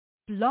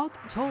Blog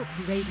Talk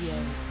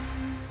Radio.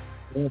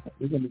 Yeah,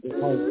 we're gonna get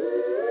home.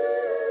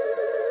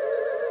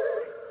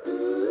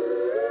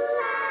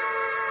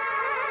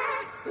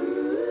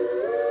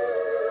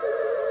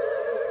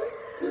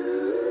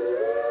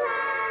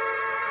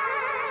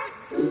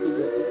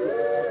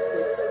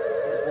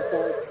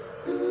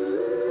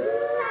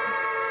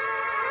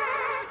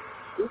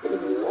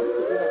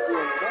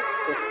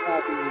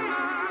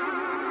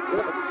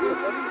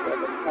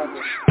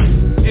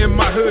 In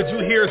my hood, you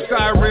hear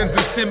sirens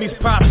and semis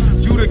pop.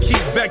 Judah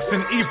keep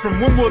vexing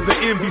Ephraim. When will the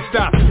envy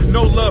stop?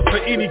 No love for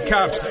any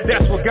cops.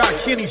 That's what got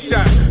Kenny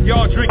shot.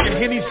 Y'all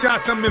drinking Henny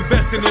shots. I'm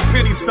investing in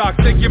penny stocks.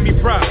 They give me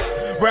props.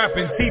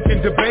 Rapping,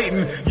 teaching,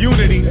 debating,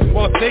 unity,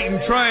 while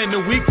Satan trying to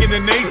weaken the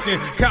nation.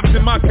 Cops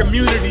in my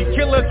community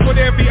kill us with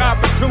every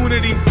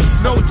opportunity.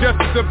 No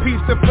justice or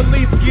peace, the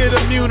police get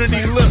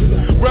immunity.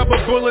 Look, rubber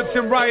bullets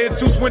and riot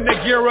suits when they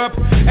gear up,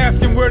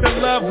 asking where the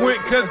love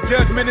went, cause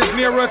judgment is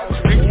near us.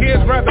 And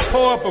kids rather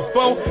pour up a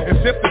foe and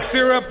sip the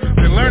syrup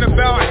than learn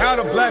about how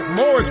the black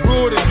Moors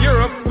ruled in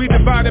Europe. We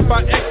divided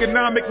by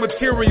economic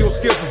material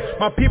schism.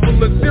 My people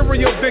are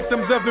serial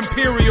victims of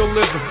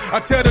imperialism.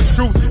 I tell the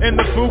truth in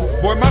the booth,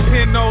 boy, my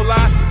pen no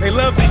lie. They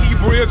love the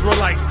Hebrew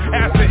Israelites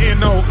as the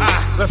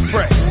N-O-I. Let's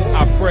pray.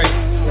 I pray.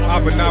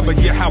 Abba Naba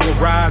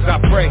Yahweh rise. I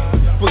pray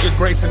for your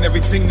grace and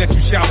everything that you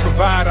shall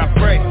provide. I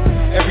pray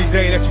every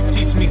day that you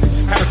teach me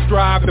how to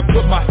strive to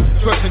put my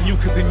trust in you,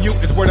 cause in you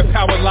is where the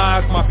power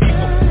lies. My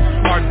people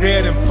are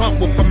dead and punk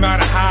will come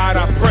out of hide.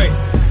 I pray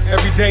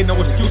every day, no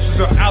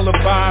excuses or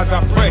alibis.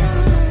 I pray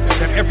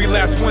that every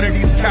last one of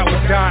these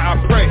cowards die.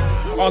 I pray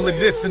all of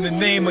this in the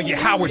name of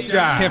Yahweh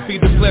Shai. Can't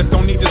feed the flesh,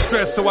 don't need the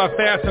stress, so I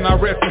fast and I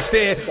rest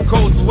instead.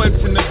 Cold sweats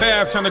in the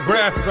bath, trying to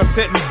grasp as I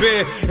sat in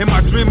bed. In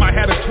my dream I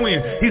had a twin,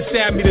 he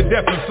stabbed me to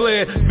death and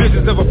fled.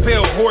 Visions of a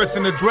pale horse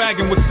and a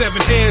dragon with 7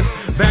 heads.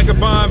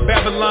 Vagabond,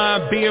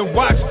 Babylon, being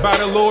watched by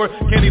the Lord.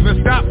 Can't even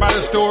stop by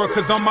the store,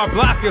 cause on my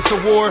block it's a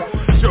war.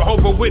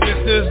 Jehovah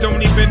Witnesses don't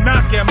even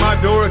knock at my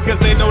door, cause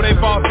they know they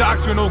false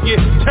doctrine will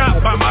get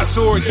chopped by my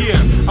sword. Yeah,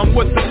 I'm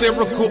with the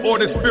lyrical or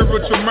the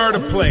spiritual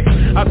murder play.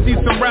 I see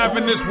some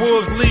ravenous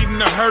wolves leading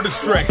the herd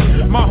astray.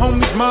 My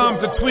homie's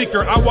mom's a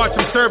tweaker, I watch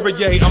him serve a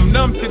yay. I'm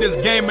numb to this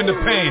game and the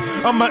pain,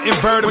 I'm an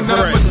invertebrate. When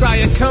the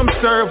Messiah comes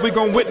serve, we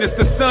gon' witness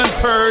the sun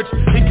purge.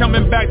 He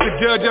coming back to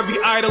judge every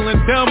idle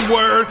and dumb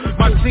word.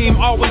 My team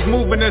always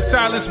moving in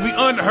silence, we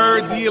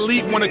unheard. The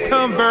elite wanna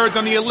converge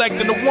on the elect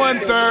and the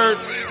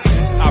 1/3.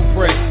 I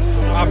pray,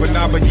 Abba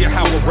Naba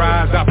Yahweh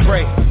rise. I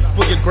pray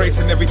for your grace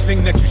and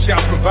everything that you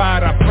shall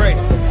provide. I pray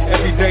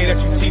every day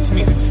that you teach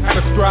me how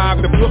to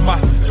strive to put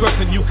my trust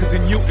in you, cause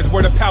in you is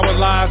where the power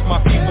lies. My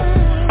people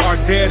are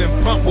dead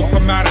and punk will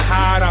come out of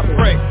hide. I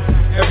pray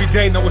every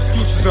day, no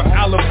excuses or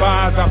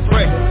alibis. I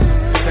pray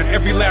that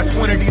every last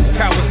one of these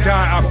cowards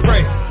die. I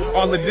pray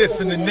all of this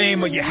in the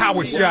name of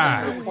Yahweh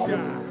Shai.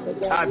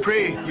 I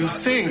pray you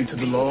sing to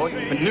the Lord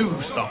a new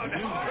song.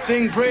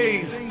 Sing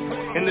praise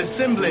in the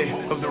assembly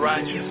of the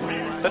righteous.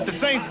 Let the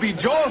saints be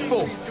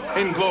joyful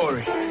in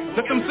glory.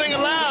 Let them sing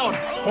aloud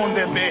on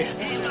their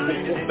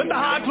bed. Let the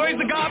high praise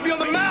of God be on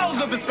the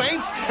mouths of the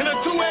saints, and a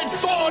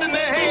two-edged sword in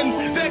their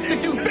hands to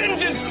execute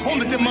vengeance on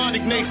the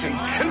demonic nations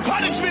and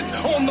punishment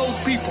on those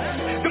people.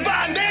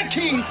 Divide their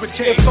kings for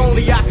change. If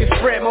only I could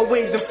spread my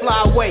wings and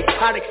fly away,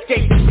 I'd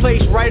escape this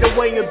place right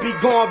away and be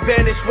gone,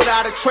 vanished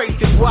without a trace.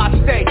 That's where I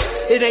stay.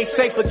 It ain't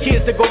safe for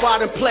kids to go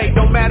out and play.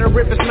 No matter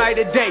if it's night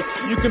or day,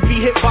 you can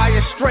be hit by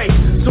a stray.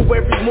 So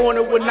every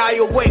morning when I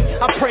awake,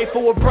 I pray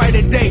for a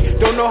brighter day.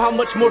 Don't know how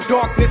much more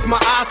darkness my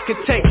eyes can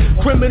take.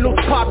 Criminals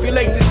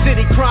populate the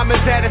city, crime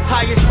is at its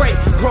highest rate.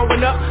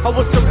 Growing up, I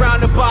was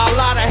surrounded by a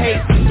lot of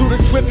hate. Through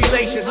the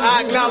tribulations,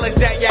 I acknowledge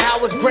that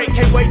Yahweh's great.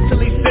 Can't wait till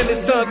he sent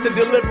his son to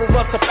deliver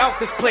us up out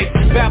this place.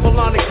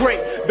 Babylon the Great,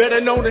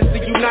 better known as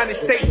the United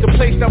States, the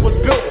place that was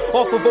built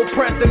off of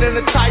oppressing an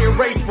entire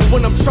race. But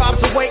when them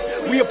tribes awake,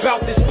 we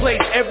about this place.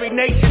 Every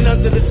nation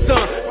under the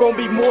sun gonna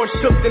be more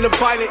shook than a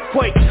violent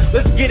quake.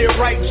 Let's get it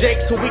right, Jake,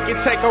 so we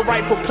can take our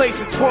rightful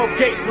places. 12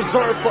 gates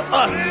reserved for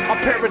us, our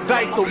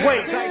paradise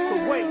awaits.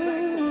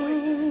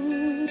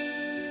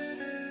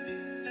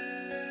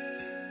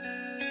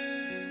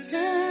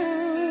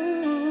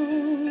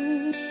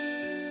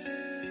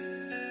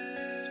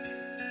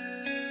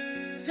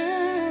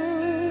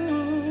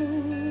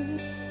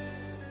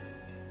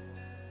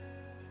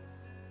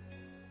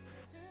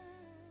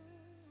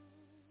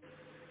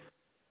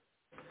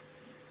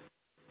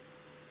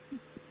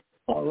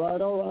 All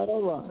right.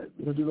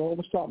 We're going to do the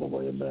old stop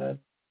away, man.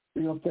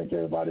 We're going to thank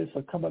everybody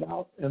for coming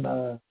out and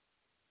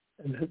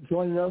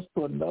joining us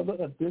for another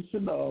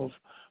edition of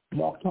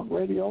Mark Talk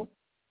Radio.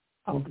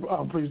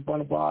 I'm Priest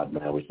Banabad,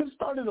 man. We just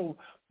started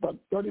about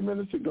 30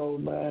 minutes ago,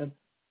 man,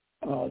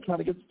 trying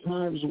to get the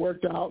times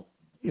worked out.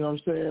 You know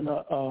what I'm saying?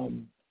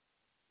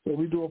 So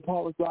we do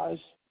apologize.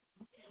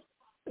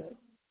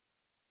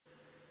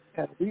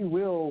 And we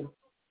will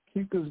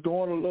keep this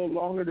going a little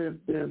longer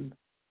than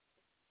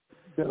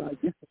I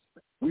guess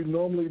we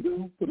normally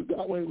do. Put it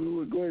that way, we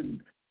would go ahead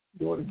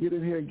and get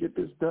in here and get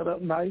this done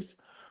up nice.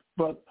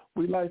 But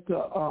we like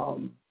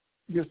to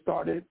get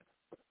started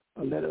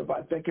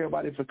Thank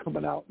everybody for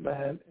coming out,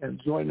 man, and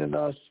joining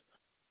us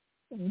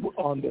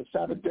on the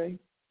Saturday.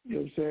 You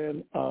know what I'm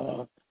saying?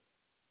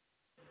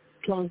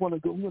 We're going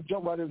to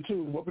jump right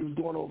into what we were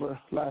going over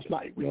last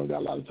night. We don't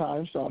got a lot of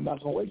time, so I'm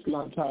not going to waste a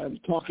lot of time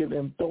talking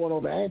and throwing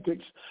over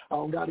antics. I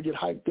don't got to get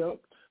hyped up.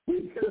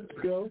 We're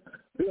going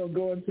to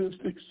go into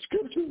the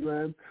scriptures,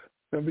 man,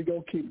 and we're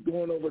going to keep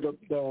going over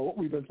what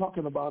we've been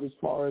talking about as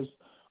far as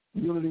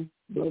unity,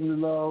 brotherly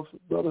love,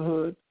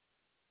 brotherhood,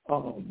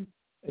 and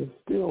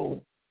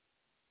still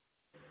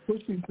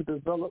pushing to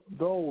develop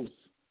those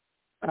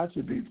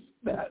attributes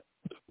that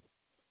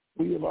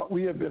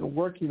we have been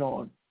working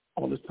on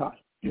all this time.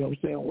 You know what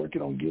I'm saying?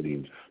 Working on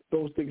getting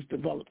those things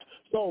developed.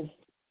 So,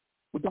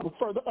 without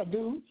further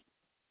ado,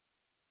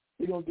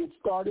 we're going to get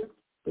started.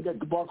 I got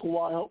Gabar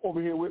Kawhi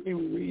over here with me.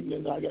 We're reading,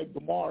 and I got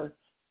Gamar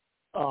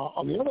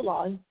on the other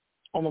line.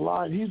 On the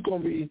line, he's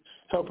going to be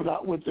helping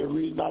out with the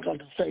reading. I'd like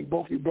to thank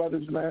both you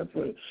brothers, man,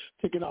 for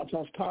taking out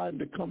tough time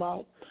to come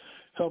out,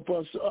 help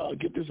us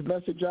get this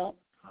message out.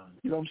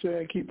 You know what I'm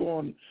saying? Keep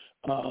on.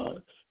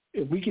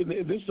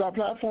 If this is our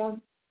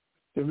platform,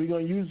 then we're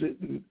going to use it.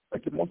 And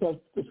like the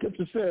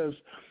scripture says,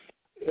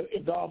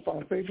 if thou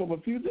find faithful of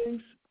a few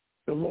things,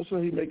 then most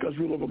of he make us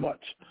rule over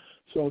much.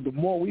 So the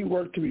more we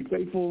work to be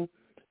faithful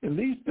in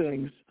these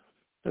things,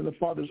 then the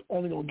Father's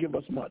only going to give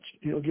us much.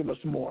 He'll give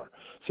us more.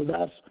 So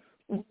that's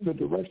the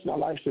direction our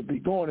life should be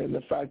going in,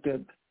 the fact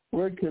that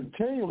we're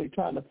continually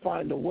trying to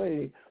find a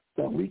way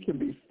that we can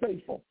be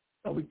faithful,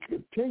 and we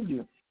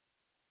continue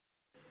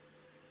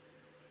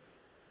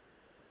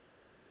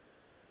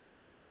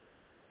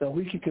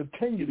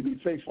to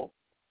be faithful.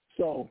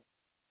 So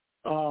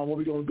what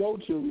we're going to go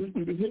to,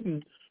 we've been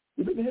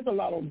hitting a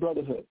lot on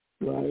brotherhood,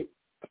 right?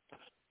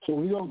 So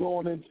we're going to go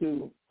on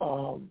into,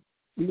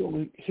 we're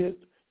going to hit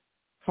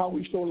how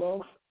we show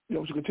love. You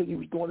know, to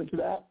continue going into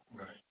that.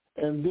 Right.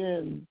 And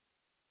then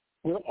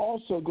we're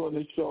also going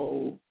to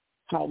show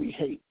how we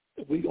hate.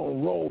 We're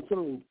going to roll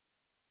through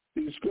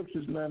these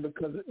scriptures, man,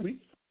 because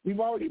we've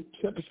already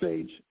set the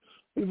stage.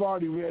 We've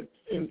already read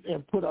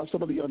and put out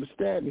some of the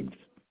understandings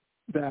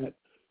that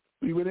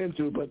we went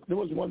into, but there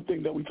was one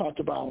thing that we talked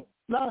about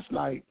last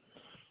night.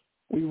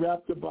 We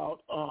rapped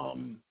about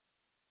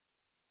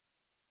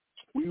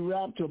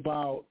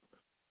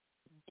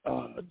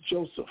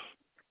Joseph,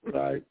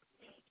 right?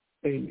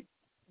 And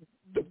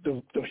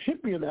the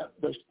hit me in that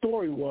the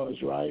story was,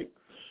 right?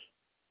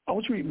 I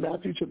want you to read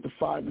Matthew chapter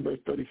 5 and verse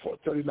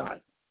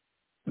 39.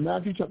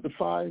 Matthew chapter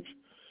 5,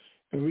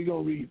 and we're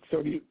going to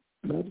read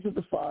Matthew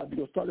chapter 5, we're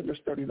going to start at verse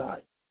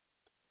 39.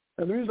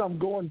 And the reason I'm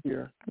going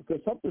here,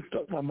 because something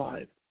struck my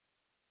mind.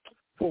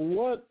 For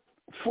what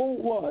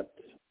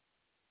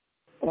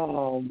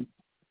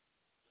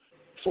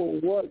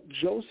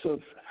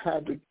Joseph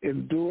had to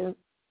endure,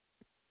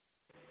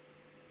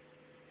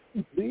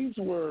 these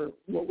were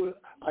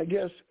I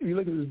guess if you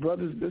look at his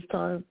brothers this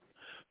time,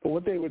 for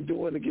what they were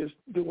doing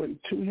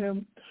to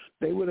him,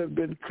 they would have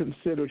been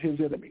considered his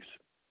enemies.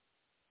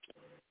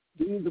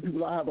 These are the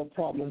people I have a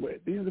problem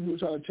with. These are the people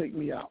trying to take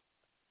me out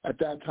at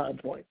that time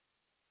point.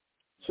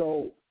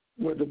 So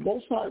where the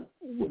Most High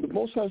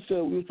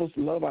said we were supposed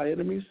to love our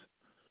enemies,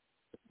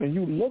 and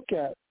you look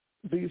at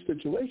these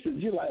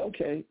situations, you're like,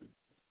 okay,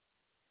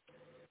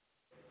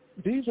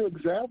 these are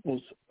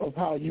examples of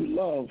how you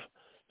love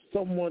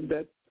someone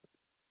that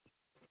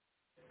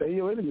they're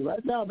your enemy.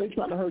 Right now, they're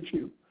trying to hurt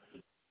you.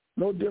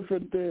 No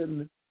different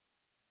than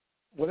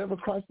whatever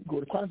Christ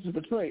is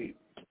betrayed.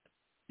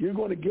 You're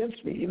going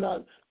against me. You're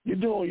not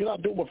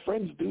doing what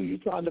friends do. You're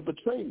trying to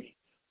betray me.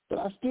 But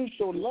I still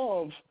show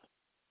love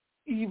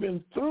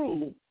even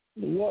through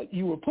what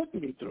you were putting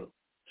me through.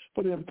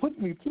 But in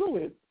putting me through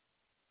it,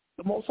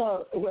 the Most High,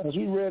 as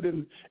we read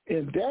in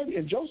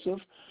Joseph,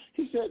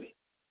 he said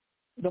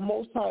the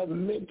Most High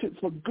meant it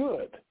for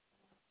good.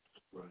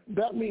 Right.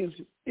 That means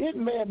it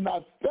may have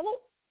not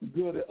felt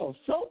good or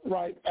felt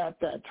right at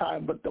that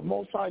time, but the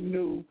Most High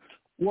knew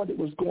what it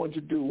was going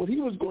to do, what he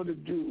was going to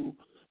do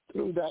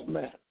through that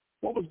man,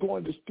 what was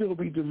going to still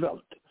be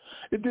developed.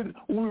 It didn't.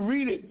 When we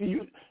read it,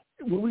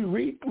 when we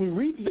read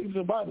things in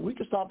the Bible, we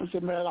can stop and say,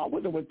 man, I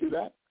wouldn't have went through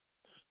that.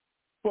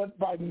 But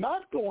by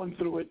not going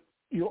through it,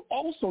 you'll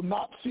also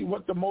not see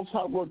what the Most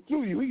High worked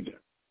through you either.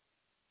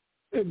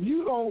 If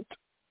you don't,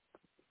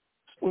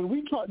 when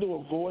we try to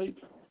avoid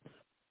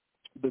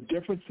the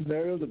different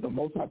scenarios that the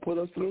Most High put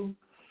us through,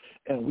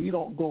 and we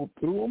don't go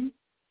through them,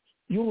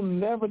 you'll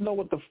never know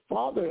what the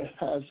Father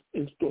has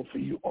in store for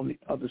you on the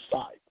other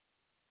side.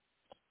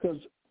 Because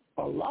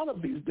a lot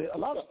of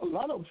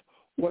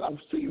what I've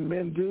seen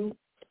men do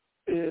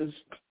is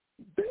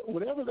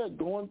whatever they're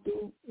going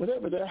through,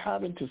 whatever they're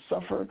having to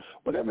suffer,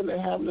 whatever they're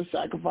having to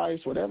sacrifice,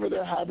 whatever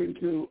they're having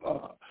to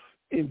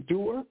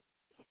endure,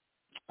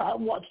 I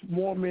watch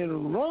more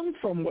men run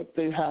from what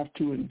they have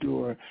to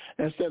endure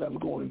instead of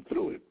going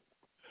through it.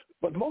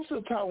 But most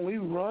of the time when we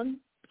run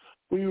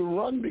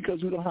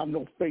because we don't have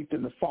no faith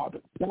in the Father.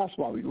 That's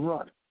why we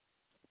run.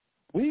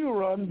 We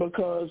run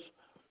because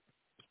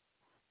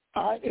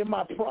in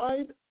my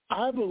pride,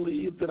 I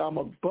believe that I'm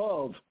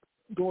above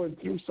going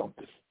through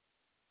something.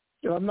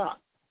 And I'm not.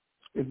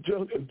 If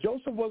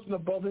Joseph wasn't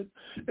above it,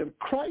 if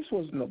Christ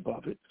wasn't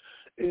above it,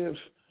 if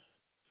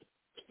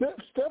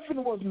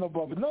Stephen wasn't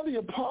above it, none of the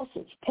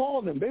apostles, Paul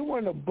and them, they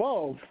weren't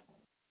above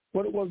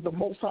what it was the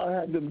Most High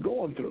had them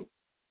going through.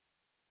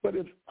 But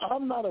if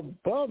I'm not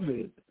above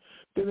it,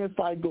 then if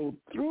I go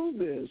through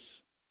this,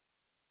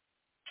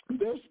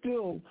 there's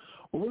still,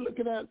 when we're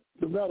looking at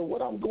no matter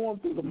what I'm going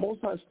through, the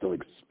Most High is still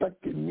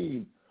expecting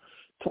me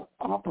to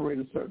operate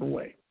a certain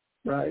way,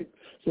 right?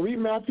 So read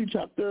Matthew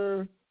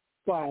chapter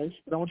 5, and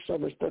I want you to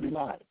start verse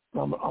 39.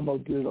 I'm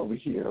going to get it over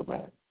here,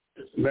 man.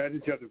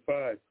 Matthew chapter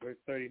 5, verse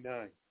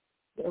 39.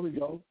 There we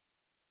go.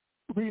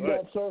 Read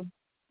that, sir.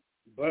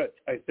 But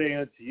I say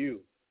unto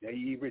you, that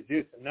ye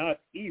resist not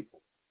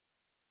evil,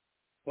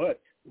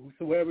 but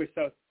whosoever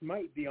shall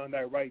smite thee on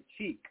thy right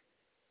cheek,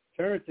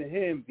 turn to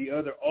him the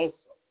other also.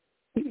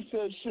 He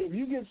said, if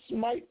you get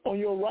smite on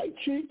your right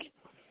cheek,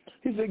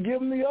 he said,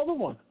 give him the other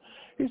one.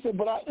 He said,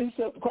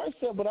 Christ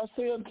said, but I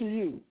say unto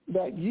you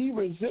that ye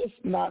resist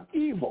not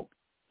evil.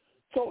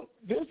 So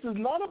this is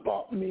not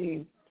about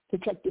me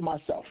protecting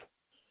myself.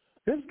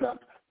 This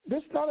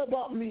is not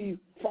about me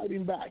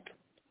fighting back.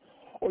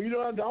 Or,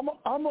 I'm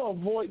going to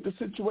avoid the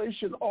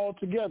situation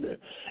altogether.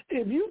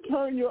 If you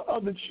turn your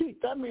other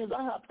cheek, that means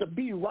I have to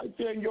be right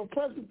there in your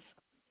presence.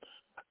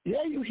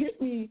 Yeah, you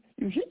hit me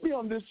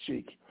on this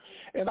cheek,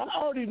 and I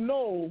already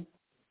know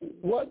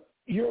what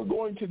you're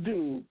going to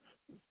do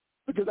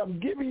because I'm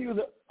giving you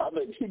the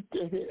other cheek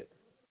to hit.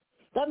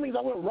 That means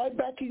I went right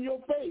back in your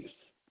face.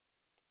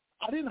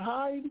 I didn't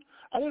hide.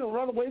 I didn't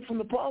run away from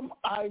the problem.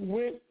 I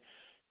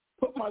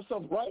put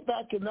myself right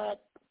back in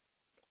that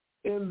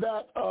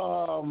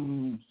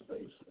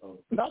space,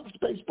 not the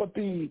space, but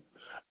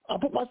I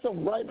put myself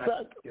right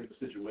back in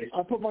the situation.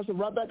 I put myself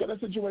right back in that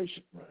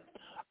situation. Right.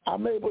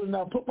 I'm able to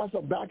now put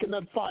myself back in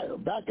that fire,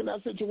 back in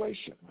that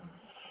situation.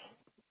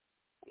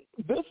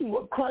 This is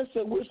what Christ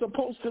said we're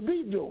supposed to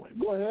be doing.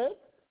 Go ahead.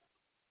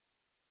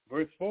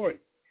 Verse 40.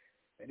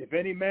 And if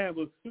any man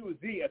will sue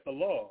thee at the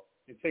law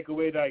and take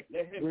away let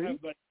him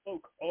have thy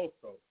cloak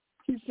also.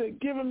 He said,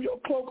 give him your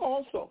cloak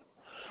also.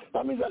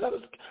 That means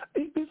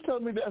he's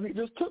telling me that he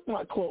just took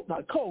my coat,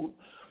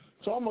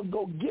 so I'm going to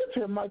go give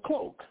him my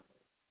cloak.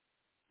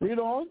 Read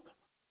on.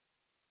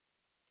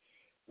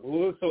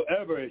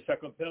 Whosoever shall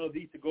compel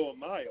thee to go a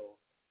mile,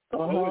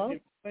 go with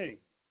him saying.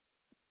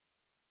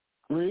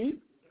 Read.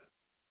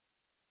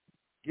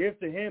 Give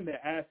to him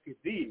that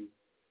asketh thee,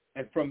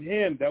 and from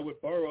him that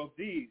would borrow of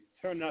thee,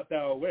 turn not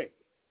thou away.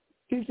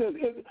 He said,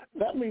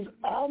 that means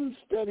I'm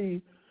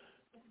steady.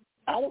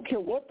 I don't care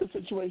what the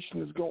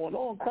situation is going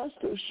on. Christ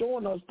is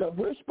showing us that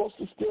we're supposed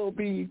to still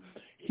be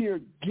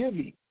here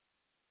giving.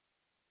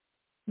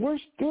 We're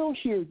still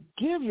here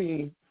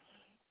giving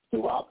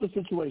throughout the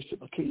situation.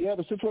 Okay, yeah,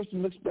 the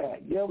situation looks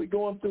bad. Yeah, we're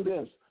going through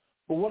this.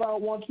 But what I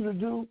want you to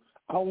do,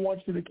 I want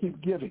you to keep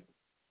giving.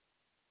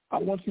 I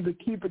want you to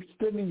keep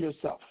extending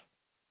yourself.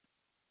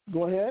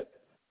 Go ahead.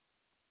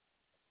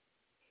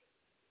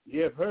 Ye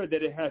have heard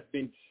that it hath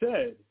been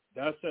said,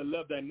 thou shalt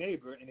love thy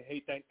neighbor and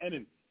hate thine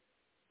enemy.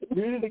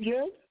 Read it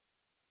again.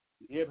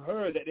 Ye have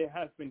heard that it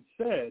hath been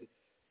said,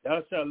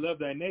 thou shalt love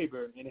thy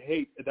neighbor and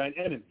hate thine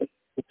enemy.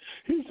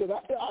 He said,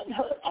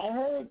 I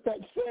heard that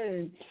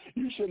saying,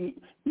 you should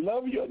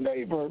love your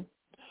neighbor,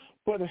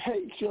 but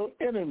hate your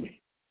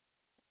enemy.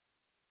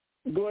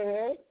 Go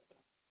ahead.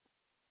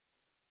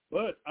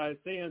 But I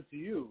say unto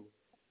you,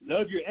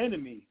 love your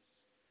enemies,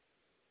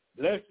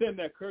 bless them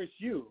that curse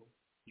you,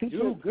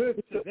 do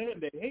good to them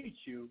that hate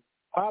you.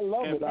 I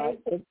love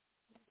it.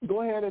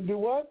 Go ahead and do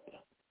what?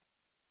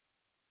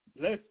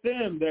 Bless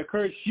them that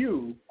curse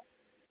you,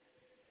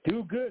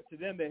 do good to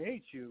them that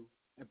hate you,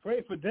 and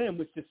pray for them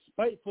which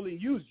despitefully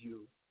use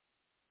you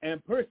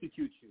and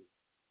persecute you.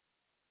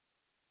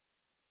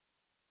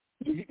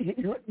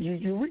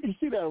 You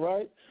see that,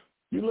 right?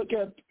 You look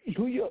at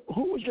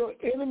who was your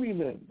enemy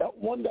then? That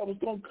one that was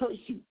going to curse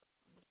you.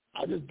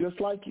 I just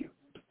dislike you.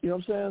 You know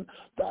what I'm saying?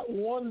 That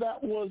one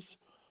that was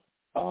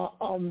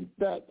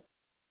that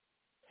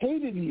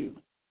hated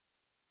you.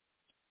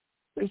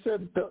 It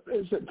said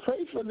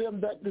pray for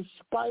them that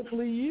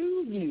despitefully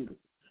use you.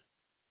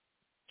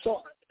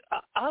 So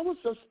I was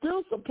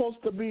still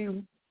supposed to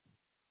be,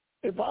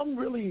 if I'm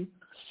really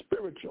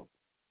spiritual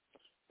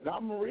and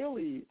I'm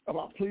really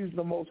about pleasing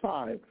the Most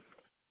High,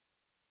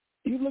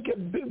 you look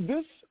at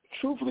this,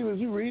 truthfully, as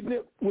you're reading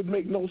it, would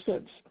make no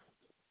sense.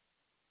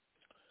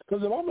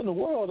 Because if I'm in the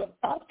world,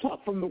 I've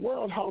taught from the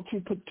world how to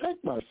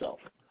protect myself.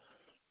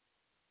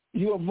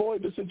 You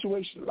avoid the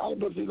situation. A lot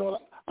of us,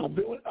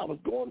 I was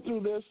going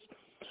through this,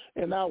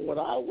 and now what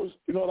I was,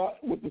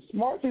 what the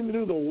smart thing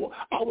to do,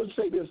 I would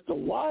say this, the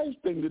wise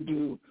thing to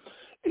do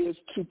is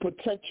to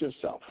protect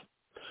yourself.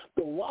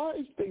 The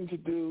wise thing to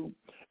do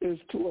is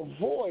to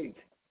avoid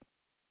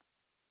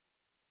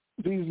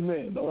these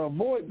men or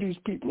avoid these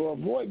people or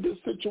avoid this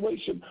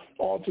situation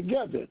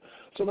altogether.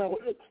 So now,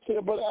 say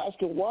a brother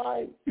asking,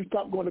 why you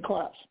stopped going to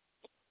class?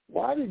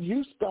 Why did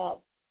you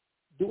stop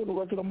doing the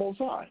work of the Most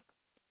High?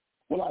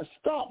 Well, I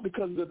stopped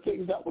because of the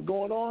things that were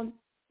going on,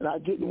 and I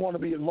didn't want to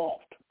be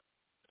involved.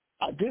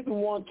 I didn't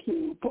want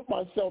to put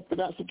myself in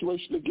that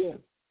situation again.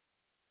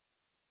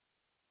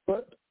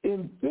 But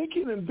in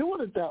thinking and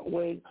doing it that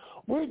way,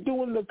 we're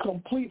doing the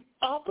complete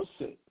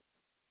opposite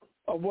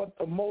of what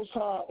the Most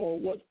High or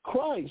what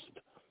Christ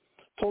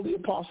told the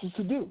apostles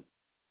to do.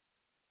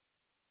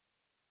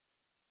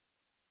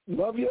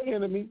 Love your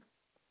enemy.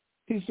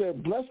 He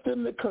said, bless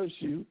them that curse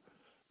you.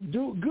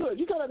 Do good.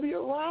 You got to be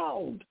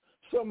around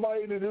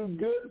somebody to do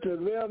good to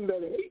them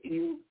that hate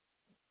you.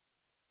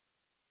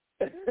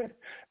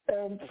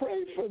 And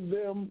pray for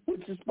them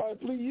which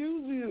despitefully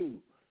use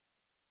you.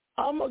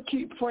 I'm going to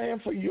keep praying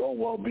for your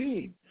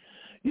well-being.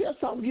 Yes,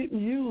 I'm getting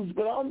used,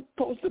 but I'm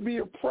supposed to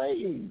be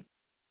praying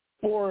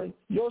for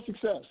your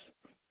success.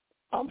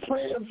 I'm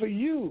praying for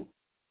you,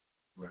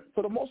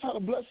 for the Most High to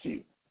bless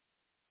you.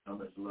 How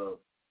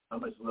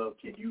much love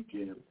can you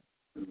give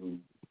to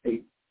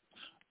hate?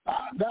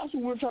 That's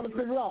what we're trying to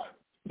figure out.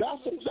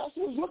 That's what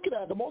we're looking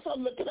at. The Most High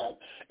looking at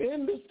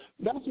in this.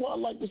 That's why I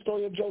like the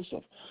story of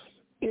Joseph.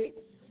 It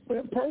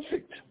went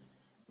perfect.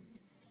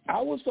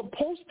 I was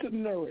supposed to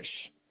nourish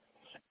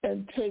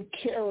and take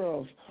care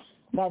of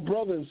my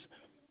brothers,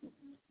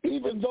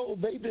 even though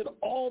they did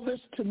all this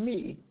to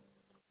me.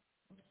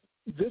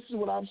 This is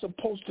what I'm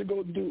supposed to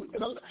go do.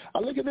 And I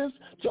look at this.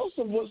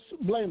 Joseph was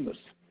blameless.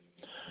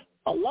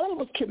 A lot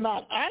of us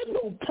cannot. I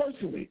know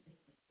personally,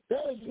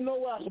 there is no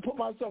way I can put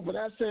myself in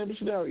that same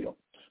scenario.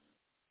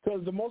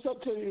 Because the most I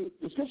tell you,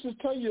 the scriptures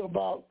tell you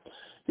about,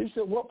 he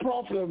said, what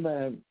profit a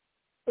man?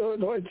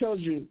 No, it tells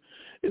you,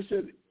 it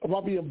said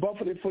about being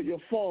buffeted for your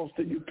faults,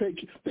 that you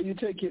take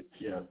it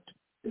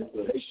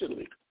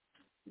patiently.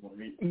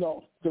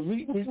 No, because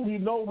we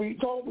know we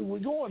told we were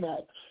doing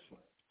that.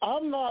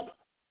 I'm not.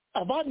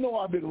 If I know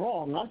I've been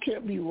wrong, I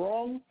can't be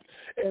wrong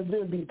and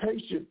then be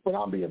patient when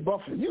I'm being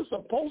buffeted. You're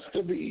supposed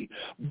to be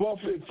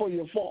buffeted for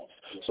your faults.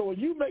 So when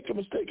you make a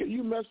mistake and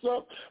you mess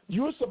up,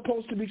 you're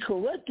supposed to be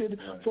corrected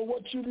for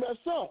what you mess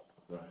up.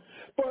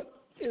 But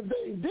if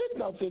they did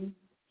nothing,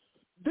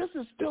 this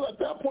is still at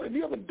that point, if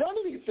you haven't done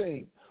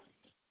anything,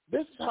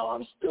 this is how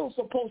I'm still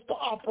supposed to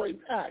operate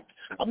and act.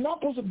 I'm not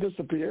supposed to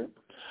disappear.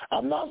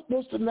 I'm not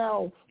supposed to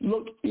now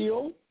look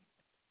ill.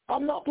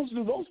 I'm not supposed to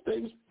do those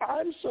things.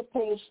 I'm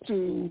supposed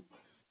to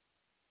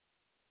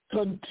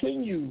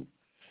continue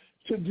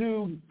to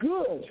do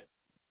good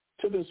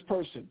to this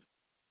person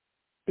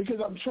because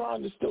I'm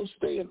trying to still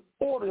stay in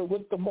order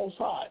with the Most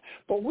High.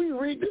 But we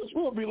read this,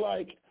 we'll be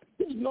like,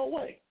 there's no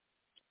way.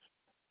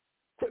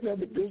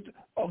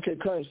 Okay,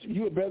 Christ,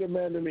 you're a better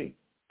man than me.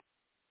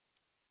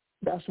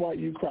 That's why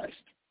you Christ.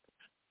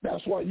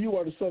 That's why you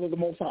are the Son of the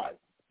Most High,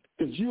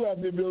 because you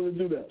have the ability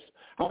to do this.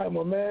 I am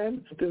a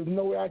man. There's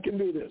no way I can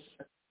do this.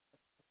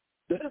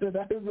 That's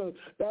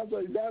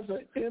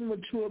an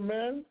immature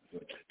man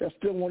that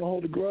still want to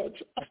hold a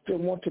grudge. I still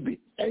want to be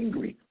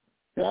angry.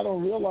 And I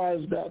don't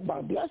realize that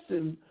my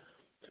blessing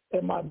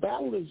and my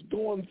battle is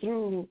going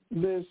through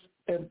this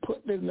and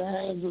putting it in the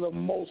hands of the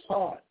Most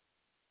High.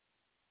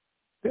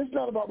 This is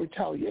not about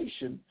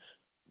retaliation.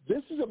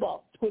 This is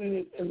about putting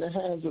it in the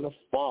hands of the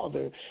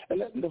Father and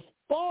letting the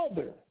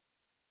Father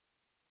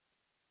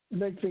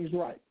make things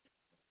right.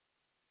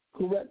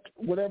 Correct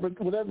whatever is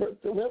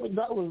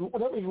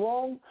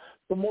wrong,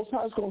 the Most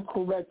High is going to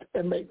correct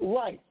and make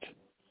right.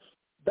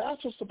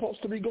 That's what's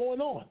supposed to be going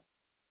on.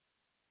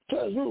 So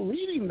as we're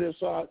reading this,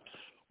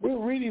 we're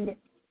reading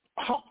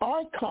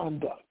our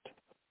conduct.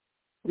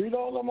 Read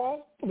all them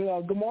all,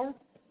 Gemara.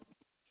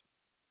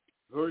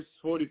 Verse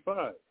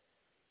 45.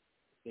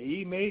 That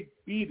ye may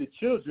be the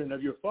children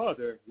of your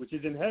Father which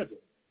is in heaven,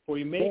 for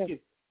he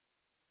maketh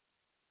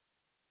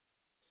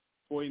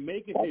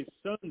his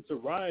sun to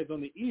rise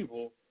on the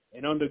evil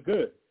and on the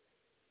good,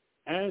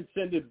 and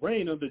sendeth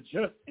rain on the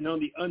just and on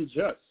the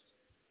unjust.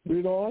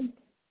 Read on.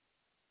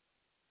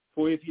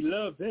 For if ye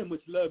love them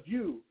which love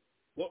you,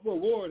 what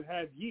reward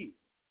have ye?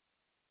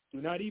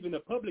 Do not even the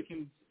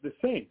publicans the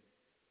same?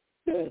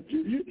 Yeah,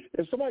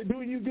 if somebody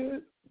doing you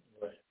good,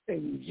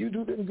 and you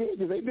do them good,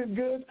 if they did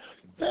good,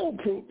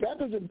 that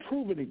doesn't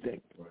prove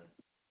anything.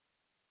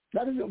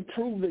 That doesn't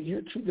prove that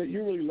you're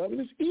really loving.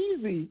 It's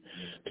easy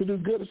to do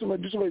good to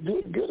somebody.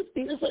 Doing good.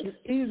 It's like it's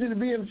easy to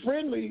be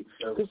friendly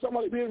to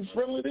somebody being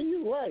friendly to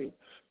you, right?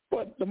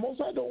 But the most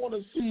I don't want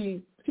to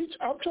see.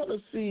 I'm trying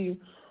to see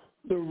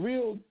the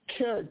real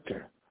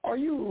character. Are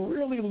you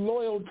really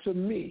loyal to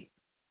me?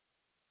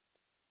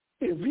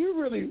 If you're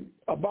really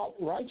about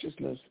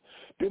righteousness,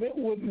 then it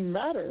wouldn't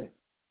matter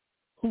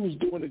who's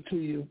doing it to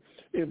you.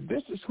 If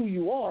this is who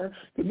you are,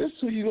 then this is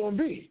who you're going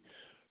to be.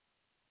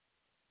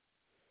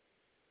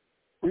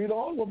 Read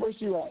on. What verse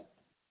are you at?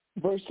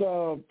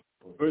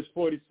 Verse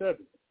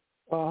 47.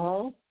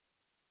 Uh-huh.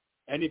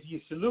 And if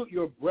ye salute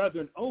your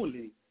brethren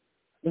only,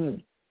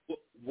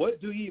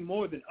 what do ye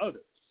more than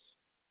others?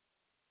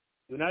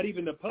 Do not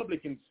even the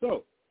publicans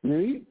so?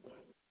 Read.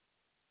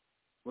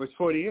 Verse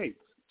 48.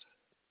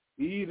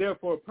 Be ye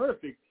therefore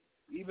perfect,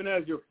 even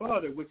as your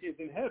Father which is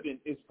in heaven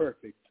is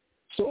perfect.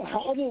 So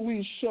how do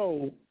we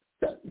show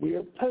that we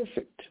are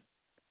perfect?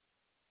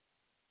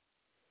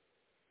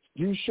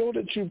 You show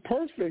that you're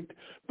perfect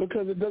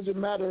because it doesn't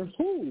matter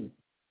who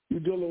you're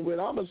dealing with.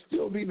 I'm going to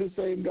still be the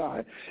same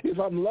guy. If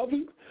I'm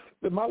loving,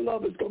 then my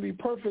love is going to be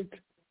perfect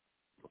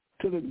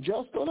to the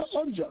just or the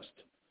unjust.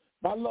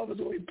 My love is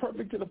going to be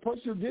perfect to the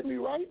person who did me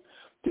right.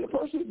 To the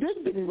person who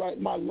didn't do me right,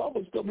 my love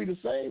will still be the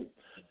same.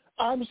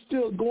 I'm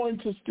still going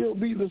to still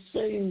be the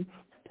same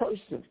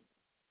person.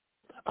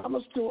 I'm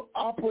going to still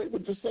operate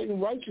with the same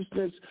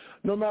righteousness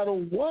no matter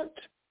what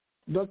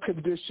the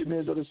condition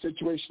is or the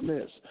situation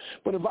is.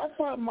 But if I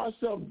find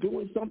myself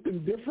doing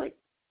something different,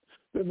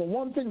 then the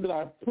one thing that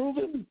I've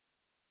proven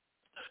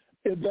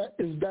is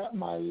that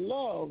my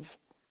love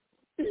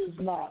is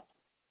not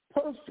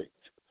perfect.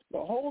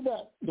 Now hold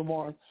that,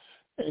 Gamar,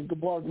 and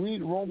Gabar,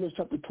 read Romans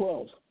chapter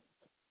 12.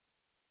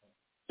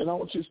 And I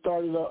want you to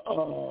start at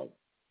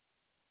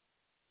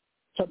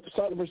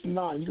verse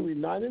 9. You can read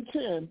 9 and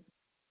 10, and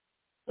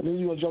then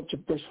you're going to jump to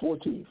verse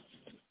 14.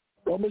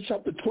 Romans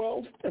chapter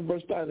 12 and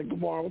verse 9. And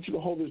Gamar, I want you to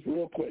hold this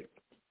real quick.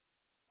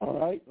 All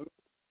right?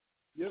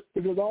 Yep.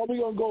 Because all we're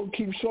going to go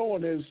keep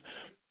showing is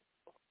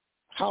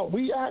how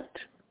we act,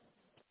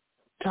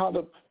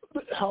 how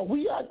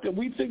we act, and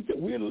we think that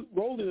we're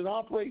rolling and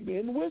operating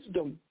in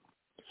wisdom.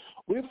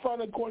 We're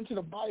finding, according to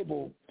the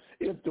Bible,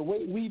 if the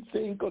way we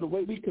think or the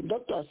way we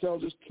conduct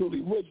ourselves is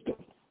truly wisdom.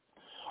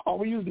 Are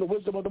we using the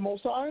wisdom of the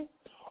Most High,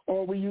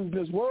 or are we using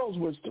this world's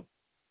wisdom?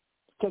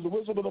 Because the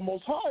wisdom of the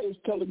Most High is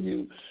telling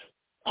you,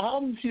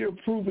 I'm here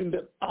proving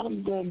that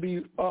I'm going to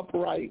be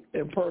upright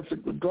and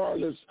perfect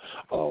regardless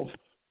of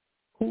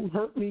who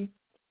hurt me,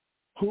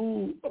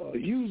 who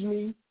used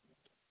me,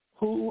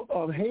 who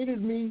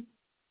hated me,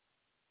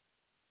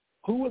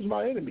 who was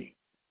my enemy.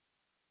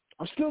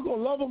 I'm still going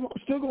to love them.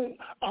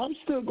 I'm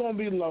still going to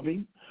be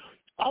loving.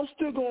 I'm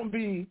still going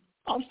to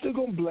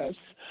bless.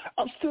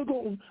 I'm still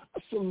going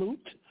to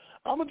salute.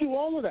 I'm going to do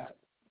all of that.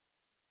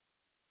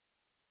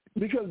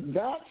 Because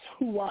that's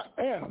who I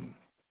am.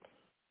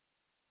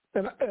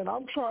 And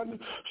I'm trying to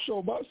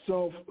show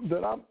myself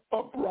that I'm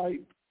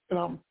upright and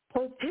I'm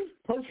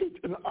perfect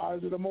in the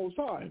eyes of the Most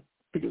High.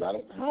 Because I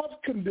don't have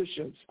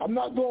conditions. I'm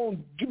not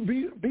going to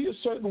be a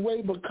certain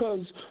way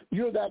because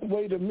you're that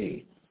way to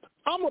me.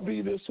 I'm going to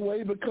be this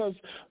way because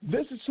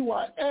this is who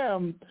I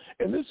am,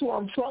 and this is who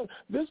I'm trying.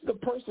 This is the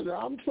person that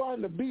I'm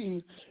trying to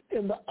be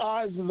in the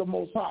eyes of the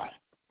Most High.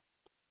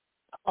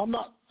 I'm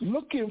not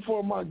looking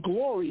for my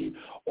glory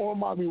or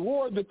my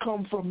reward to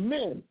come from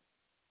men.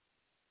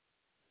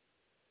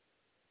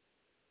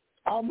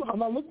 I'm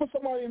not looking for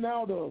somebody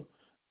now to,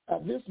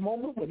 at this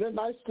moment, when they're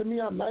nice to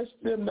me, I'm nice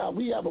to them. Now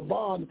we have a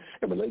bond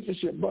and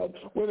relationship. But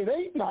when it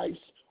ain't nice,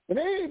 when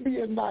they ain't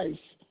being nice,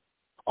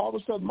 all of a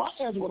sudden my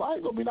answer, well, I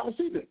ain't going to be nice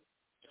either.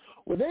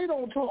 When they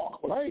don't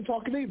talk, well, I ain't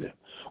talking either.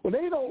 When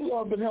they don't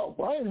love and help,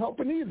 well, I ain't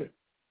helping either.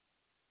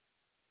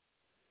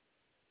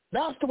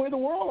 That's the way the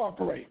world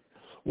operates.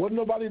 Wasn't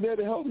nobody there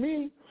to help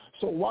me,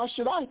 so why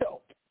should I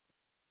help?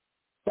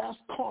 That's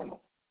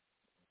carnal.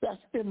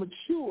 That's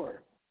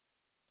immature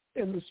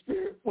in the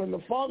spirit. When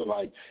the Father,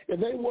 like, if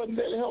they wasn't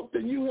there to help,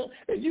 then you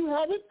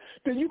haven't,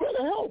 then you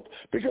better help,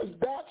 because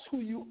that's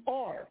who you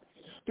are.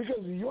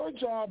 Because your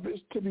job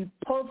is to be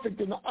perfect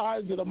in the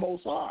eyes of the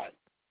Most High.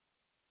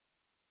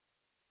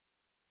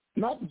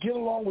 Not get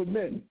along with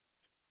men.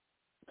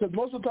 Because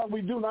most of the time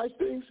we do nice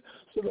things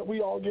so that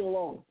we all get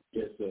along.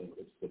 Yes, sir.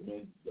 It's the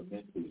men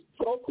who.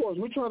 So of course,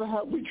 it's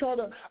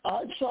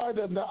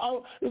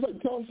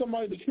like telling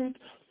somebody the truth.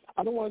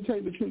 I don't want to tell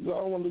you the truth because I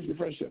don't want to lose your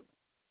friendship.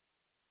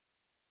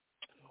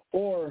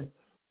 Or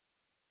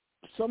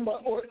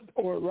somebody,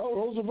 or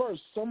roles reverse.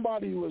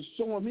 Somebody was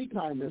showing me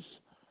kindness,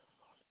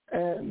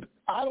 and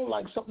I don't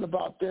like something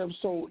about them.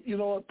 So you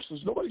know what?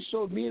 Since nobody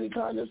showed me any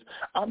kindness,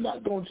 I'm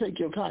not going to take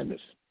your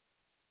kindness.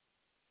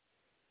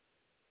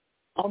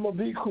 I'm going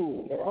to be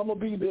cool, or I'm going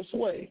to be this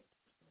way.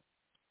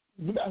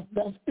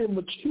 That's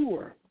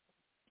immature.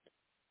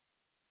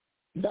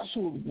 That's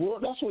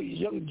what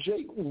young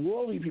Jake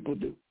worldly people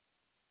do.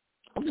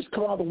 I'm just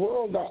coming out of the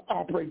world that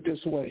operate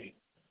this way.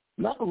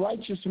 Not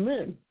righteous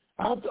men.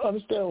 I have to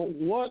understand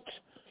what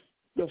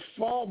the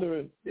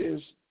Father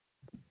is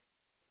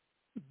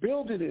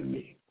building in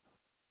me.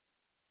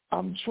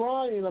 I'm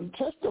trying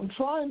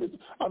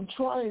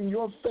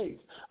your faith.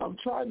 I'm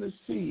trying to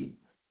see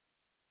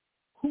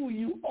who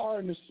you are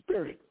in the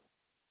spirit,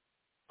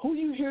 who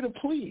you here to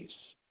please.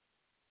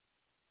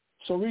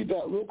 So read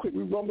that real quick.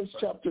 Read Romans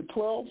chapter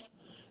 12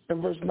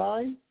 and verse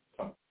 9.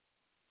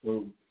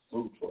 Move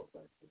 12.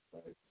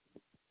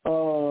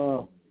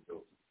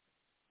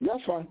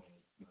 That's fine.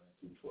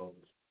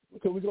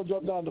 Okay, we're going to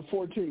jump down to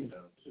 14.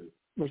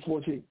 Verse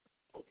 14.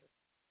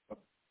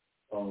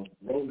 Okay.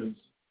 Romans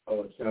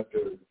chapter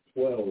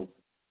 12,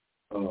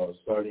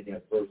 starting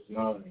at verse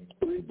 9,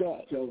 read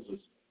that. Tells us,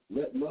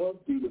 let love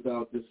be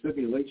without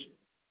dissimulation.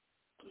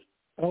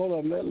 Hold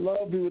on. Let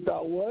love be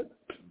without what?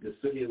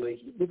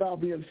 Dissimulation. Without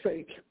being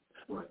fake.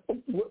 Right.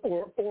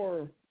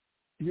 Or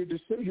you're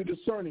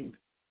discerning.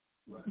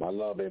 Right. My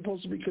love ain't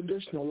supposed to be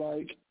conditional.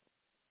 Like,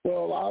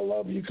 well, I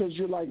love you because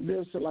you're like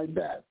this and like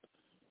that.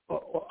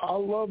 Or I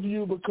love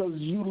you because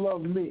you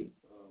love me.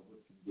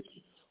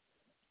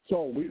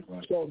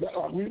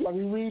 Like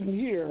we reading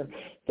here,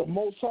 the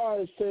Most High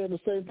is saying the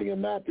same thing in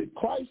Matthew.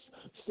 Christ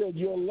said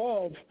your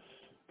love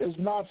is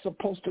not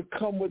supposed to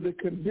come with a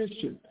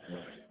condition.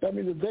 That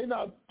means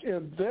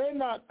if they're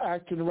not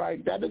acting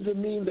right, that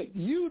doesn't mean that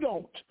you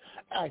don't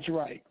act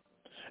right.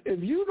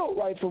 If you know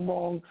right from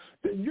wrong,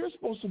 then you're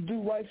supposed to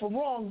do right from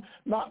wrong,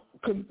 not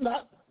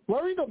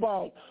worried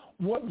about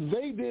what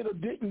they did or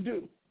didn't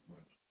do.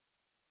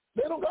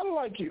 They don't gotta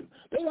like you.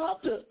 They don't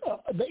have to.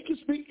 They can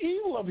speak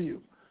evil of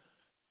you.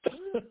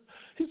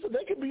 He said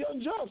they can be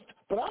unjust,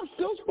 but I'm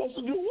still supposed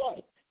to do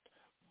what?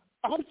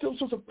 I'm still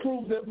supposed to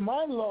prove that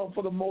my love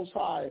for the Most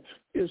High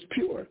is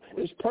pure,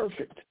 is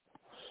perfect.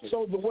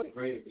 So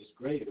it's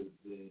greater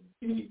than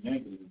any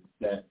negative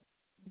that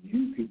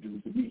you could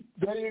do to me.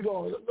 There you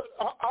go.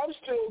 I'm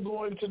still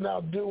going to now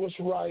do what's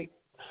right.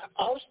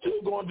 I'm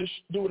still going to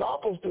do what I'm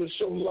supposed to do,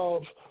 show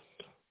love,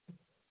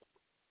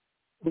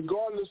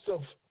 regardless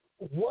of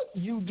what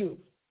you do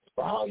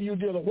or how you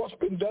deal or what's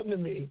been done to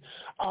me.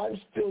 I'm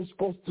still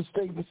supposed to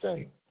stay the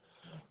same.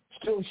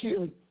 Still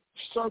here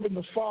serving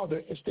the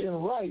Father and staying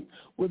right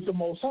with the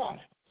Most High.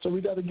 So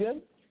read that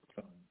again.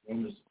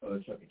 Romans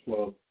chapter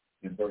 12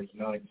 and verse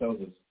 9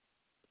 tells us,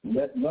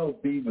 let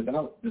love be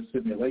without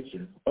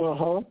dissimulation.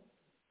 Abhor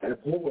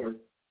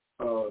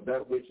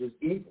that which is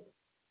evil.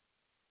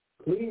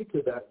 Cling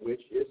to that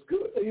which is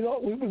good. You know,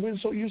 we've been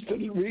so used to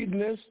reading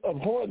this,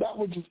 abhor that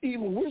which is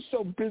evil. We're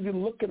so busy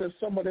looking at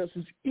somebody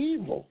else's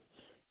evil.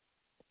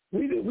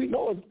 We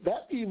know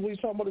that evil he's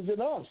talking about is in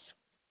us.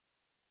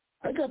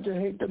 I got to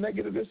hate the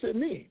negative that's in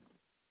me.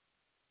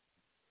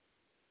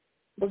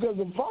 Because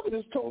the Father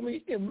just told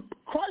me,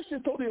 Christ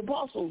just told the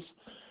apostles,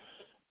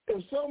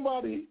 if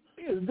somebody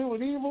is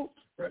doing evil,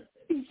 right,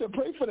 he said,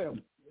 pray for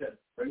them. Yes,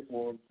 pray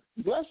for them.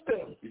 Bless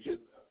them.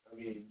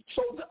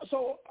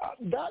 So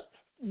that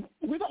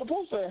we're not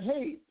supposed to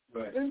hate.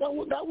 Right. And that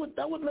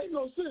would make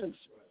no sense.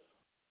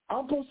 Right.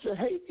 I'm supposed to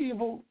hate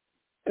evil,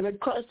 and then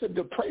Christ said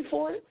to pray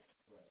for it.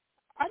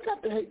 Right. I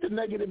got to hate the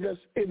negative that's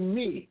in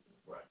me.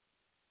 Right.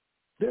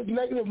 This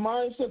negative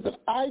mindset that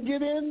I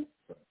get in.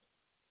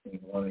 And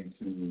wanting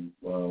to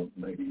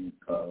maybe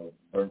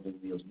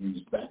verbally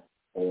abuse back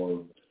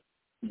or,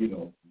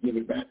 give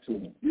it back to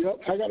them. Yep,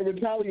 I got to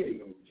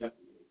retaliate.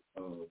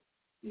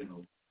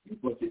 You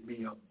bucket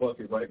me, I'm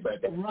bucket right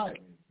back at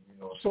right.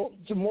 So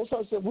the Most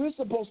High said we're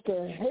supposed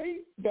to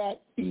hate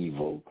that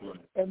evil, right,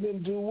 and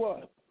then do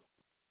what?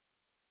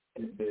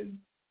 And then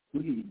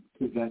cleave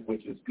to that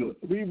which is good.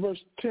 Read verse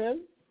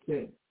 10.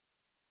 10.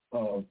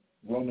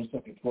 Romans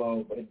chapter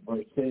 12 and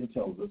verse 10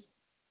 tells us,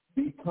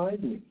 be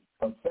kindly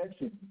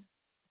affectionate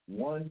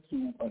one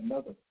to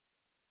another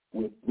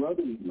with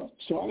brotherly love.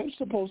 So I'm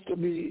supposed to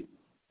be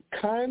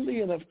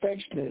kindly and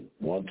affectionate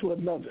one to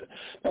another.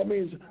 That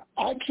means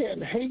I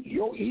can't hate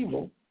your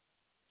evil.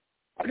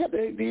 I got to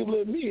hate the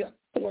evil in me.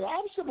 What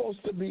I'm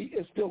supposed to be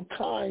is still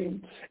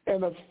kind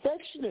and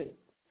affectionate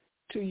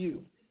to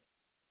you.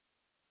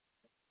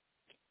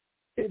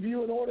 If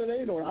you're an order, they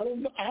ain't order.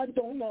 I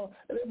don't know.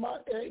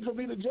 It ain't for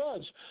me to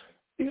judge.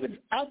 Even if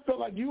I feel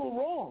like you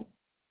were wrong,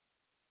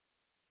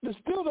 it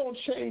still don't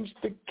change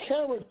the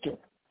character.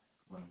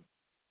 Right.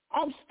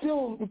 I'm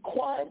still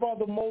required by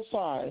the Most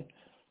High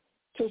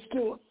to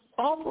still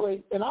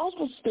operate, and I'm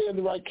supposed to stay in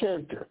the right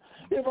character.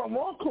 If I'm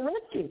wrong,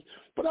 correct it.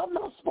 But I'm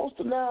not supposed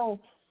to now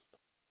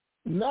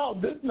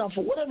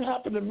for whatever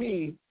happened to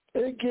me,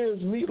 it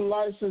gives me the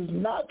license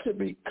not to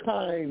be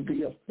kind,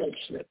 be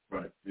affectionate.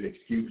 Right, the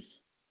excuse.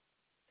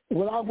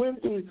 What I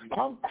went through,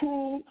 I'm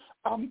cruel,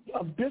 I'm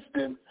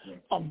distant,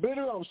 right, I'm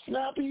bitter, I'm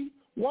snappy.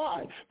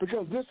 Why?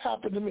 Because this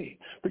happened to me.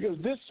 Because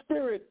this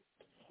spirit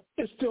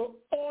is still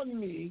on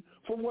me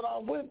from what I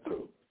went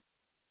through.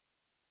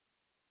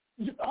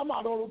 I'm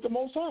out on with the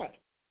Most High.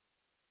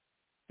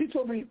 He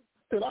told me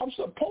that I'm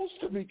supposed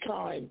to be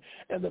kind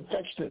and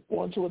affectionate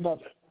one to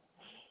another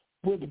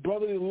with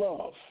brotherly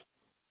love.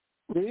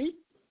 Read.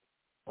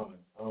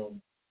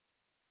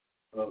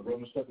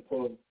 Romans chapter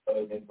 12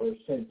 and verse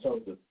 10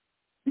 tells us,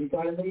 be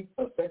kindly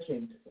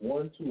affectionate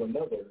one to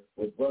another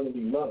with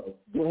brotherly love.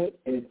 Go ahead.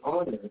 In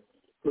honor,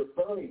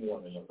 preferring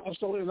one another.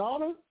 So in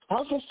honor,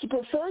 I'm supposed to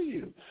prefer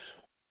you.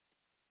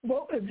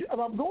 Well, if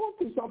I'm going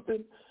through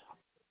something,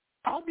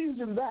 I'm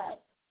using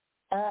that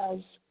as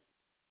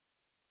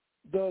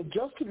the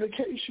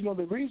justification or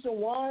the reason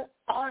why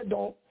I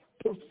don't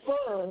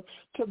prefer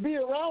to be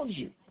around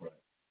you. Right.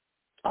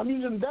 I'm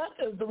using that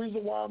as the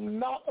reason why I'm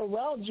not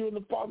around you. And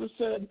the Father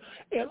said,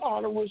 in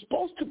honor, we're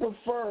supposed to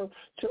prefer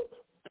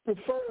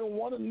in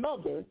one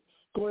another.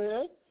 Go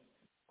ahead.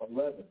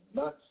 11.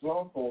 Not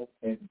slothful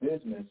in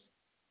business.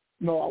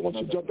 No, I want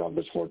you to jump down to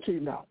verse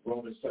 14 now.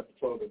 Romans chapter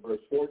 12 and verse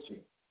 14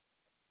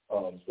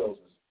 tells us.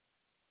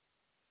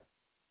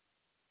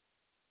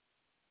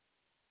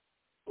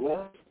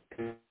 Well,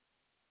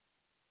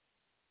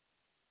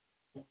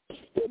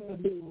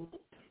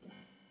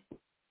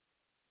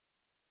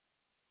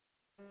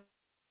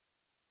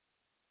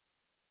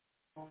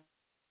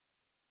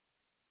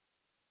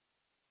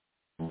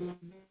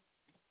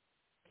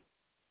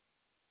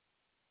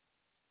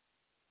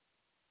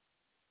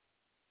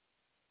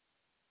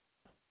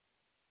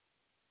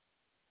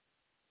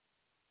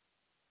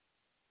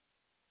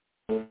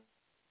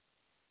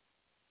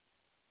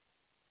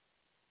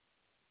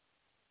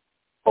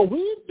 What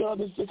we've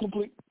done is the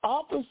complete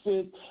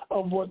opposite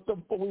of what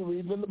we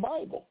read in the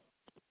Bible.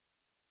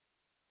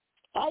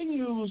 I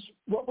use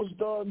what was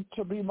done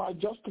to be my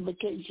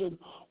justification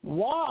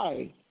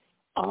why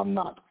I'm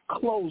not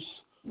close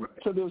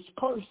to this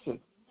person.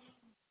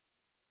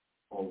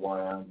 Or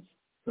why I'm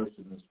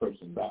cursing this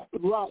person back.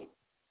 Right.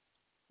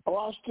 Or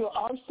I'm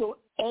still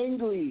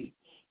angry.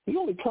 You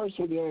only curse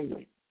when you're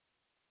angry.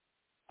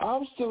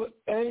 I'm still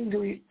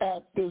angry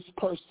at this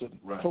person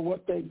for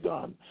what they've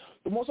done.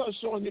 The most I'm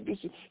showing you this,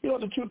 you know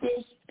what the truth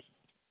is?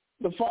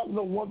 The Father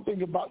knows one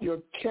thing about your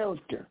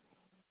character.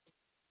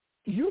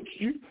 You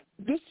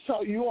this is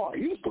how you are.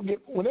 You just gonna get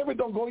whenever it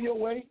don't go your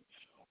way,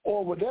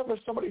 or whenever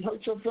somebody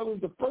hurts your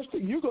feelings, the first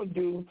thing you're gonna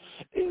do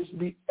is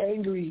be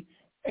angry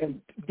and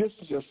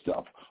distance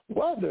yourself.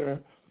 Rather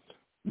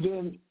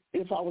than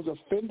if I was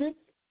offended,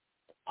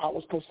 I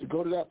was supposed to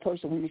go to that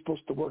person. We were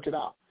supposed to work it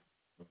out.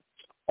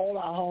 All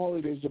our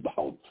holidays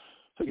about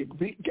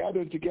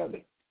gathering together.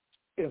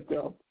 If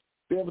the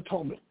Day of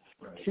Atonement,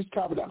 Feast of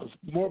Tabernacles,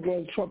 more blood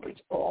and trumpets,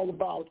 are all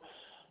about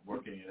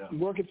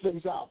working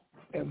things out,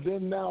 and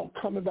then now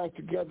coming back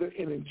together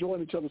and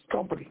enjoying each other's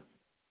company.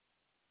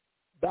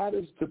 That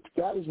is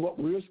what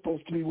we're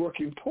supposed to be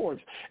working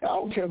towards. And I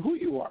don't care who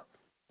you are.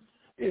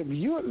 If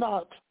you're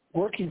not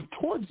working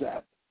towards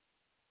that,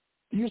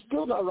 you're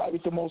still not right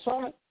with the Most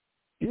High.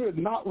 You're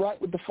not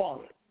right with the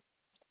Father.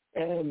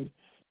 And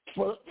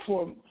for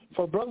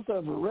brothers that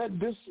have read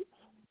this,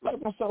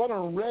 like myself, I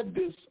done read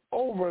this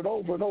over and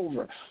over and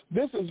over.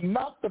 This is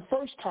not the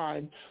first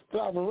time that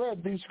I've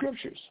read these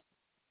scriptures.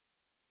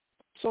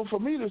 So for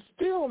me to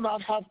still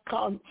not have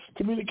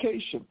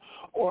communication,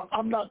 or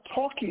I'm not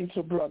talking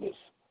to brothers,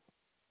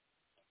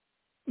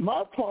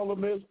 my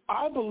problem is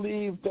I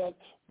believe that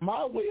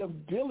my way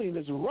of dealing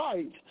is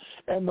right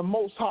and the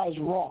Most High is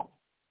wrong.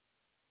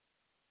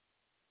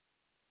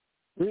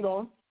 Read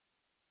on.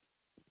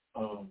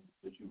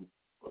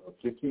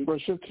 15?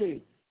 Verse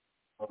 15.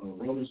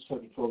 Romans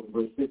chapter 12 and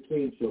verse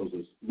 15 shows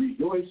us,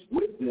 rejoice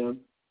with them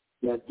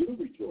that do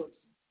rejoice,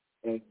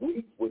 and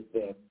weep with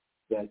them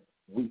that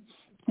weep.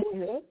 Go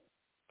ahead.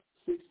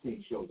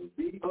 16 shows us,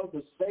 be of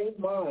the same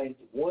mind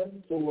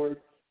one toward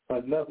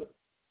another.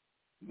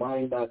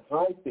 Mind not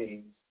high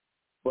things,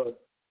 but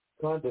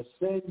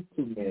condescend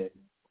to men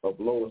of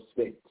low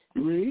estate.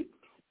 Read.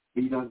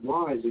 Be not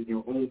wise in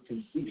your own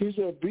conceit. He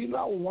said, be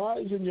not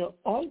wise in your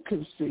own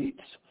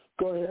conceits.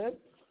 Go ahead.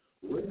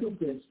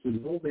 Recompense to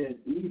no man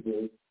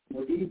evil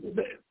for evil.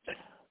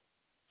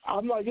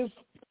 I'm like, it's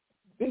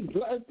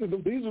black.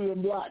 These are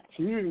in black.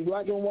 You're in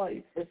black and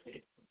white.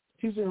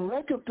 He's in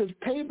recompense,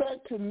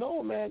 payback to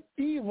no man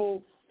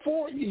evil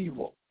for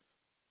evil.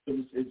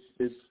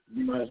 It's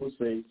you might as well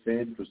say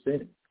sin for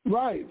sin.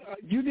 Right.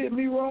 You did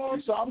me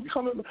wrong, so I'm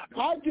coming.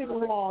 I did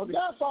wrong.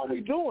 That's all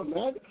we doing,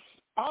 man.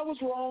 I was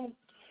wrong.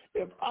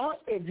 If I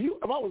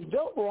was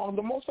dealt wrong,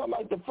 the most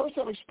the first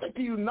thing I'm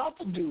expecting you not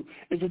to do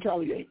is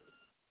retaliate.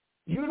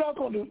 You're not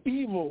going to do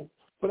evil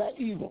for that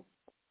evil.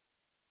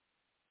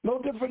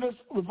 No different as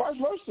vice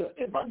versa.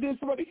 If I did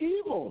somebody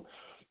evil,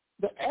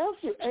 the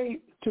answer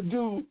ain't to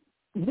do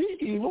me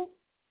evil.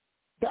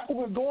 That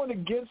we're going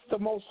against the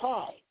Most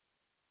High.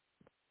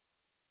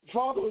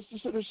 Father was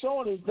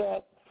showing us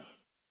that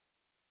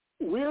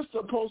we're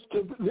supposed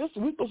to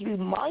be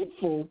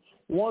mindful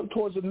one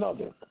towards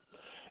another.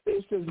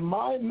 It says,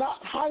 mind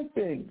not high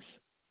things.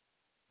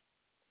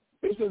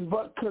 It says,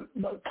 but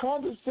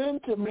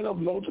condescend to men of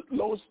low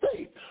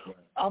estate.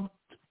 I'm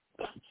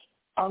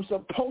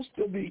supposed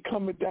to be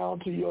coming down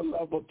to your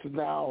level to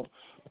now.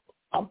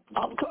 Let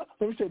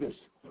me say this,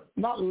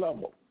 not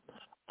level.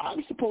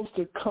 I'm supposed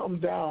to come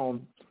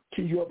down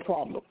to your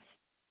problem.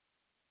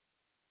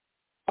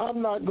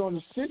 I'm not going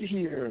to sit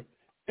here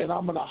and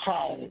I'm going to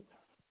hide.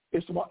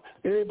 It's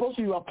supposed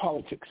to be about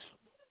politics.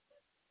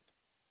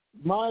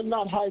 Mind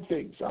not high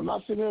things. I'm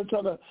not sitting there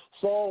trying to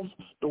solve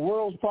the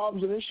world's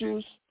problems and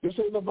issues. This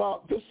isn't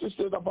about the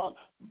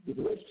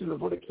direction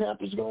of where the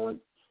camp is going.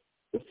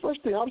 The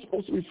first thing I'm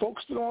supposed to be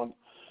focusing on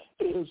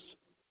is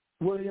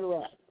where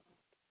you're at.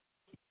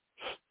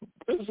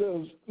 It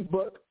says,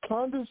 but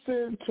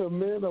condescend to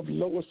men of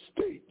low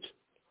estate.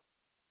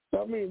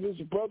 That means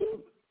this brother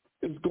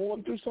is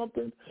going through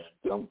something,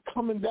 then I'm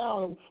coming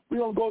down. We're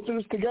going to go through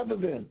this together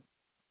then.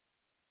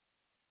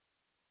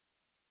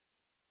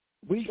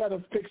 We got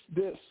to fix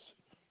this.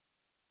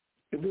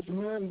 If this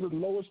man's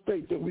in low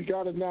estate, then we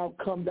got to now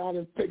come down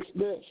and fix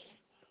this.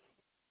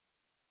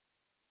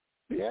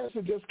 The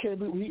answer just can't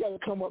be, he got to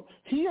come up.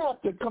 He has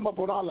to come up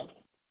on our level.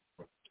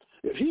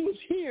 If he was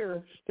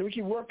here, then we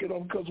keep working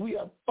on because we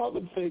have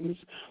other things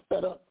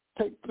that are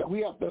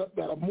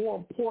more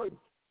important.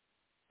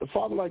 The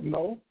Father like,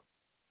 no,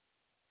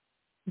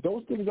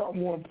 those things aren't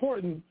more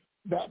important.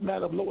 That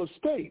man of low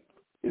estate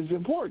is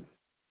important.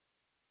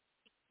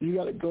 You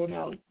got to go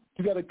down.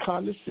 You got to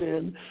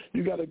condescend.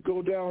 You got to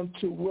go down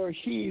to where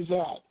he's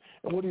at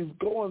and what he's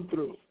going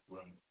through.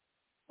 Right.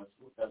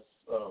 That's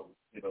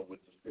with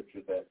the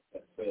scripture that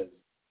says,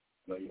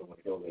 no, you don't want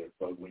to go there.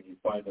 But when you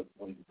find that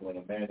when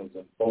a man is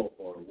in fault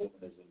or a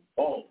woman is in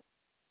fault,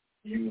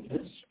 you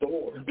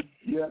restore.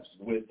 Yeah. Yes.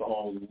 With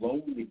all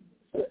lowliness.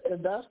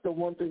 And that's the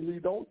one thing we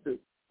don't do.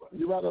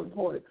 You're right on the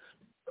point.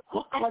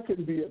 I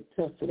can be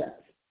attest to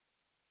that.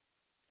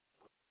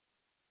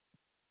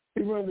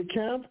 We were in the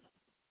camp.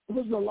 There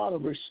wasn't a lot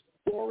of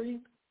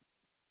restoring.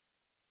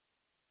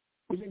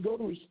 We didn't go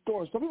to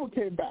restore. Some people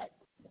came back.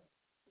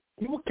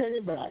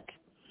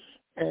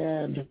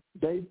 And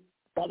they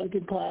got back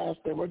in class.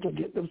 They were to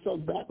get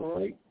themselves back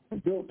right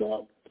and built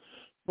up.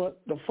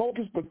 But the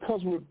focus,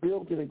 because we're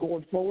building and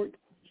going forward,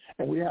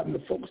 and we having to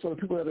focus on the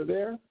people that are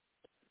there,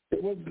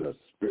 it wasn't the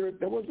spirit.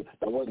 That wasn't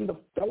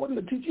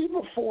the teaching.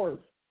 Even before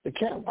the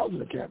camp, I was in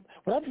the camp.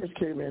 When I first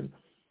came in,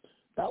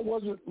 there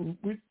wasn't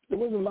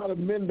a lot of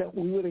men that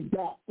we went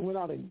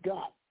out and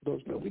got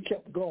those men. We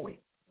kept going.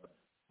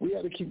 We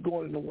had to keep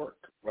going into work.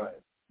 Right.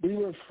 We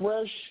were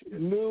fresh,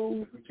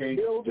 new,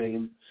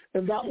 building,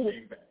 and that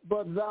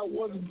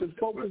wasn't the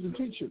focus of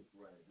teaching.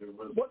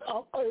 Right. But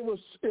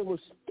it was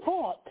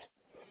taught,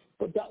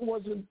 but that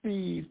wasn't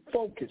the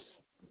focus.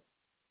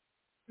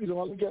 You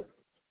know,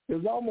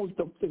 it's almost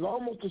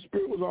the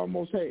spirit was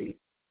almost, hey,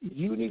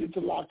 you needed to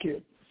lock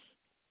in.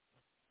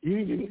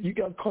 You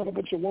got caught up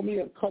with your woman.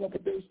 You got caught up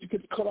with this. You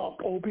could cut off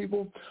old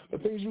people. The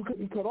things you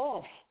couldn't cut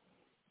off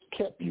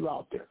kept you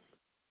out there.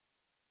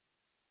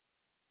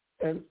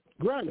 And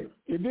granted,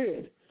 it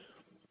did.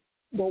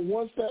 But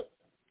once that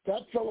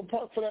fell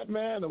apart for that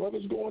man, or what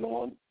was going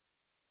on,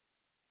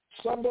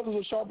 some brothers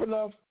were sharp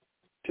enough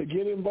to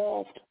get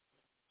involved,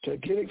 to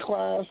get in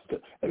class,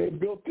 and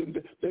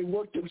they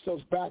worked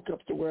themselves back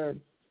up to where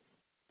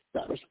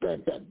that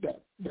respect,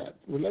 that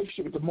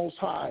relationship with the Most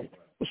High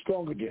was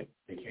strong again.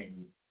 They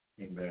came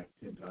back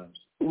 10 times.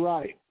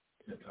 Right.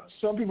 10 times.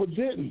 Some people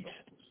didn't.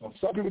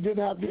 Some people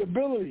didn't have the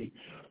ability.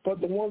 But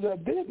the ones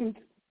that didn't,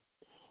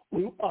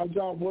 our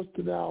job was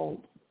to now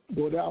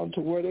go down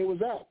to where they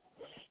was at,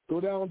 go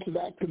down to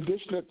that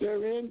condition that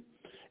they're in,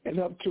 and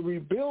help to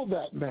rebuild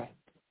that man.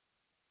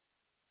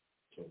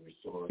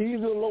 He's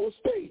in the lowest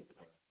state.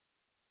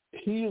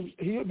 He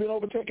had been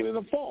overtaken in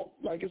a fault,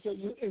 like it says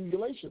in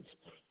Galatians.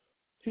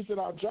 He said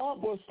our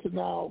job was to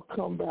now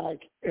come back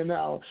and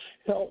now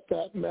help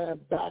that man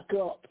back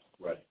up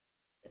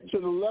to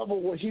the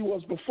level where he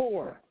was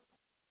before.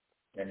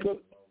 And the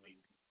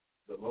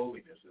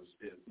lowliness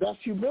is that's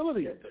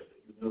humility.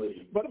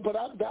 But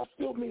that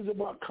still means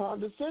about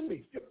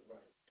condescending.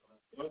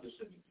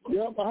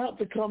 Yep, I have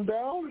to come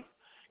down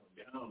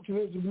to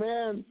this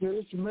man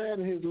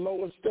in his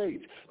lower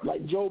state.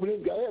 Like Job and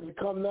his guy had to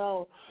come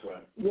down,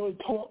 really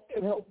talk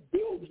and help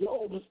build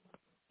Job's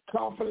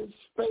confidence,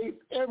 faith,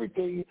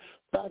 everything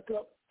back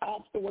up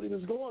after what he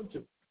was going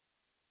to.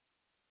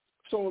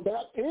 So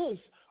that is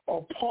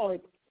a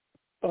part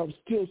of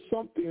still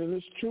something in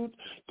this truth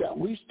that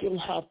we still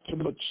have to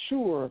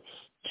mature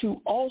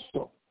to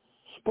also.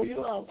 But you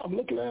know,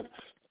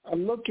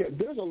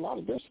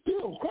 there's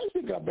still, Christ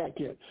ain't got back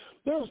yet.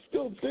 There are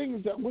still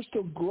things that we're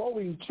still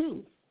growing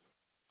to.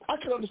 I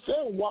can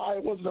understand why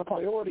it wasn't a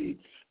priority.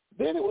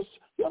 Then it was,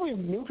 you know how many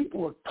new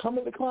people were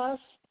coming to class?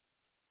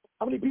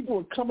 How many people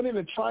were coming in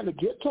and trying to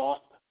get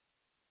taught?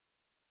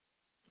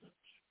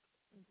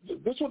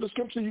 This one, the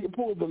scripture you can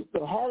pull,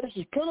 the harvest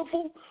is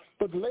plentiful,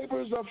 but the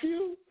laborers are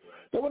few.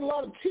 There weren't a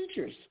lot of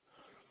teachers.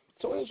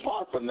 So it's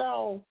hard for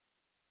now,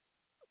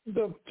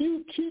 the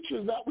few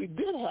teachers that we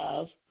did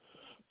have,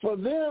 for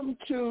them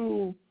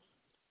to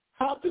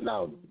have to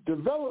now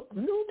develop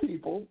new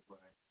people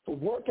for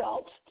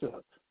workouts,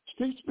 to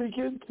street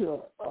speaking,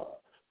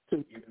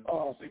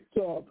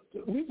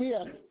 we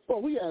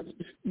had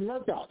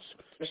workouts,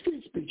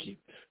 street speaking.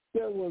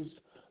 There was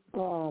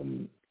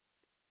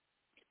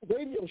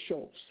radio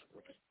shows,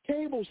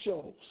 cable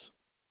shows.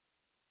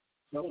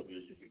 So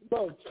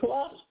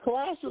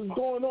classes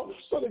going on.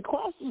 So the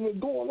classes were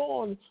going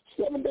on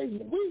 7 days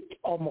a week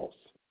almost.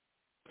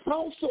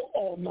 Council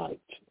all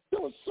night. There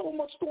was so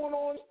much going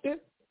on.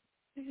 It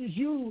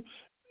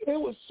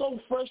was so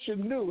fresh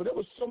and new, and there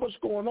was so much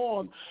going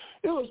on.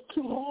 It was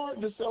too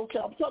hard to say, okay,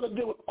 I'm trying to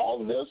deal with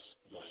all of this,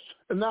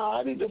 and now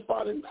I need to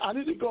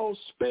go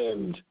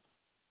spend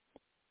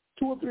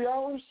 2 or 3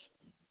 hours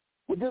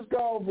with this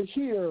guy over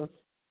here,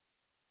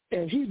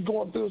 and he's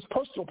going through his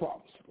personal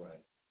problems. Right.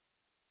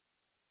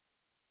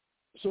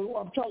 So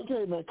I'm trying to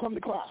tell you, man, come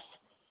to class.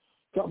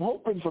 I'm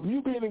hoping from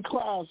you being in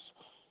class,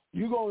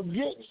 you're going to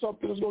get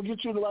something that's going to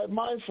get you in the right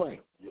mind frame.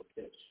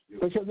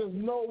 Because there's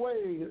no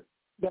way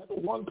that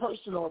one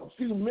person or a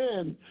few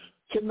men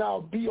can now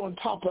be on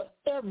top of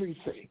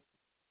everything.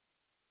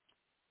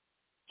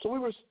 So we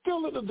were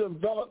still in the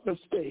development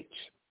stage.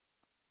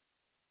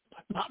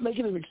 Not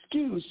making an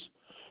excuse,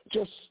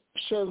 just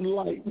shedding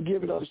light and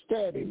giving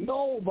understanding.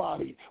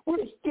 Nobody.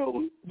 We're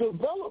still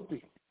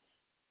developing.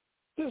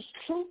 This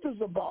truth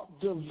is about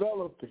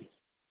developing.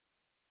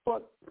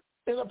 But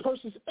in a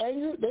person's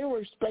anger, they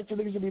were expecting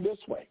things to be this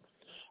way.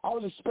 I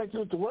was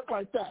expecting it to work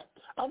like that.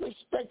 I'm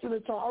expecting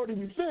it to already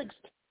be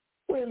fixed.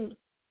 When,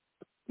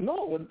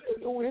 no,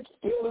 it's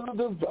still in a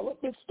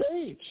development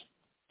stage.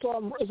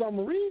 So as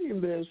I'm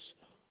reading this,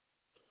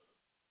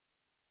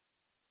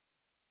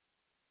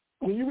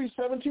 when you read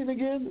 17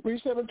 again,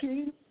 read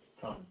 17.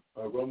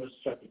 Romans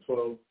chapter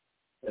 12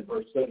 and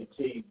verse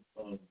 17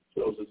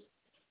 shows us,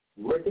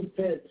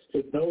 recompense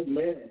to no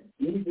man,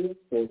 even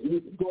for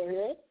evil. Go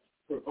ahead.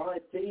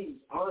 Provide things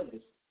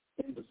honest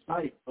in the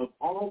sight of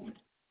all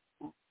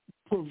men.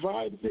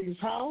 Provide things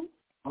how?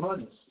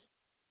 Honest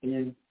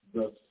in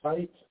the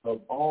sight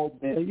of all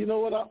men. And you know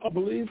what I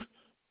believe?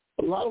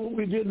 A lot of what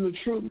we did in the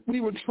truth,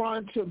 we were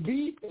trying to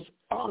be as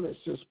honest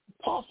as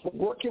possible,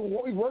 working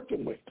what we're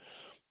working with.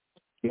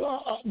 You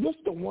know, this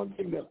is the one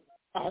thing that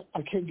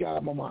I can't get out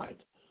of my mind.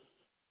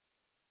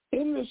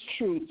 In this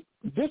truth,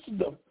 this is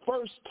the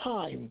first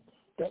time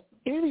that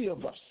any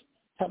of us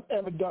have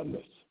ever done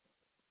this.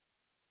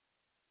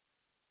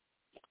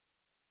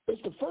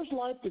 It's the first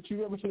life that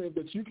you ever lived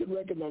that you can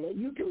recognize, that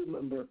you can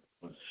remember.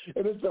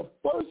 And it's the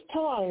first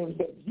time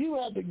that you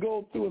had to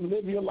go through and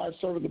live your life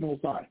serving the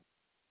Most High.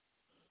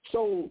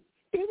 So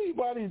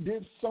anybody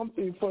did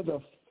something for the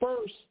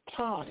first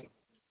time.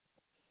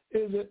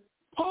 Is it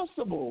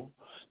possible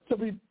to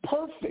be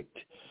perfect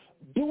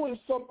doing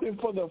something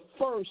for the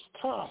first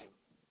time?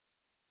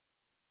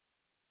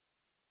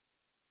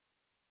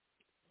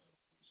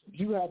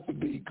 You have to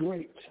be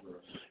great.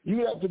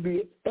 You have to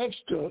be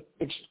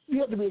you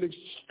have to be an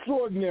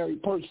extraordinary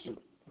person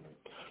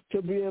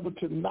to be able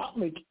to not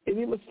make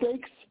any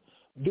mistakes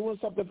doing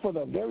something for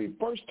the very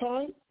first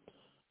time.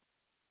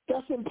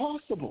 That's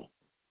impossible.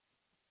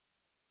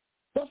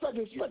 That's like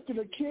expecting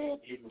a kid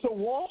to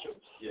walk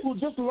who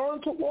just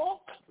learned to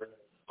walk,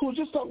 who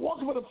just started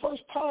walking for the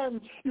first time.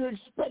 You're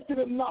expecting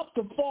him not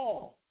to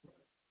fall.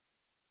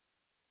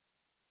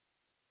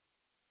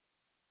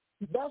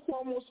 That's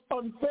almost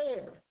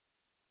unfair.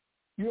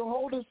 You're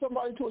holding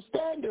somebody to a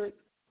standard.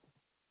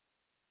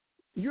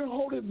 You're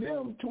holding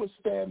them to a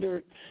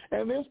standard,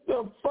 and it's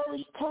the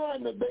first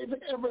time that they've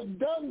ever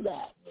done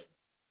that.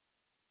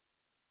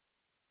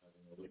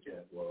 Look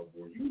at, well,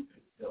 were you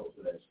held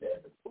to that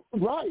standard?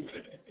 Right.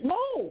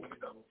 No.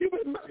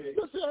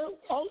 Listen,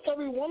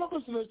 every one of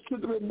us in this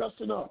should have been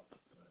messing up.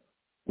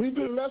 We've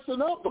been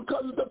messing up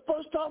because it's the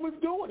first time we're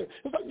doing it.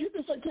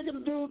 It's like taking a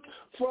dude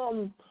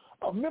from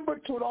a member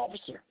to an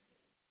officer.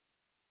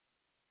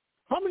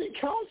 How many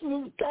counts is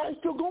this guy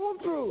still going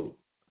through?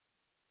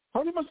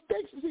 How many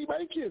mistakes is he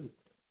making?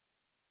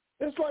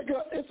 It's like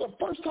it's a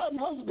first-time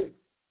husband.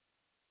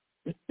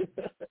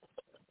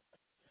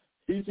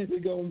 He's either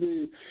going to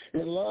be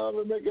in love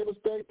and making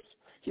mistakes.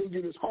 He'll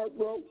get his heart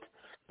broke.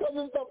 Because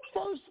it's the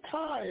first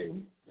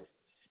time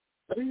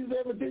that he's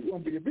ever been. He's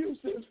going to be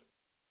abusive.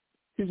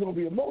 He's going to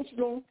be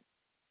emotional.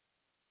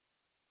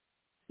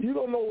 You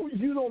don't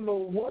know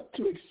what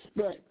to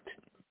expect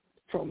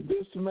from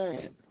this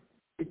man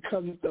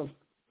because it's the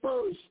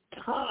first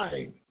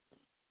time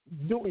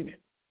doing it.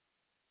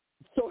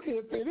 So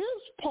if it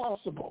is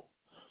possible,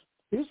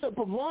 he said,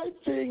 provide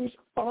things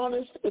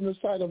honest in the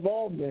sight of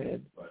all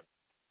men. Right.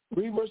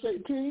 Read verse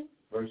 18.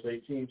 Verse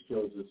 18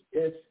 shows us,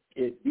 if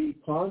it be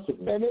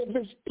possible. And if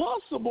it's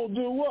possible,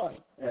 do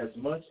what? As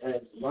much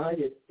as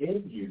lieth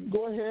in you.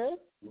 Go ahead.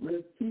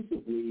 Live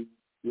peaceably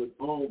with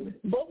all men.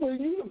 But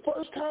when you the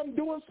first time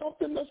doing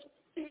something that's,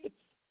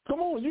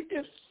 come on,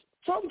 it's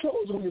some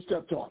toes when you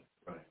stepped on.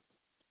 Right.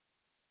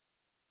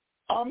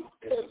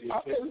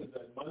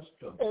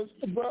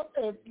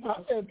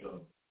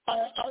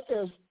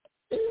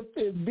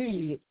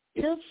 If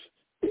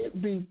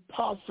it be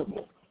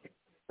possible,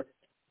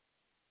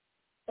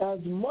 as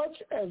much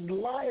as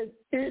lieth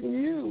in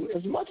you,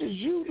 as much as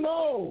you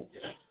know,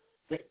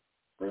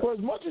 for as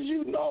much as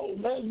you know,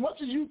 as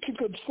much as you can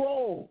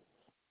control,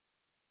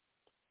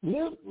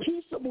 live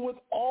peaceable with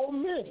all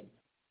men.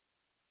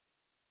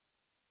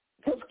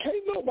 Because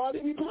can't nobody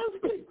be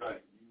perfect.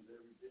 Right.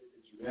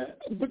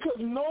 Because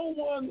no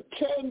one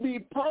can be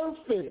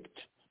perfect.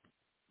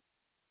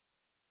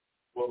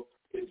 Well,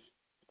 it's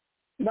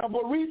now,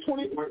 but read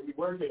 20. We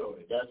working on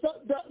it.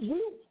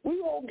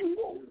 We won't.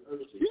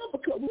 Yeah,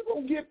 because we're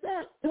gonna get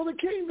that to the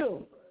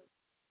kingdom.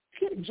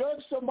 You can't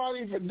judge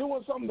somebody for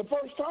doing something the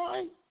first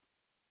time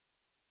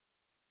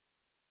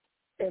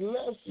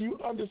unless you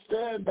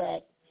understand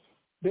that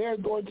they're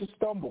going to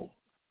stumble.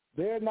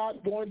 They're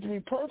not going to be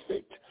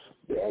perfect.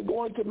 They're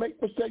going to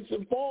make mistakes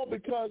and fall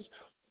because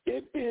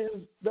it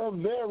is the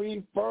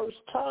very first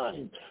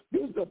time.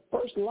 This is the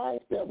first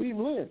life that we've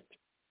lived.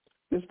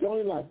 This is the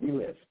only life we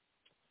live.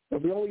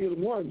 If we only get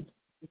one,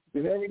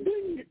 then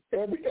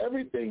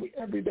everything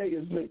every day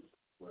is new.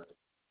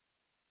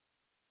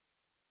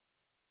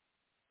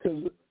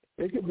 Because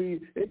it could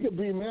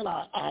be, man,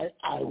 I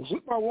was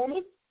with my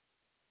woman,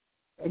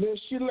 and then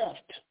she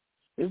left.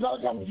 It's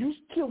not like I'm used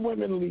to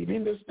women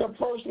leaving. This is the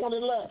first one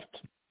that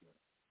left.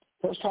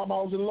 First time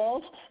I was in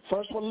love,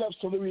 first one left.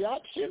 So the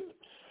reaction,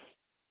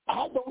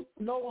 I don't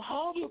know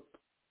how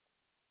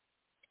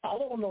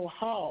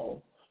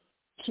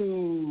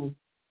to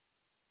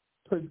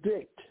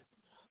predict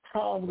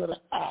how I'm going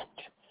to act.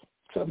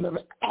 Because I've never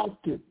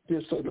acted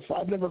this way before.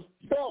 I've never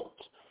felt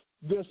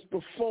this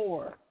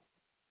before.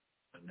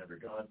 I've never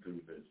gone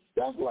through this.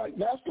 That's like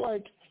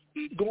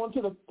going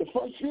to the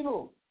first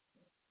funeral.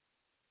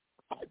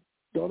 I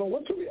don't know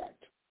what to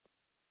react.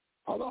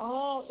 I don't know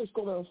how it's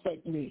going to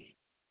affect me.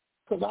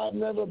 because I've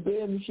never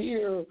been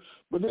here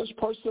with this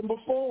person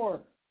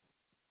before.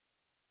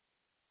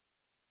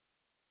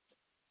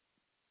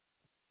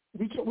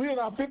 We're in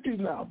our 50s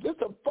now. This is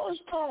the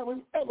first time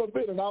we've ever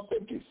been in our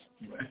 50s.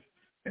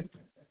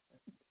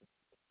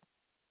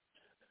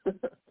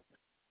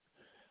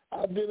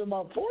 I've been in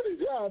my 40s.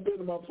 Yeah, I've been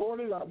in my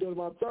 40s. I've been in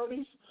my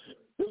 30s.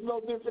 There's no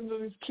difference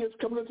than these kids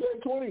coming into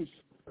their 20s.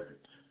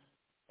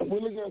 And we're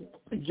looking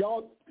at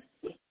y'all.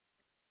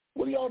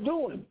 What are y'all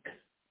doing?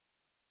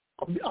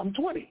 I'm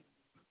 20,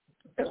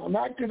 and I'm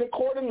acting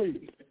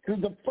accordingly. This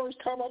is the first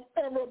time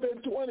I've ever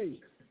been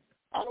 20.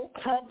 I don't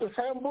have the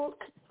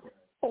handbook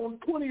on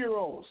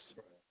 20-year-olds.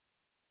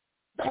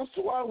 That's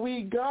why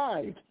we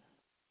guide.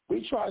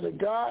 We try to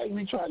guide,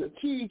 we try to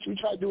teach, we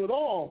try to do it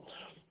all.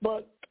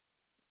 But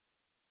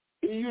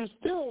you're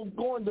still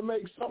going to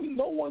make something.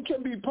 No one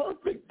can be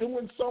perfect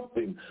doing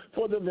something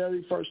for the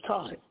very first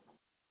time.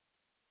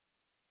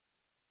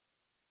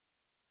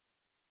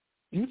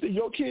 You think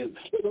your kids,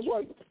 that's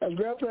why as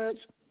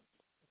grandparents,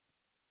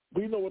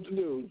 we know what to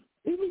do.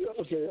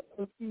 Okay,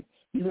 you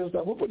messed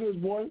up. We'll put this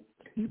boy,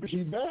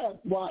 he's bad.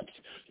 Watch.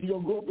 He's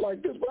going to grow up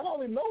like this. But I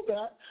only know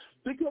that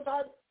because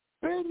I've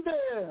been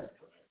there.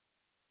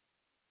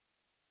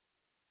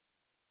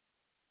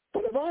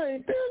 But if I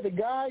ain't there to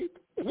guide,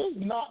 if there's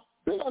not,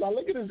 I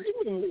look at this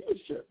even in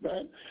leadership,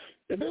 man.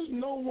 If there's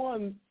no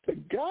one to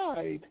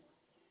guide,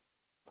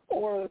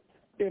 or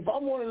if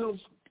I'm one of those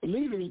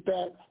leaders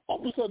that all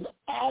of a sudden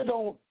I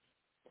don't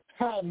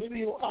have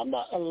any, I'm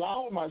not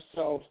allowing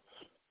myself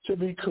to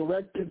be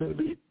corrected and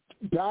be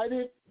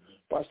guided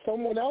by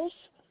someone else,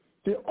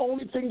 the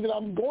only thing that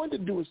I'm going to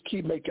do is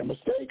keep making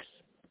mistakes.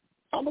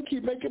 I'm going to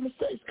keep making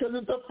mistakes because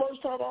it's the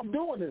first time I'm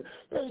doing it.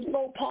 There's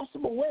no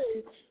possible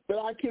way that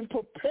I can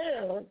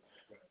prepare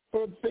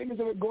for things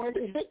that are going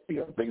to hit me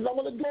or things I'm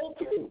going to go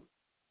through.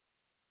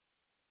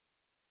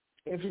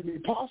 If it be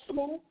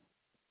possible,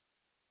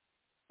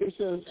 it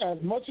says, as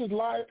much as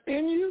life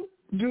in you,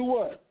 do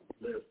what?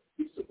 Live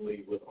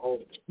peaceably with all.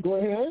 Go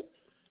ahead.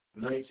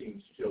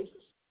 19 shows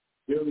us.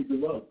 Dearly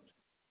beloved,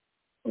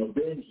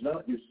 avenge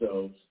not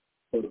yourselves,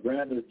 but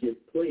rather give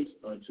place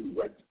unto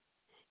wrath.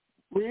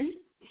 Read.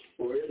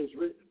 For it is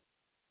written,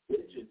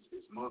 vengeance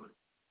is mine.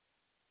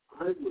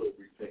 I will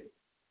repay,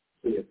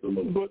 saith the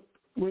Lord.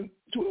 But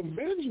to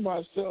avenge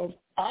myself,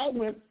 I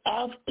went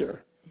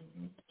after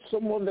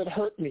someone that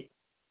hurt me.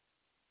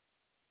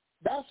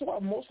 That's why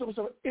most of us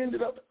have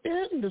ended up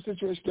in the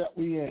situation that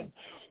we're in,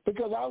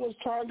 because I was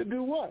trying to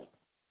do what?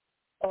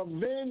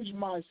 Avenge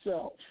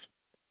myself.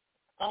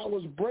 I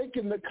was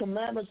breaking the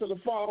commandments of the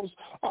Father.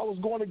 I was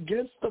going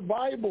against the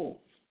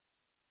Bible.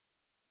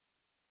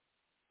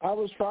 I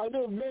was trying to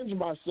avenge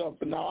myself.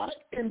 And now I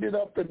ended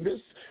up in this,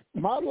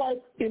 my life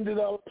ended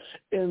up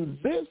in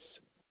this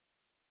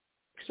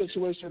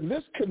situation,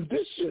 this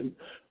condition,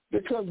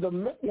 because the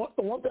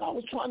one thing I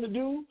was trying to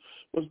do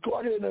was go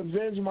ahead and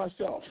avenge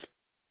myself.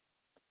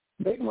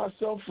 Make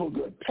myself feel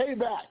good. Pay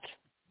back.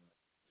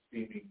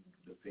 Feeding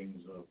the things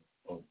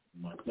of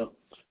myself.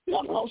 Yeah,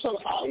 I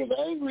was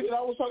angry and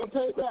I was trying to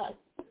pay back.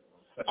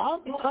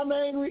 I'm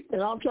angry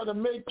and I'm trying to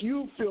make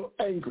you feel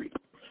angry.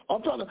 I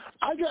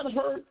got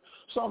hurt,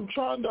 so I'm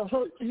trying to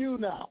hurt you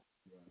now.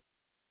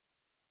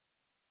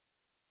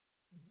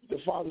 The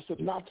Father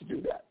said not to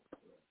do that.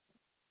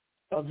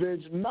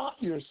 Avenge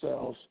not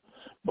yourselves,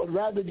 but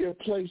rather give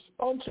place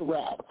unto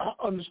wrath. I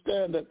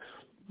understand that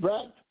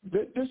wrath,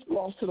 this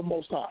belongs to the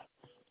Most High.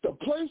 The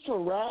place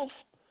for wrath,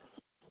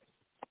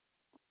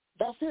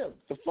 that's him.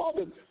 The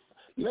Father,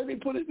 let me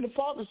put it in the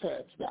Father's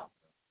hands now.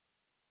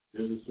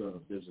 There's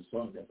a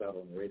song that's out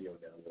on the radio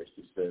now where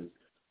she says,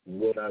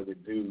 what I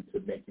would do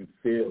to make you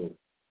feel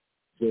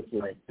just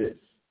like this.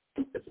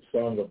 It's a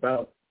song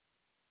about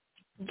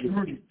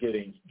getting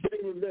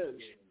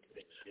revenge.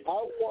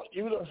 I want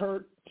you to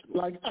hurt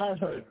like I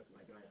hurt.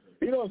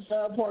 You know the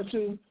sad part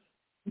too?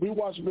 We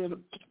watch men.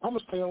 I'm going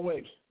to stay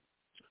away.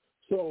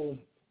 So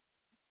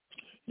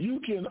you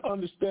can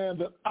understand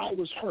that I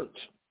was hurt.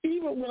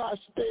 Even when I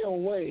stay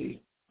away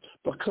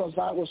because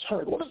I was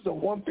hurt. What is the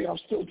one thing I'm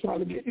still trying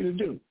to get you to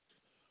do?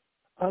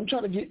 I'm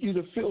trying to get you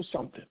to feel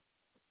something.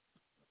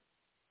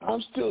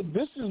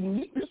 This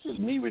is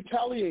me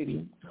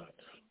retaliating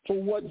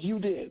for what you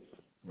did.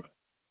 Right.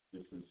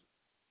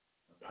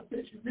 I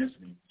bet you miss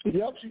me.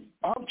 Yep.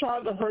 I'm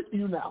trying to hurt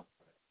you now.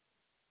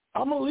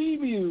 I'm going to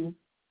leave you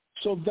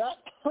so that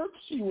hurts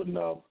you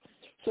enough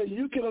so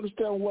you can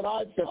understand what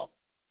I felt.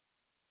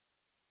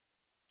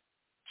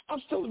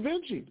 I'm still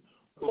avenging.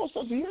 Most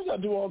of the years I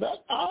do all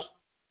that.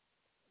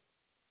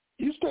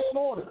 You stay in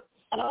order.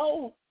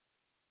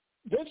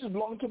 Vengeance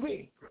belongs to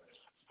me.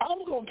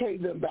 I'm going to pay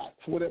them back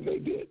for whatever they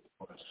did.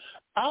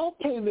 I'll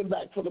pay them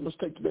back for the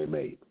mistakes they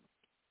made.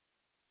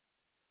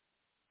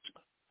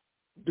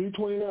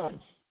 D29.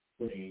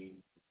 20,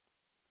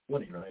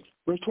 right?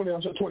 Verse 20,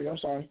 I'm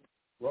sorry.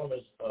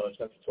 Romans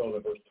chapter 12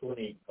 and verse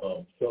 20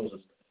 shows us,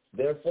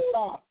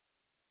 therefore...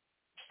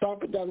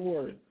 Stop at that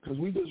word, because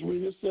we just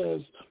read it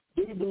says,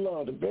 dearly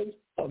beloved,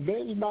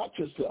 avenge not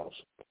yourselves,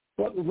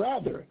 but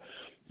rather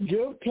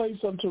give place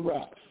unto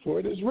wrath.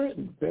 For it is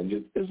written,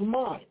 vengeance is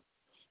mine.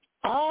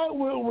 I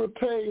will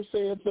repay,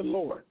 saith the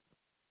Lord.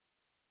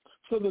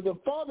 So that the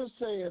Father's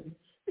saying,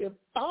 if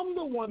I'm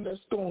the one that's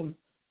going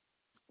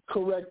to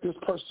correct this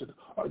person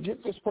or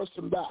get this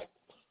person back,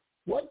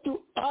 what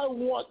do I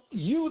want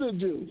you to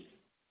do?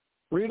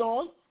 Read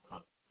on.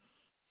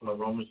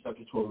 Romans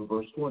chapter 12,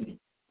 verse 20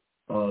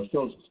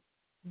 shows us,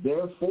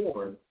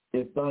 therefore,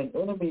 if thine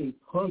enemy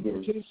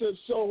hungers. He says,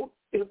 so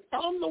if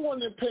I'm the one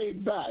that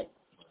paid back,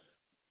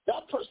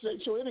 that person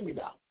ain't your enemy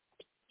now.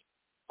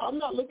 I'm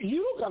not looking,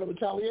 you don't got to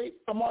retaliate.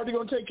 I'm already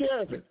going to take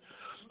care of it.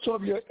 So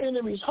if your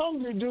enemy's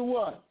hungry, do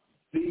what?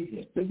 Feed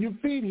him. Then you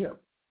feed him.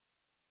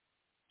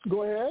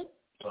 Go ahead.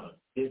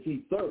 If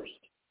he thirst,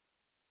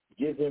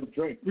 give him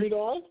drink. Read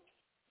on.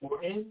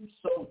 For in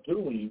so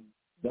doing,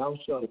 thou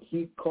shalt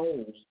heap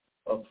coals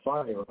of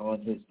fire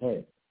on his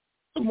head.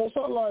 The most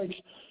like,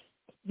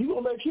 you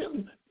going to make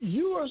him,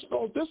 you are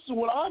supposed, this is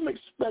what I'm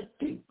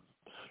expecting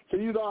for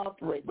you to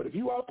operate. But if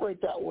you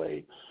operate that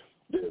way,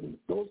 then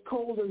those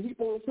coals that heap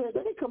on his head,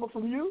 they ain't coming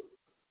from you.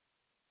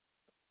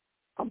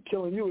 I'm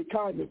killing you with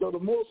kindness, though the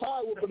Most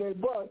High whooping their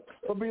butt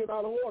for being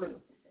out of order.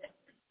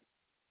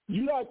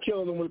 You're not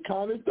killing them with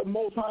kindness. The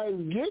Most High is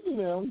getting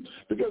them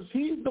because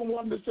he's the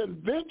one that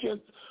said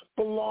vengeance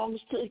belongs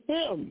to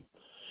him.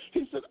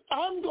 He said,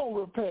 I'm going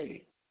to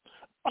repay.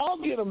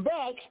 I'll get them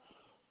back.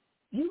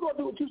 You're going to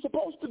do what you're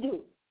supposed to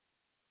do.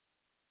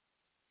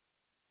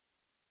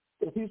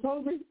 If he's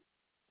hungry,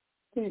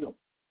 feed him.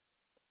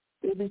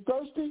 If he's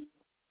thirsty,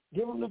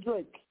 give him the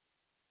drink.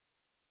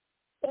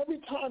 Every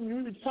time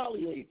you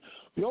retaliate,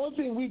 the only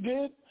thing we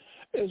did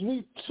is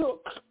we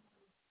took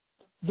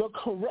the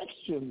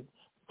correction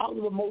out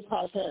of the Most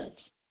High's hands.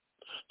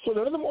 So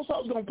the Most High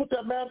was going to put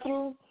that man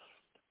through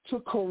to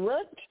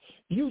correct,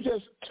 you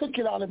just took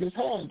it out of his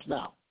hands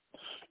now.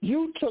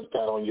 You took that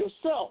on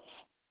yourself.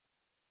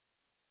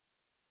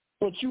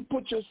 But you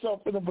put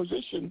yourself in a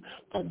position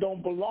that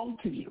don't belong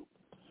to you.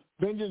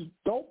 Vengeance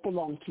don't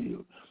belong to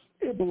you.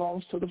 It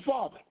belongs to the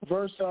Father.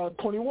 Verse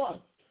 21.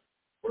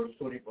 Verse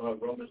 21,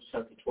 Romans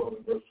chapter 12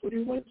 and verse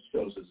 21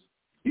 shows us,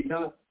 be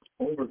not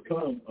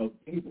overcome of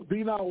evil.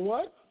 Be not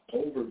what?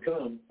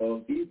 Overcome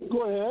of evil.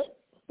 Go ahead.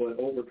 But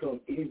overcome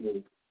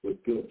evil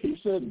with good. He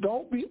said,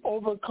 don't be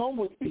overcome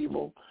with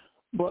evil,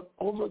 but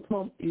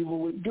overcome evil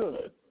with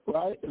good.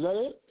 Right? Is that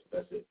it?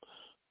 That's it.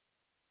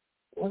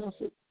 What else?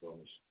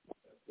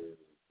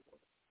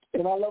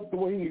 And I love the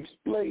way he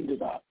explained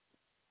it out.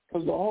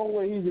 Because the whole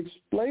way he's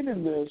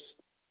explaining this,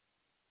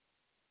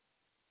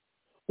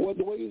 well,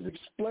 the way he's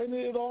explaining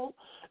it all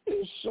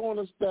is showing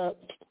us that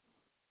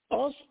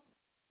us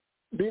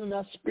being in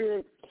that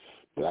spirit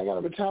that I got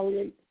to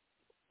retaliate,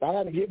 I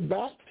got to get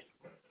back.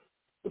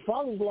 The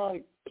Father's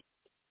like,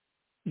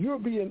 you're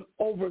being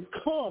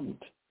overcome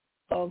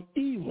of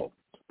evil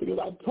because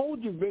I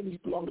told you vengeance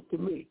belongs to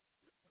me.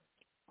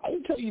 I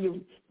didn't tell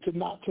you to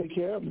not take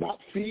care of, not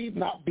feed,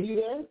 not be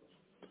there.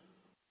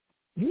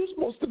 You're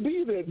supposed to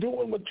be there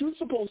doing what you're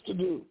supposed to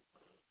do.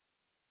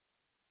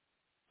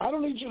 I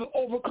don't need you to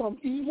overcome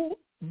evil,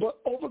 but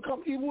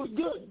overcome evil with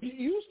good.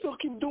 You still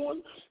keep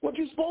doing what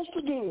you're supposed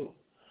to do.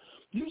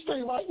 You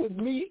stay right with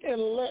me and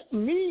let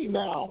me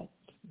now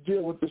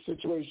deal with the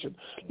situation.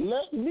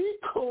 Let me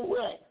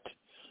correct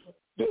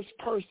this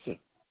person.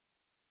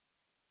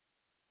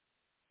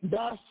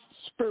 That's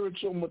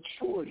spiritual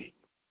maturity.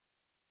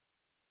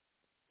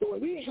 The way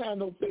we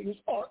handle things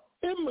are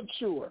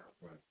immature,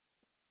 right.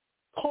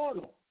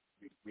 Carnal.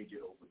 We get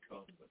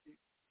overcome with it.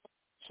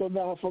 So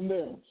now from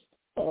there,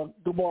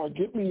 Gabar,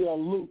 get me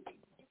Luke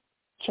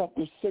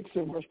chapter 6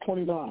 and verse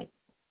 29.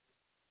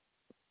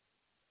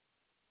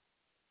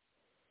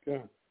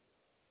 Okay.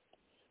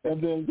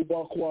 And then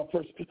Gabar,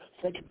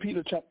 Second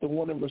Peter chapter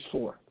 1 and verse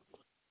 4.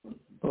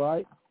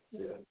 Right?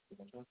 Yeah.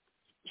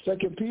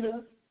 2 Peter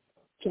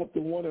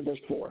chapter 1 and verse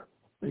 4.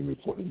 Maybe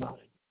 49.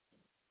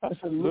 I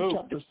said Luke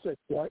chapter 6,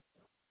 right?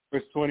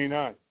 Verse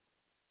 29.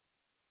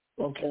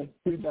 Okay,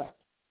 read that.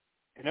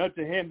 And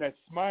unto him that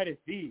smiteth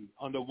thee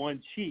on the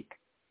one cheek,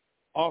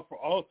 offer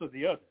also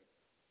the other.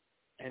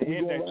 And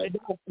him that right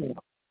back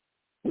now.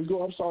 We're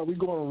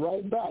going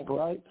right back,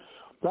 right?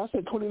 Did I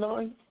say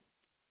 29?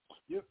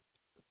 Yep.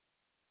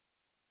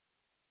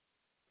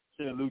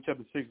 Luke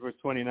chapter 6, verse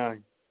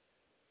 29.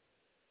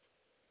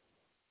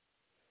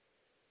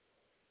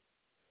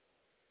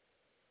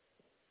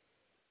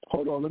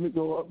 Hold on, let me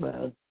go up,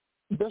 man.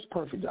 That's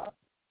perfect, Doc.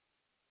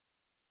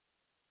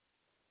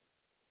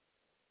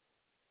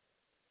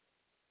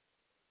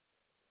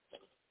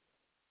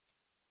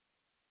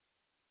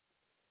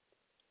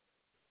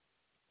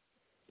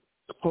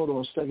 Hold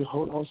on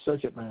a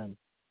second, man.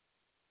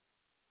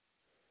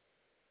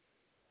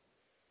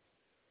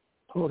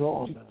 Hold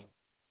on, man.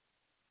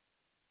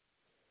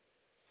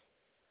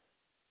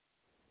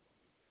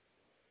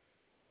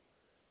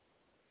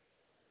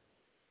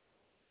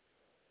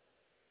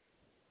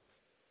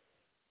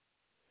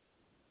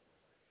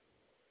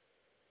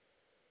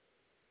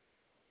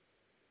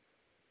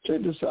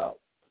 Check this out.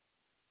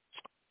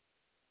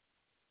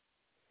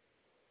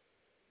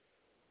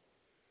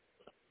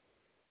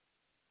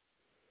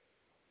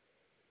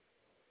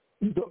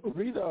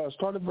 Read,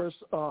 start at verse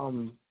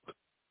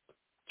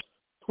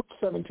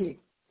 17,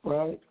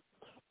 right?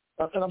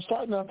 And I'm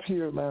starting up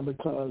here, man,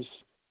 because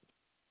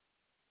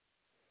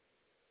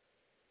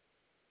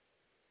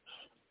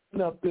I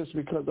want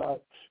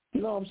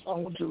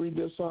to read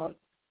this on.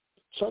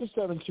 Start at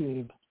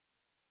 17.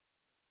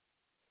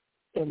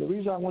 And the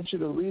reason I want you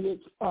to read it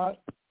all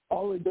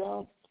the way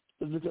down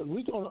is because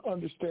we're going to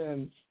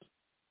understand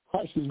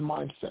Christ's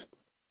mindset.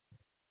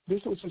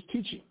 This was his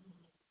teaching.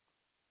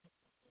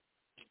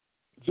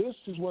 This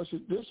was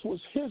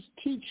his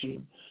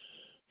teaching.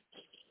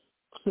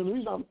 So the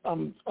reason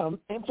I'm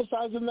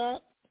emphasizing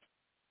that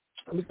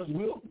is because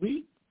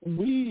we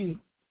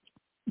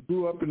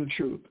grew up in the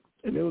truth,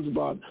 and it was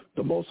about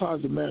the Most High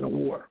is a man of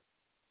war.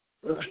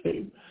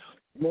 Right?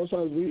 Most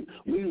High, we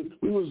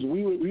was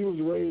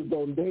raised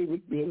on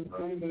David being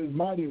his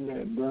mighty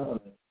man, bro.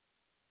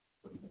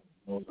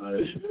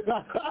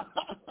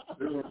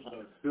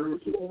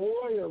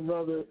 Warrior,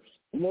 brother.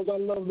 Most I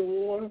love the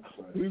war.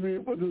 We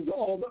read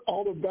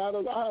all the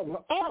battles. I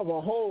have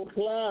a whole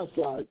class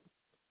like.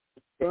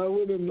 I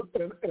went and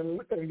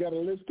got a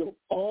list of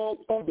all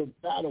of the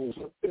battles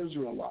of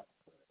Israel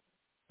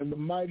and the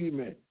mighty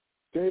men.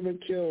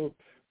 David killed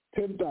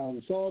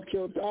 10,000. Saul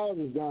killed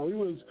thousands. Now we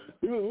was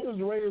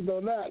raised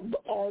on that.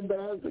 The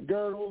armbands, the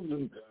girdles,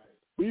 and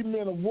we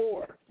men of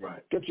war.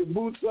 Right. Get your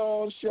boots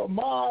on, show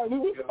mine. We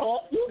was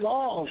all.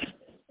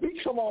 We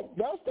come off.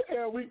 That's the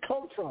era we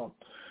come from.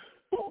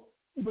 Well,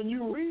 when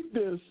you read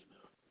this,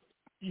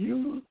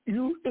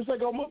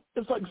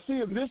 it's like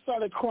seeing this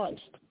side of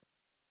Christ.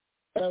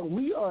 And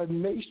we are a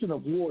nation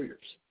of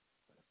warriors.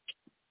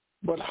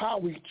 But how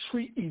we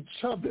treat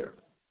each other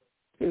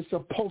is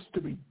supposed to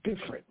be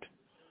different.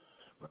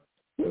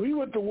 When we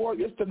went to war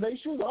against the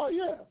nations, oh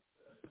yeah.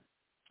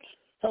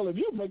 Hell, if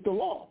you make the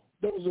law,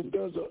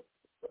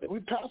 we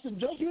pass a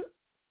judgment,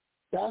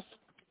 that's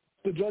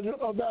the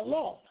judgment of that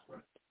law.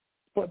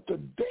 But the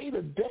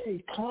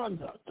day-to-day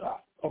conduct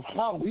of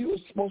how we were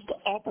supposed to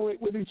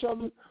operate with each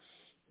other,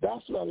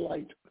 that's what I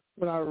liked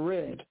when I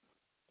read.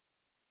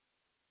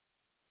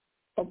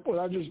 What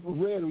I just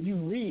read, when you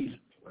read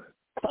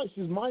Christ's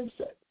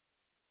mindset.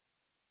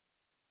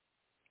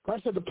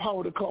 Christ had the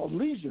power to cause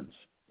legions.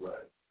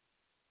 Right.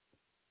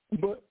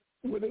 But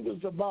when it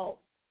was about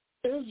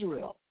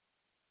Israel,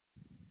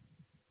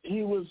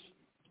 it was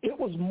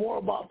more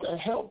about the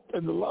help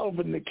and the love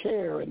and the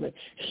care and the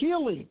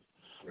healing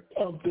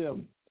of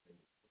them.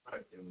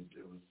 Right. It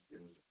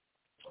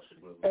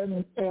was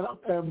and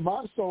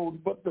my soul,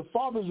 but the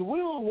Father's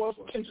will was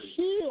to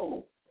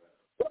heal.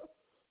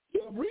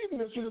 You're reading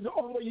this because the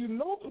only way you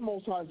know the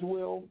Most High's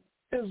will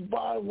is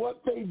by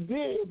what they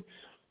did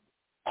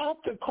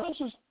after Christ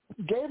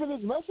gave it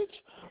his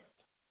message.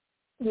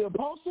 The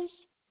apostles,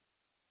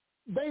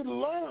 they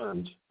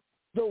learned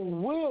the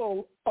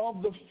will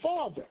of the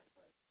Father.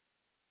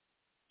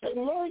 They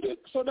learned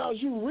it. So now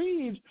as you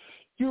read,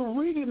 you're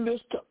reading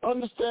this to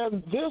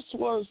understand this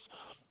was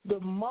the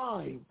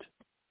mind.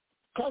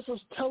 Christ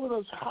was telling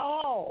us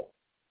how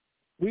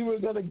we were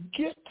going to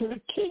get to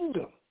the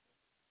kingdom.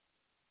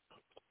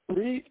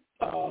 Read,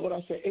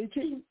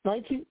 18,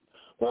 19?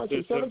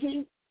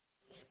 17?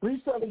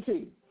 Read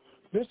 17.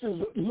 This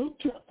is Luke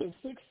chapter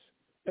 6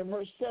 and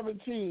verse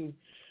 17,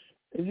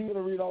 and you're going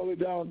to read all the way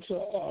down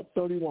to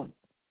 31.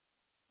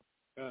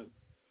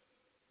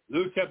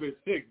 Luke chapter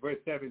 6, verse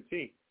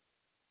 17.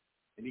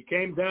 And he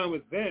came down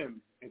with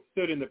them and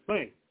stood in the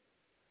plain,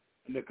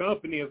 in the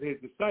company of his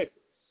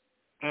disciples,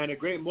 and a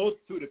great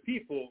multitude of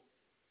people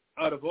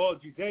out of all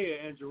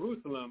Judea and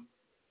Jerusalem,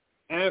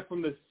 and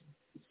from the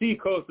sea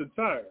coast of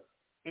Tyre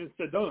and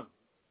Sidon,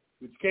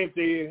 which came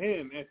to hear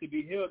him and to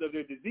be healed of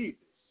their diseases.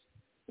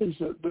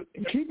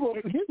 Keep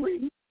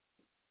reading.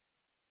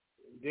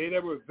 They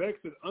that were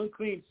vexed with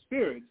unclean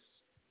spirits,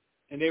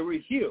 and they were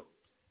healed.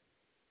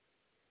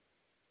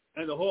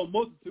 And the whole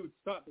multitude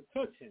sought to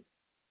touch him,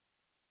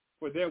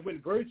 for there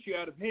went virtue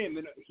out of him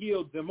and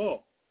healed them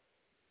all.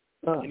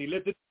 And he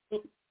lifted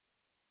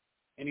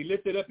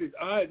up his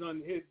eyes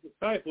on his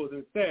disciples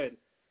and said,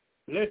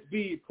 "Blessed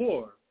be ye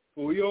poor,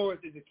 for yours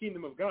is the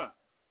kingdom of God.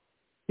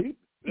 Blessed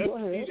be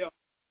ye,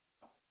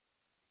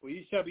 for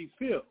ye shall be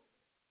filled.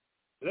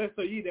 Blessed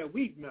are ye that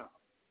weep now,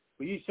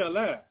 for ye shall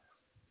laugh.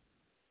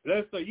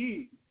 Blessed are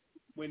ye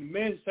when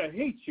men shall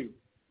hate you,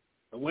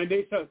 and when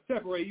they shall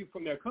separate you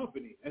from their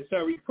company, and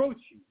shall reproach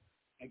you,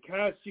 and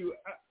cast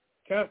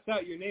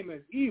out your name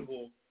as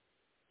evil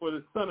for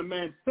the Son of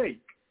Man's sake.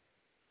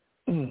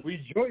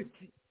 Rejoice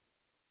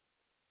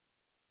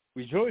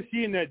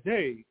ye in that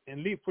day,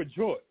 and leap for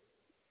joy.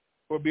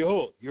 For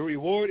behold, your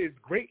reward is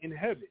great in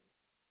heaven.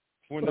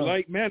 For in the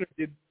like manner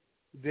did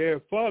their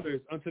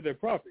fathers unto their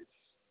prophets."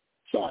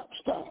 Stop.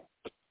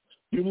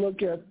 You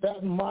look at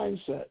that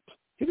mindset.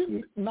 He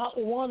didn't, not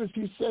one is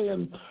he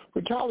saying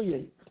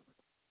retaliate.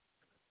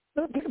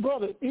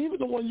 Brother, even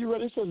the one you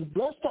read, it says,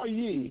 "Blessed are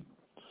ye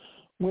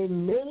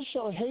when men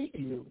shall hate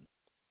you."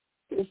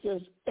 It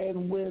says,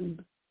 and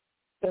when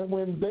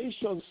they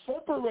shall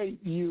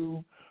separate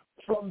you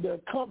from their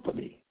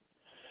company,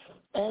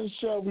 and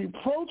shall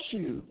reproach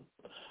you,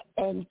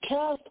 and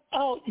cast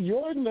out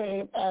your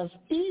name as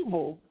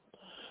evil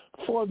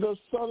for the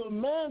Son of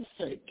Man's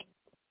sake.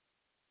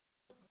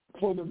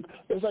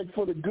 It's like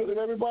for the good of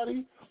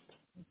everybody.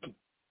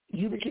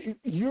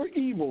 You're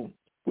evil.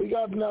 We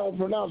got to now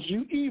pronounce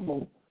you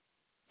evil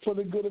for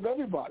the good of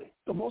everybody.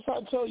 The Most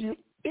High tell you,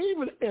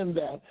 even in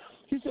that,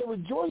 he said,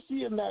 rejoice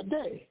ye in that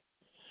day,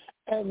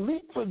 and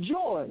leap for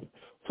joy,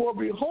 for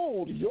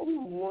behold, your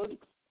reward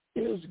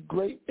is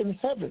great in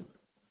heaven.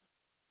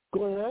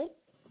 Go ahead.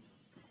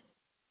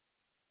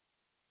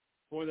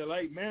 For the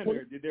like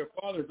manner did their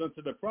fathers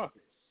unto the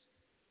prophets.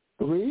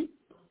 Read.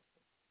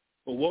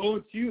 For woe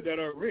unto you that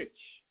are rich,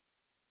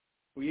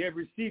 for ye have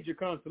received your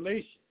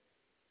consolation.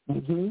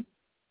 Mm-hmm.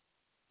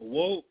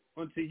 Woe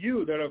unto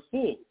you that are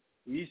full,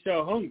 for ye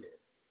shall hunger.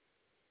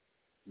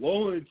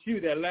 Woe unto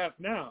you that laugh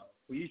now,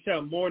 for ye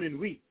shall mourn and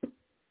weep.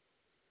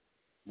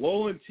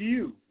 Woe unto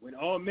you when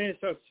all men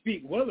shall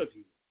speak well of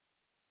you,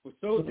 for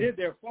so did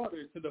their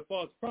fathers to the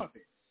false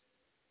prophets.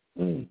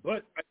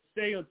 But I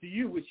say unto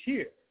you which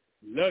hear,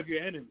 love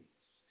your enemies,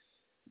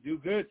 do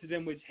good to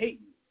them which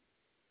hate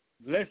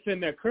you, bless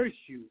them that curse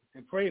you,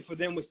 and pray for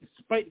them which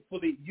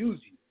despitefully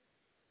use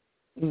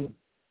you.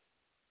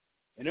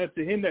 And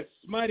unto him that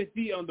smiteth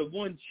thee on the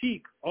one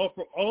cheek,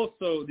 offer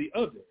also the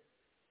other.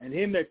 And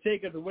him that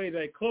taketh away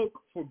thy cloak,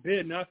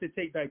 forbid not to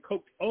take thy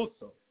coat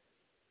also.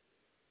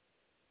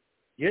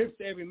 Give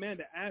to every man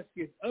that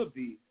asketh of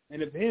thee,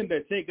 and of him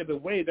that taketh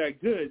away thy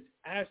goods,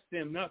 ask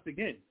them not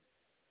again.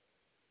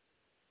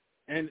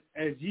 And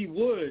as ye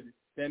would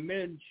that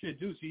men should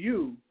do to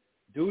you,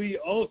 do ye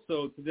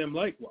also to them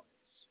likewise.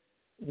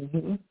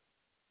 Mm-hmm.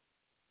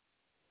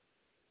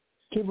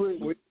 Keep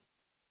reading.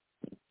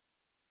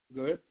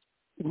 Good.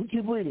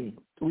 Keep reading.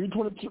 Read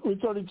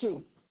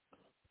 32.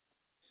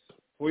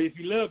 For if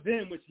ye love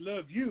them which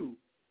love you,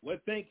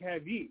 what thank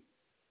have ye?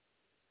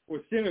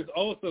 For sinners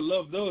also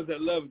love those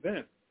that love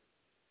them.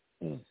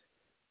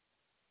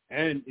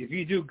 And if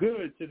ye do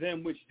good to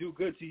them which do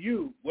good to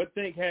you, what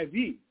thank have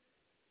ye?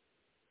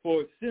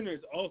 For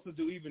sinners also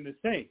do even the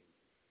same.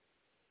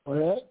 All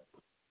right.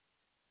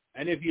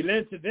 And if ye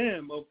lend to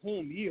them of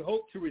whom ye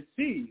hope to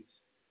receive,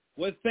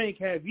 what thank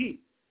have ye?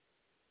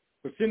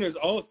 For sinners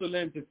also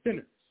lend to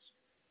sinners,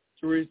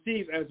 to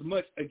receive as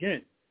much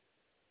again.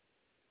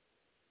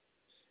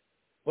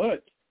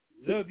 But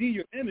love ye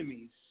your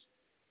enemies,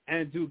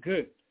 and do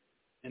good,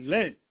 and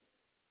lend,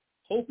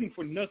 hoping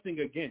for nothing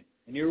again,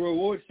 and your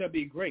reward shall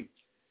be great.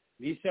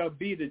 Ye shall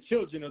be the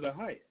children of the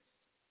highest.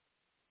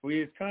 For he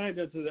is kind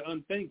unto the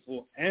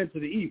unthankful and to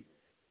the evil.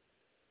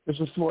 This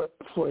is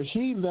for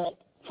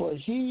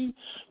he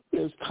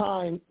is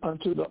kind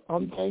unto the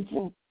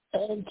unthankful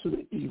and to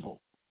the evil.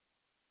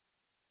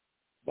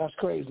 That's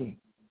crazy.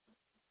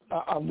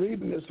 I'm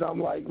reading this and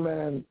I'm like,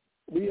 man,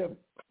 we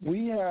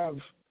have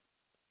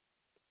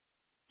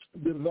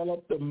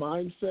developed a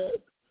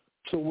mindset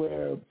to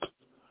where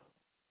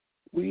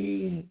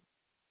we're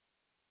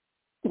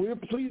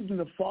pleasing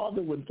the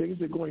Father when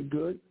things are going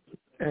good,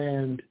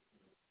 and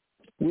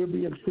we're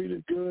being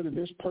treated good, and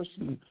this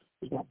person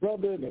is my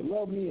brother, and they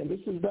love me, and this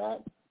is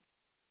that.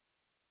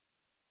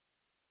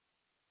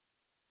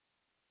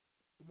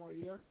 Are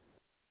you here?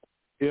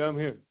 Yeah, I'm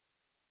here.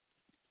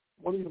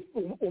 Want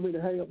me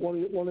to hang up one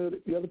of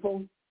the other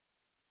phone?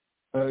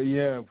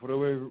 Yeah, for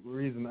whatever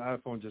reason, the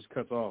iPhone just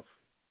cuts off.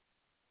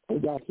 I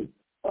got you.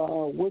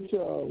 Which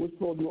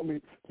phone do you want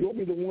me? You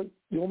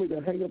want me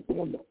to hang up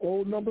on the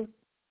old number?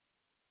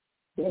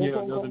 The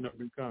other number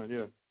you can,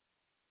 yeah.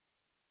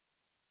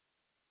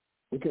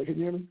 Okay, can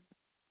you hear me?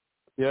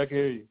 Yeah, I can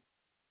hear you.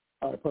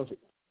 All right,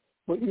 perfect.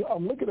 But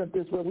I'm looking at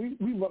this where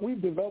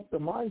we've developed the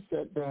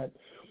mindset that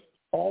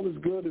all is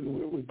good, and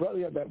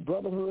we have that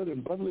brotherhood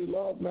and brotherly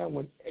love, man.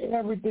 When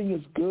everything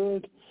is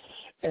good,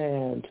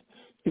 and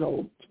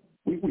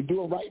we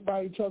do right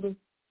by each other.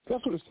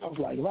 That's what it sounds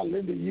like. If I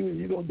lend to you and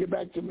you don't get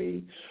back to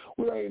me,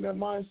 we're in that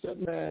mindset,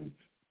 man.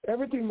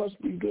 Everything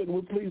must be good, and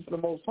we're pleasing the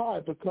Most High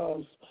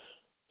because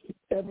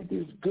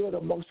everything's good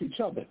amongst each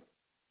other.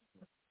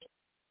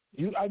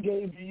 I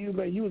gave to you,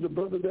 man. You was a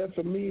brother there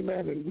for me,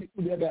 man, and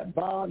we had that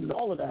bond and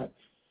all of that.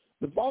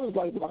 The Father's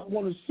like, well, I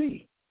want to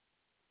see,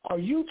 are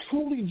you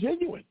truly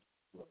genuine?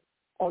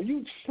 Are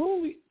you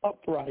truly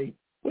upright?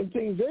 When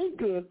things ain't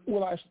good,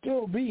 will I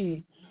still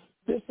be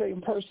this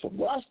same person?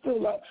 Will I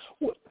still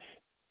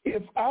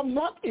if I'm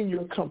not in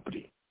your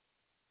company,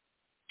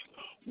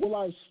 will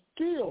I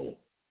still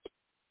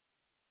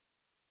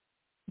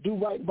do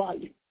right by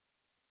you?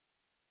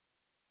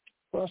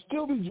 Will I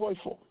still be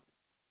joyful?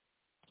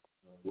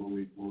 Will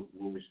we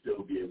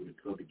still be able to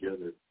come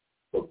together,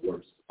 but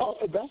worse? Oh,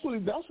 that's what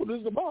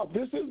it's about.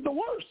 This is the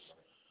worst.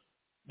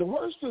 The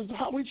worst is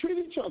how we treat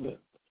each other.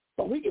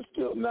 But we can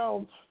still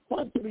now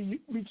want to be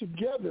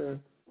together,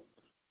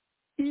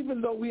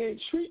 even though we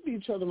ain't treating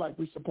each other like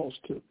we're supposed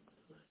to.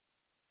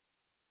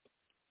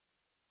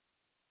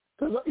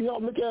 Because,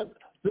 look at,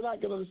 then I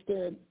can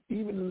understand,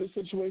 even in this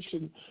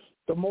situation,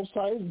 the Most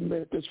High has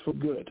meant this for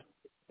good.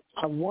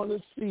 I want to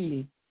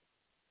see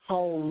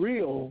how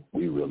real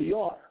we really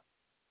are.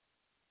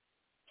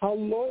 How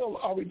loyal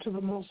are we to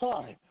the Most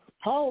High?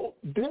 how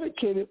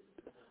dedicated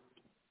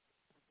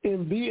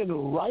in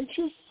being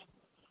righteous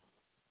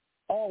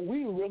are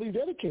we really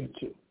dedicated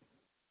to?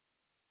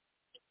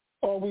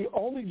 Are we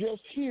only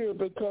just here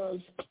because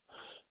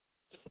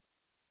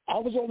I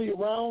was only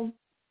around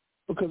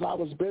because I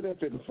was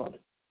benefiting from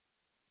it?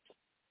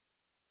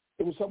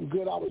 It was something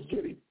good I was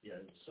getting. Yeah,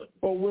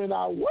 but when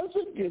I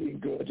wasn't getting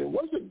good, it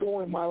wasn't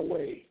going my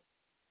way,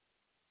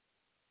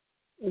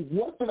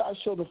 what did I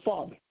show the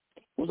Father?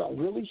 Was I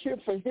really here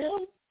for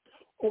him?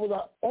 Or was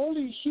I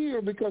only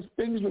here because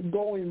things were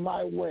going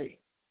my way?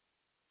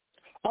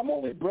 I'm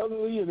only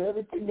brotherly and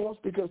everything else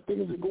because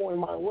things are going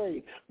my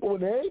way. But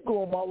when they ain't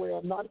going my way,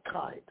 I'm not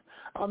kind.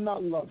 I'm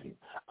not loving.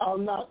 I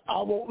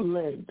won't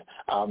lend.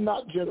 I'm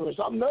not generous.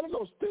 I'm none of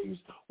those things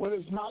when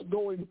it's not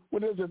going,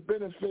 when it doesn't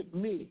benefit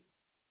me.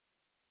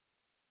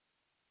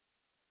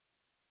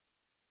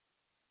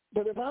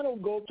 But if I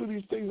don't go through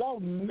these things, I'll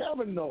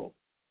never know.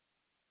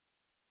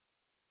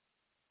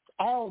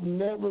 I'll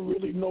never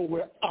really know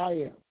where I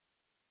am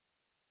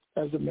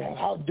as a man,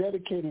 how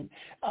dedicated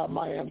I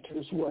am to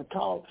this work,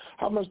 how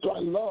much do I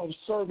love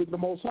serving the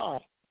Most High.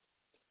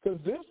 Because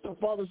this, the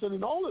Father said,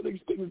 in all of these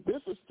things,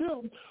 this is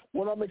still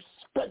what I'm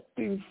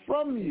expecting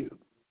from you.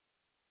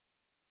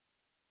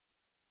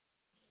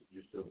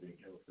 You're still being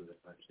held to that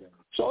understanding.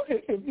 So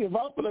if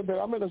I feel like that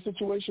I'm in a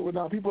situation where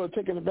now people are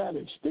taking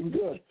advantage, then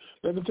good.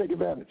 Let them take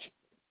advantage.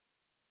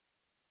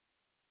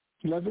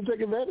 Let them take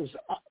advantage.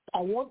 I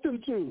want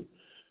them to.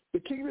 The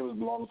kingdom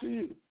belongs to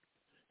you.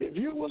 If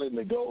you're willing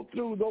to go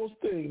through those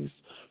things,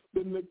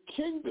 then the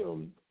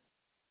kingdom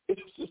is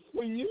just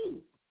for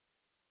you.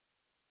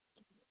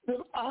 Then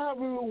I have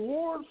a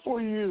reward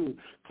for you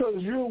because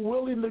you're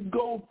willing to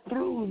go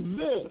through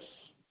this.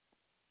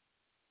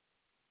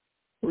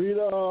 Read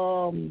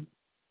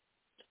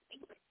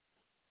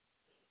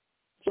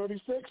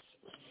 36.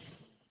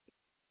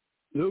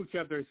 Luke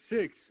chapter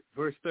 6,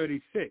 verse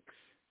 36.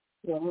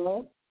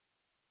 Uh-huh.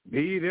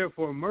 Be ye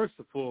therefore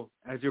merciful,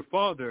 as your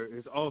Father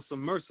is also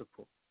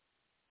merciful.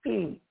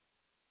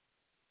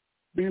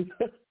 This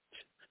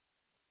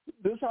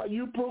is how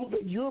you prove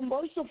that you're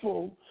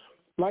merciful,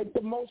 like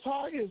the Most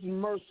High is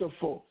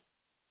merciful.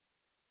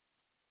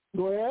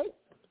 Go ahead.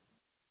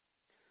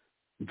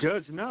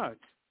 Judge not,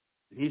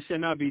 and he shall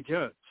not be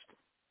judged.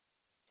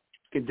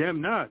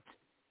 Condemn not,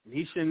 and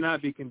he shall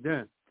not be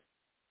condemned.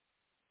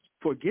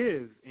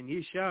 Forgive, and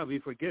ye shall be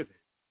forgiven.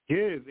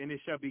 Give, and it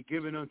shall be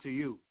given unto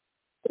you.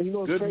 And you know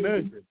what's good crazy?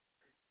 measure.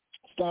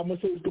 Stop and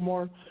say, good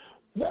morning.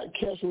 That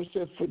catcher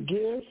said,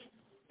 forgive,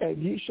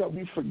 and ye shall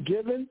be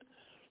forgiven.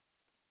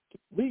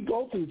 We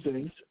go through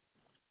things.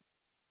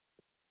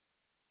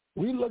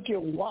 We look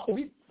at why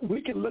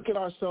we can look at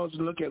ourselves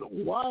and look at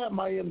why am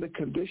I in the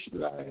condition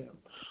that I am?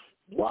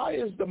 Why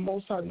is the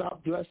Most High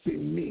not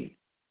blessing me?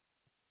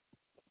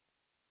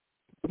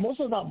 The Most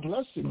High not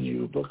blessing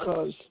you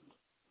because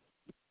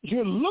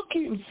you're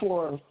looking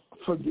for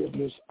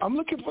forgiveness. I'm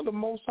looking for the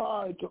Most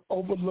High to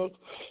overlook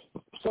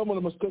some of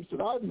the mistakes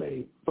that I've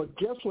made. But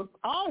guess what?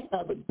 I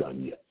haven't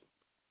done yet.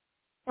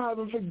 I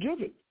haven't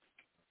forgiven.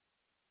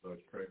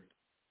 Lord's Prayer.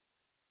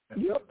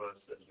 And yep. Forgive us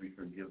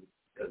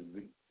as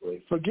we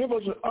forgive, forgive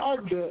us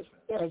our debts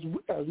as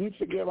we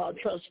forgive our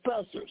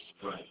trespassers.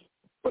 Right.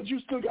 But you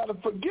still got to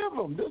forgive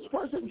them. This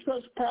person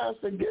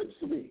trespassed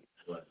against me.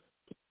 Right.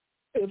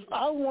 If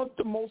I want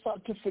the Most High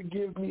to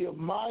forgive me of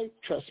my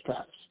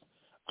trespass,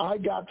 I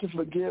got to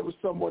forgive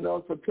someone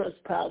else for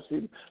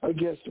trespassing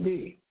against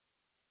me.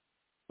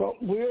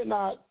 But we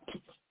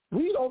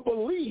don't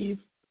believe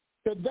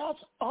that that's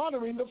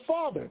honoring the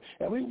Father.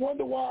 And we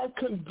wonder why our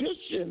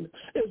condition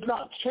is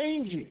not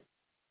changing.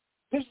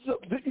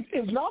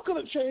 It's not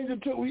going to change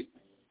until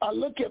I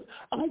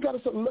got to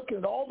start looking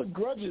at all the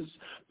grudges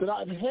that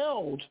I've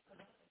held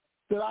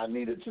that I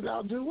needed to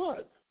now do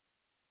what?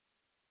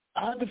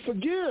 I had to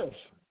forgive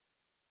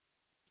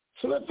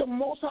so that the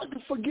Most High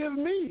can forgive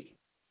me.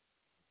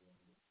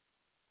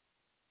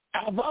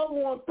 If I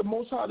want the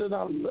Most High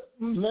to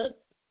let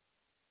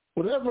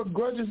whatever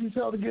grudges he's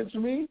held against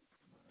me,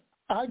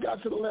 I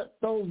got to let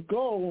those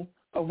go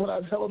of what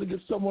I've held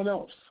against someone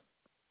else.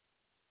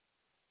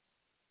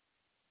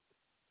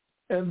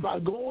 And by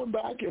going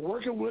back and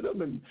working with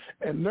them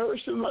and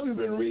nourishing them like we've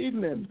been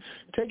reading and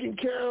taking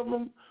care of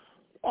them,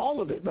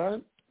 all of it,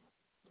 man.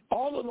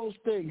 All of those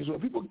things, when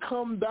people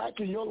come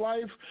back in your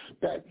life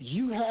that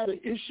you had an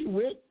issue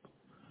with,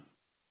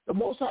 the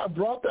Most High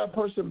brought that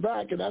person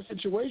back in that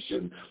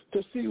situation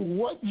to see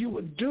what you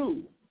would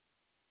do.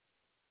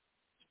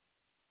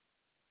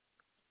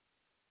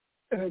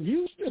 And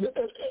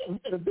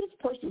if this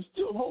person's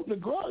still holding a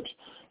grudge,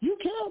 you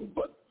can,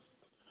 but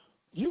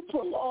you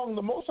prolong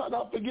the Most High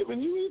not forgiving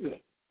you either.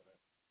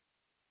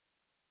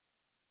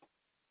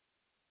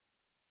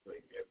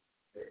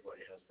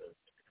 Everybody has to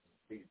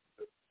be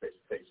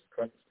face-to-face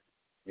Christ.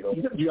 You know,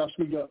 you got to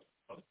speak up.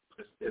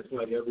 It's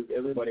like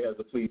everybody has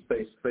to plead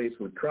face-to-face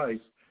with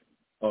Christ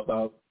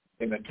about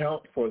an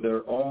account for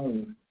their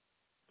own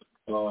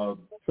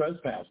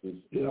trespasses.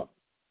 Yeah.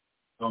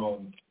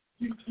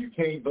 You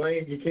can't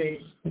blame. You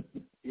can't.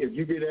 If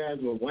you get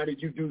asked, well, why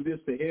did you do this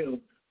to him?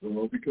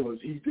 Well, because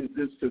he did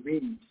this to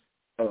me,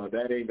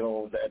 that ain't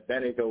gonna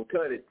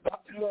cut it.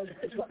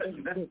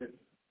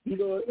 You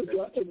know,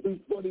 it'd be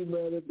funny,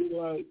 man. It'd be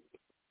like,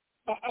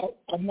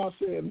 I'm not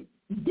saying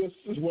this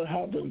is what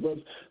happened, but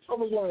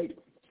someone's like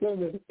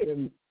standing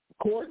in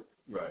court.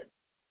 Right.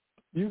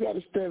 You got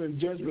to stand in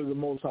judgment of the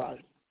Most High.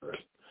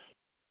 Right.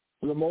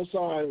 The Most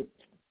High,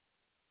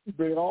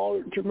 bring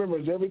all to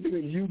remembrance everything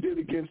that you did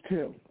against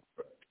him.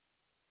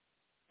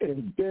 Right.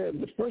 And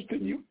then the first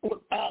thing you would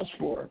ask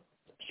for,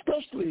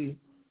 especially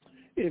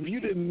if you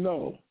didn't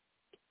know,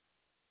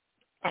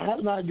 I had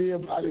an idea,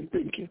 but I didn't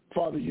think,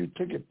 Father, you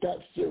took it that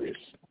serious.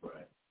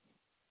 Right.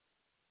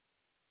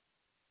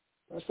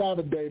 That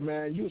Sabbath day,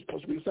 man, you were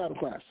supposed to be in Sabbath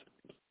class.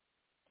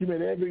 You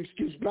made every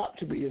excuse not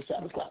to be in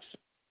Sabbath class.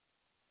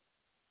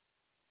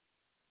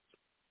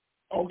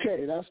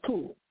 Okay, that's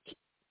cool.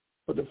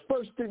 But the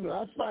first thing that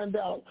I find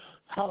out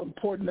how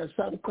important that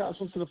Sabbath class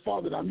was to the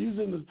Father, and I'm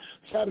using the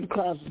Sabbath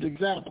class as an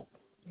example.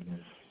 Mm-hmm.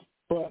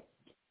 But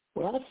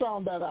when I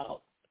found that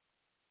out,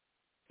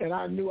 and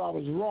I knew I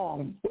was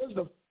wrong, what's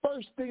the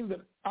first thing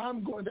that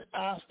I'm going to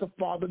ask the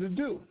Father to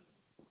do?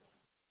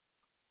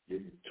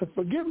 To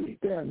forgive me.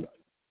 Then,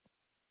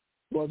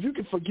 well, if you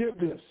can forgive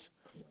this,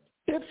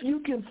 if you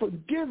can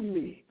forgive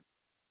me,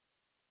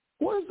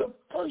 what is the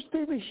first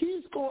thing that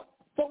he's going to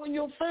throw in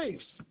your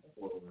face?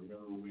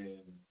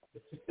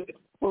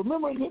 Well,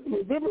 remember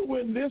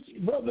when this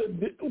brother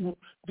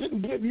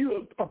didn't give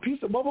you a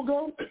piece of bubble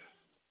gum?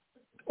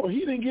 Or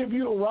he didn't give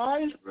you a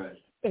ride?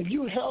 Right. And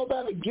you held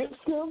that against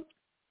him?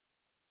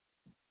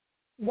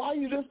 Why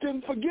you just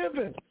didn't forgive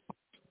him?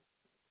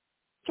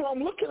 So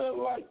I'm looking at it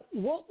like,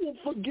 what will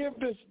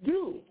forgiveness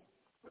do?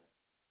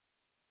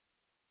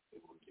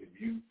 It will give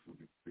you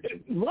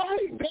forgiveness.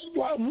 Right. That's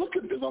why I'm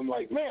looking at this. I'm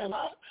like, man,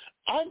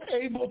 I'm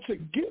able to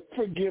get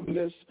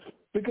forgiveness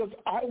because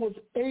I was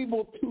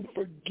able to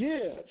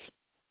forgive.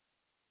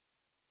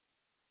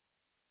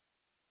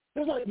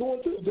 It's like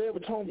going to the Day of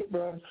Atonement,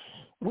 bro.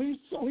 We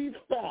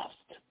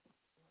fast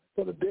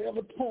for the Day of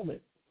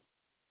Atonement.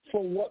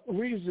 For what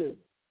reason?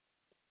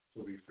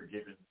 To be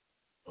forgiven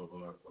of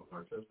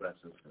our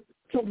trespasses.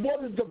 So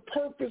what is the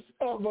purpose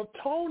of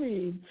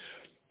atoning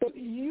but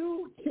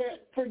you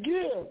can't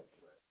forgive?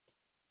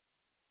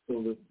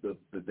 So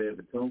the Day of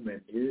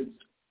Atonement is,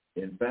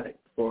 in fact,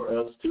 for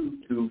us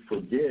to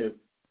forgive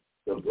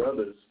the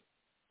brothers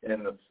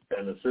and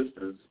the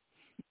sisters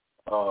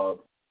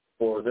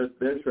for their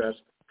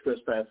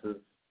trespasses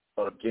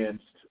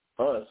against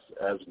us,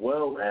 as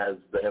well as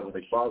the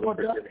Heavenly Father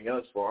forgiving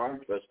us for our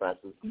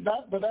trespasses.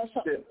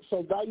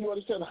 So now you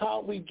understand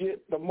how we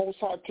get the Most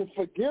High to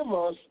forgive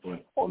us.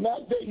 Right. On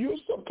that day, you're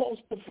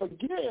supposed to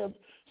forgive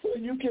so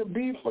you can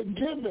be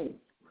forgiven.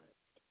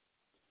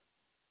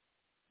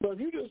 But if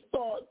you just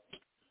thought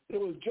it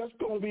was just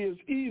going to be as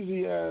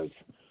easy as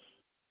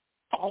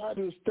all I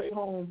do is stay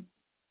home,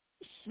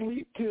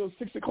 sleep till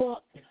 6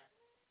 o'clock.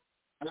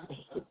 I'm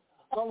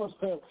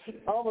staying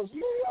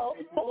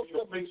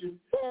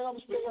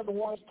up and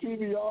watch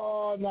TV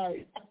all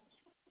night.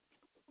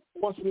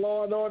 Watch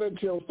Law and Order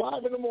until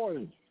 5 in the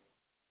morning.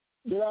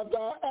 Then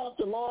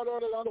after Law and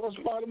Order, I watch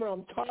Spider-Man.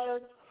 I'm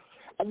tired.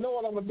 I know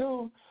what I'm going to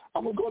do.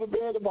 I'm going to go to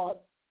bed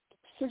about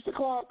 6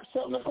 o'clock,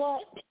 7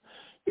 o'clock.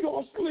 You're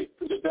going to sleep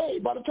through the day.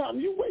 By the time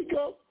you wake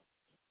up,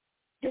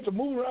 get to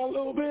move around a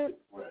little bit,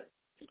 right.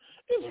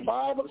 It's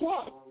 5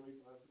 o'clock.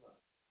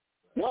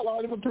 Y'all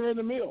already preparing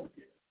the meal.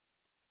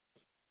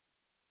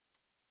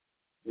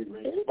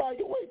 Anybody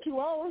can wait 2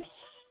 hours.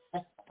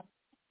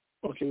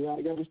 Okay,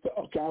 I got to start.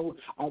 Okay,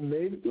 I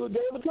made it through a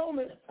Day of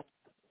Atonement.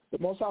 The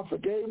Most High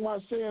forgave my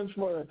sins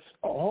for a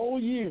whole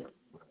year.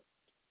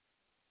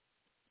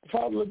 If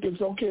I look and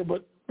say, okay,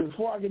 but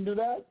before I can do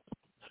that,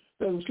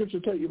 there's a scripture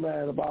tell you,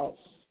 man, about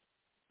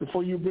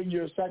before you bring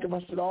your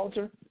sacrifice to the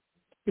altar,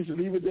 you should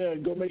leave it there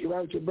and go make it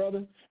right with your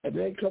brother, and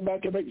then come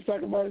back and make the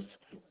sacrifice.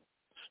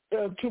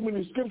 There are too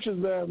many scriptures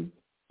there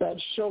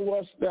that show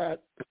us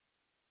that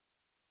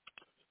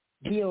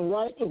being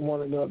right with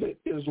one another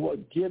is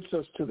what gets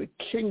us to the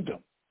kingdom.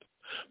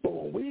 But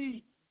when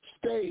we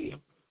stay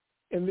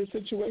in this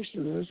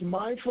situation, in this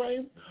mind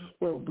frame,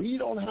 where we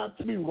don't have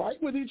to be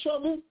right with each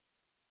other,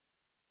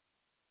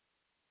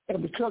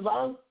 and because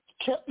I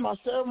kept my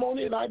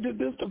ceremony and I did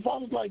this, the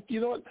Father's like, you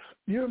know what,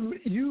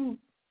 you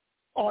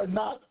are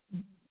not,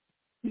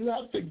 you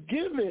have to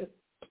give it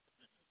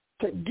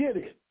to get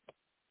it.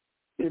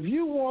 If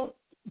you want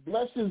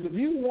blessings, if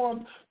you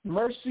want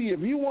mercy, if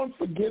you want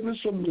forgiveness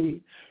from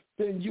me,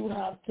 then you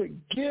have to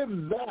give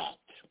that.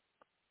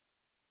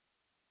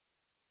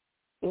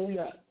 Where we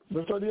at?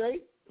 Verse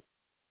 38?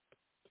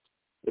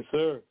 Yes,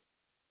 sir.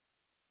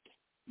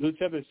 Luke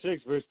chapter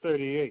 6, verse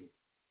 38.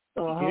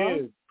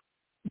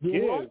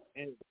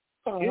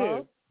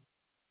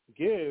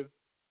 Give,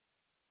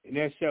 and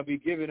that shall be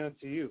given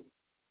unto you.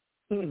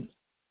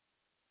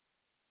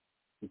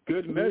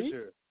 Good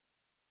measure,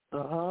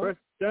 pressed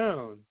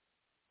down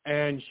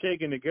and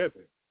shaken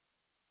together,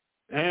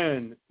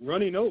 and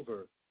running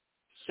over,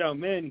 shall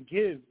men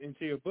give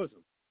into your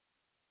bosom.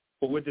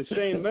 For with the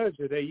same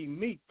measure that ye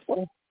meet,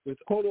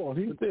 Hold on.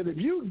 He said, if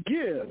you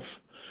give,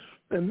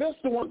 and that's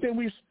the one thing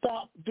we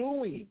stopped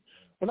doing.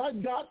 When I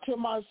got to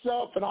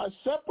myself and I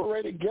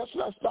separated, guess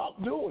what I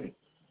stopped doing?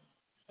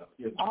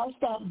 I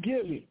stopped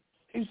giving.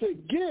 He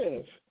said,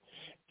 give,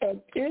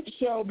 and it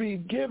shall be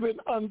given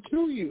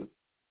unto you.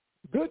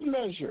 Good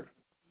measure,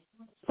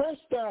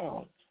 pressed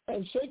down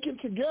and shaken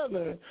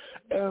together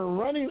and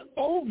running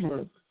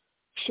over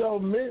shall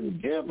men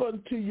give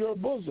unto your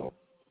bosom.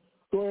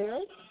 Go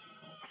ahead.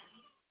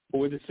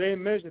 With the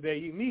same measure that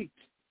you meet,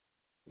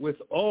 with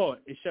all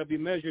it shall be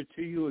measured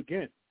to you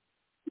again.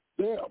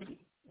 Yeah.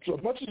 So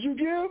as much as you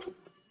give,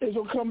 it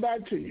will come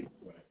back to you.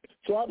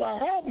 So if I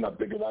have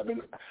nothing, because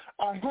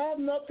I have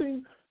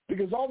nothing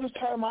because all this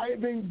time I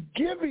have been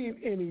giving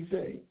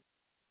anything.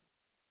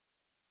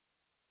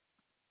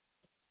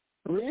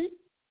 Read.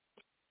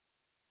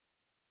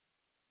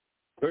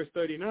 Verse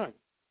 39.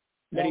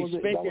 That was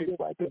it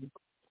right there.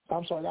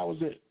 I'm sorry, that was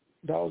it.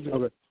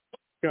 Okay.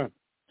 Yeah.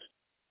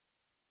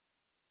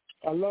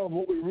 I love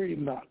what we're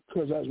reading now,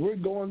 because as we're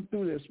going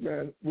through this,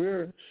 man,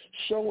 we're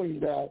showing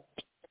that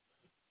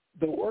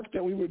the work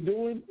that we were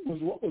doing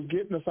was what was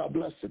getting us our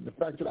blessing. The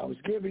fact that I was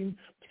giving,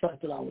 the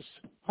fact that I was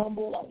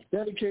humble, I was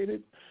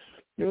dedicated.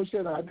 You know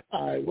what I'm saying?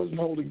 I wasn't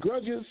holding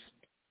grudges.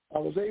 I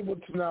was able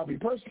to now be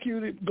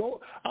persecuted.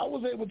 I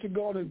was able to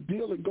go on and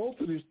deal and go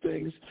through these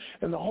things.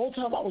 And the whole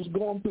time I was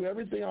going through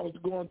everything I was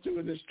going through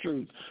in this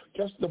truth,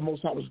 just the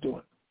most I was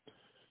doing.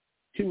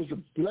 He was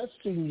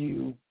blessing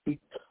you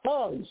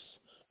because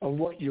of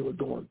what you were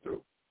going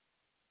through.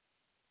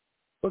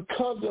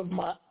 Because of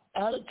my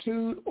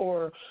attitude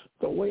or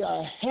the way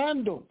I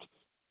handled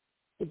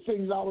the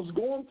things I was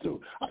going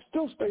through. I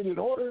still stayed in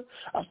order.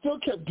 I still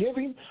kept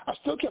giving. I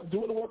still kept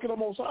doing the work of the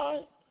Most High,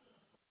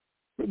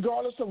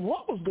 regardless of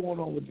what was going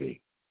on with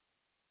me.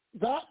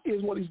 That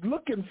is what he's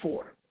looking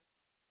for.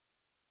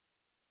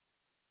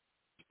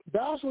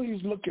 That's what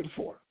he's looking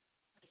for.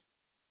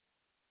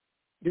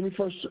 Give me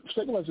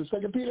second one. 2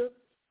 Peter?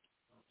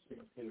 2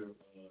 Peter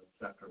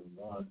chapter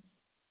 1,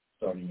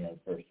 starting at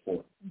verse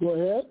 4. Go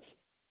ahead.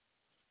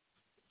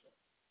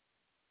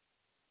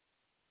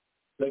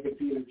 2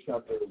 Peter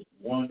chapter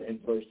 1 and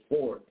verse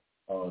 4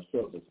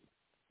 shows us,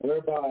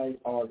 whereby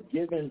are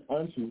given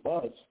unto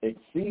us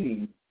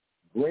exceeding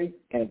great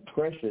and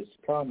precious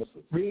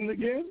promises. Read it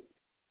again.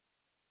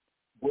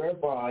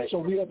 Whereby. So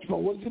we have to know,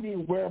 what does it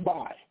mean,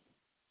 whereby?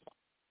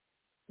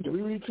 Did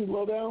we read too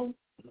low down?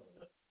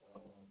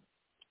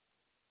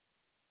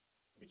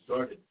 We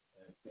started.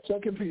 2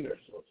 Peter,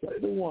 chapter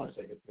 1.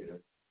 2 Peter,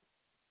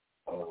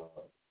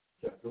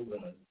 chapter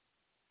 1,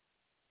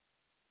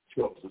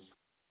 shows us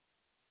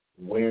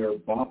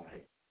whereby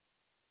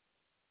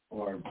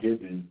are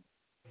given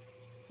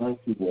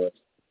unto us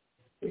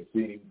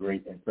exceeding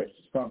great and precious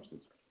promises.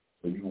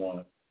 So we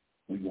want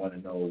to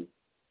know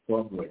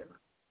from where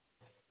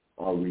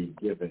are we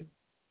given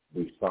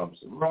these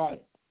promises.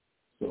 Right.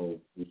 So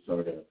we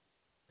start at.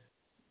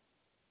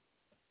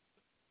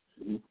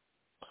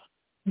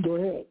 Go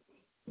ahead.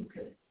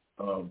 Okay.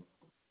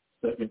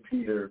 2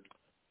 Peter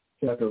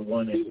chapter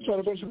 1 and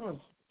verse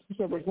 1.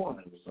 Verse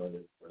 1. We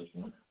started verse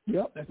 1.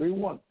 Yep, read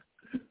 1.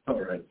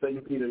 All right.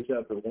 2 Peter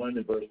chapter 1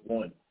 and verse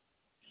 1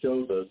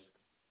 shows us,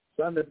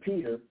 Simon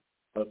Peter,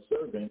 a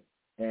servant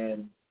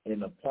and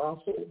an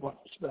apostle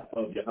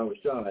of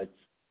Yahushua,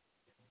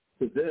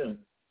 to them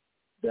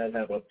that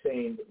have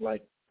obtained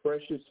like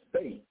precious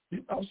faith.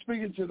 I'm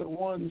speaking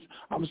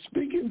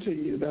to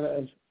you that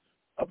have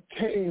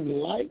obtained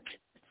like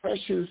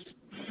precious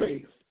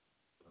faith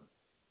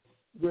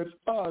with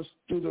us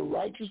through the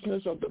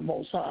righteousness of the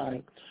Most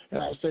High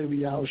and our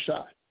Savior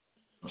Yahushua.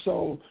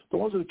 So the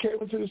ones that came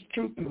into this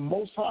truth in the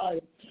Most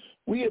High,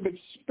 we have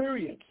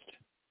experienced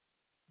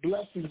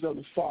blessings of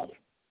the Father.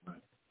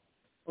 Right.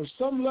 On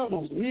some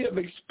levels, we have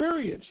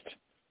experienced.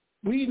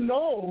 We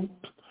know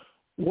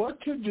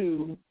what to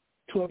do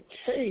to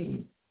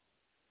obtain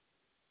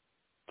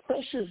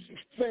precious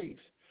faith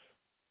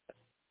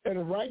and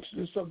the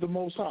righteousness of the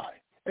Most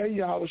High and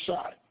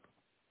Yahushua.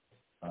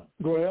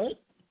 Go ahead.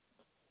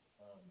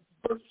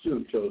 Verse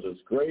 2 shows us,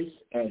 grace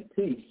and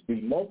peace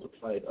be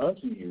multiplied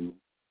unto you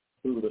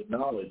through the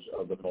knowledge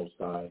of the Most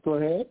High. Go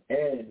ahead.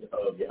 And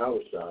of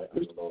Yahushua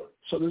and the Lord.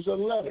 So there's a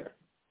letter.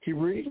 Can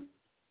you read?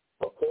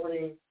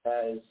 According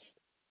as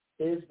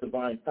his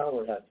divine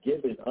power hath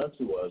given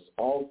unto us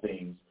all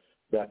things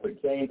that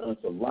pertain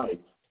unto life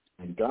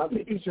and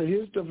godliness. So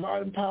his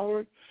divine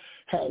power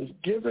has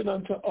given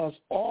unto us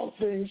all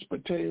things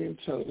pertaining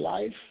to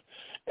life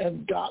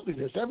and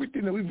godliness.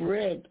 Everything that we've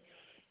read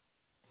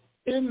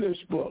in this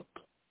book,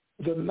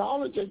 the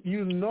knowledge that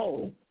you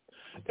know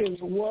is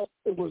what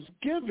it was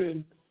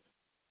given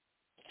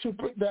to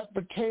that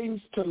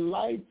pertains to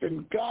life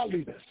and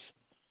godliness,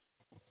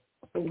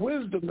 the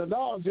wisdom, the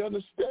knowledge, the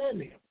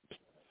understanding.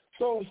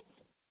 So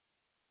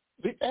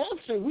the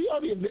answer, we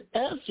already have the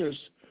answers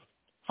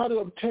how to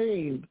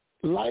obtain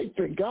life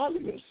and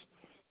godliness,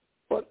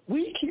 but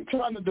we keep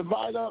trying to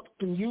divide up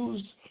and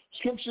use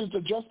scriptures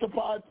to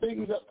justify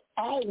things that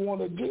I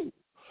want to do,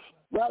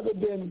 rather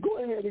than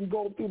go ahead and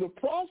go through the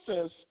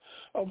process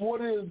of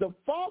what it is the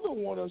Father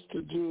wants us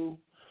to do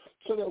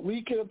so that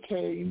we can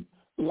obtain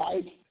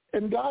life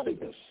and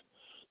godliness.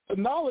 The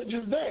knowledge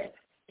is there.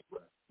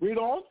 Read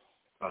on.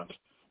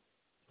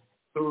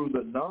 Through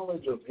the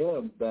knowledge of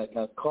him that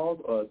hath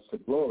called us to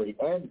glory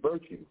and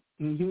virtue.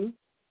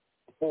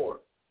 4,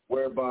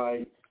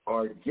 whereby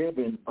are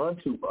given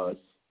unto us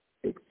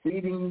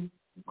exceeding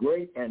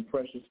great and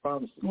precious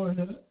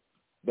promises,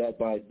 that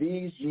by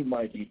these ye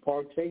might be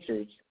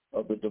partakers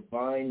of the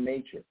divine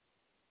nature,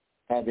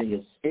 having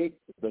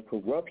escaped the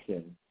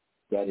corruption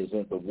that is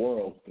in the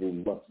world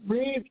through lust.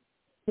 Read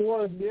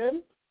 4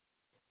 again.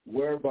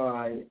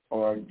 Whereby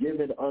are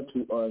given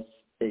unto us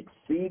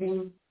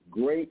exceeding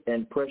great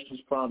and precious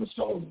promises.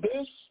 So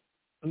this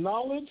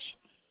knowledge,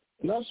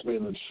 and us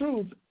being the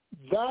truth,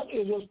 that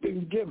is what's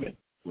been given.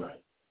 Right.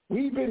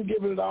 We've been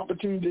given an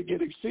opportunity to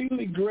get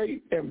exceedingly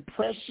great and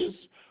precious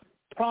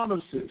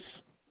promises.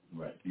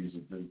 Right. These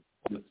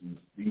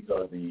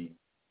are the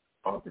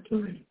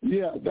opportunities.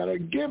 Yeah, that are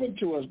given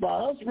to us by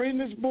us reading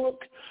this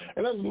book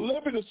and us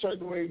living a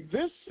certain way.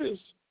 This is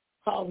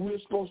how we're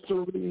supposed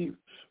to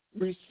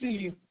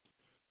receive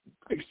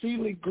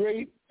exceedingly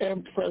great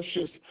and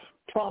precious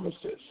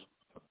promises.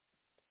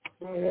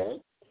 Go ahead.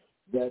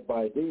 That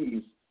by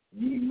these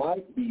ye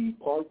might be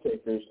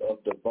partakers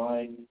of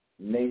divine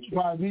nature.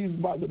 By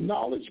the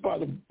knowledge, by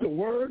the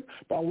word,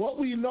 by what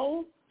we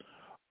know,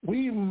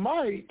 we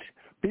might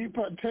be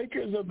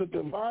partakers of the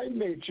divine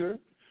nature.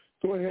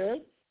 Go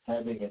ahead.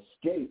 Having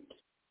escaped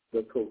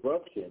the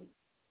corruption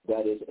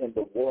that is in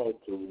the world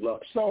through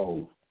lust.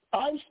 So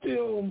I'm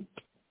still,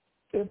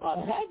 if I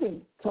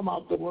haven't come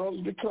out the world,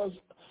 it's because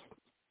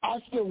I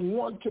still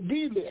want to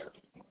be there.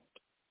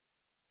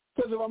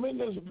 Because if I'm in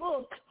this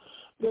book,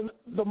 then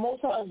the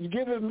Most High has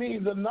given me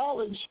the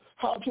knowledge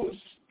how to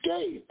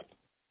escape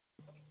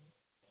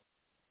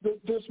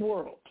this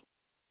world.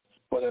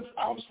 But if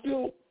I'm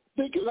still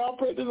thinking and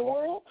operating in the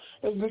world,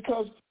 it's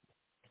because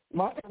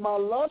my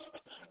lust,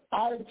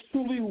 I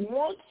truly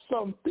want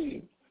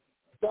something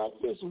that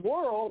this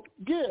world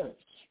gives.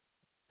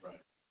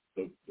 Right.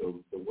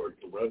 The word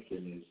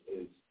corruption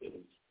is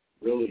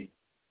really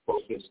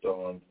focused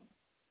on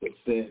the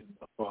sin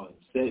upon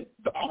sin.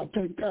 I'll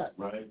take that.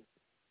 Right.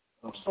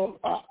 So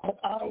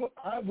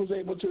I was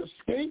able to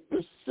escape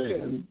the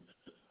sin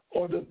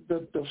or the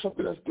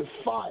something that's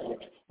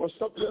defiled or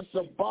something that's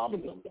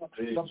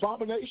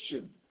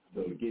abomination.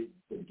 So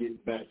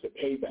get back to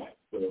payback.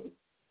 So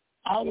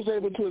I was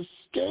able to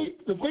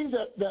escape the things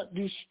that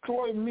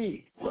destroy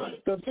me,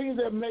 right. The things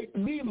that make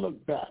me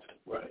look bad.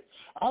 Right.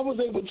 I was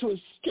able to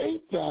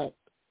escape that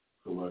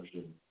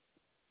corruption.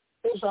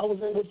 Yes, I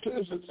was able to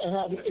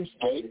have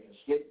escape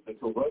the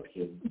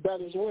corruption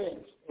that is where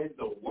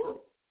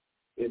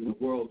in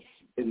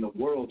the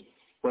world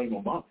frame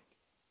of mind.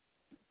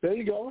 There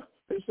you go.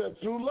 It said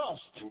through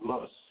lust. Through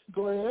lust.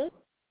 Go ahead.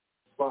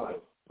 5.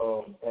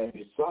 And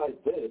besides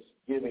this,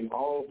 giving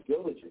all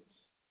diligence,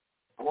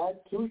 add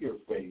to your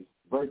faith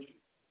virtue,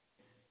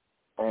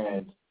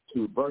 and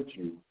to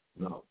virtue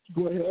knowledge.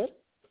 Go ahead.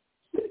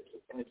 6.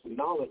 And to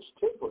knowledge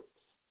temperance,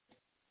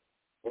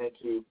 and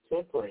to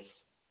temperance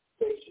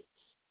patience,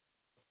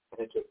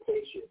 and to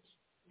patience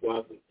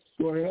godliness.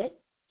 Go ahead.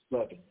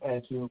 7.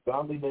 And to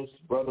godliness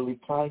brotherly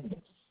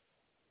kindness,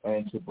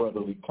 and to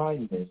brotherly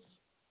kindness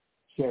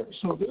charity.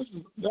 So this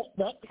is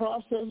that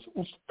process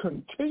was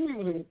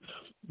continually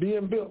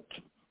being built.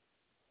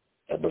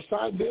 And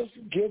beside this,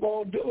 give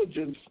all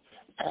diligence,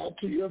 add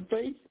to your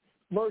faith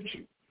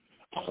virtue.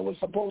 I was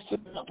supposed to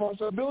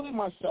build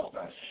myself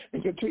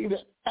and continue to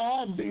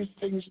add these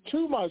things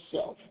to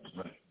myself.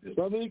 Right.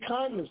 Brotherly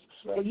kindness.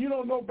 Right. But you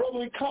don't know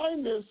brotherly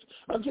kindness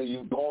until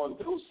you've gone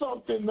through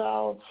something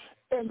now,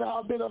 and now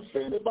I've been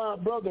offended by a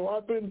brother,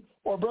 or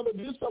a brother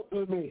did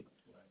something to me. Right.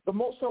 The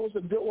most I was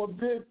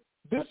did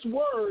this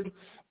word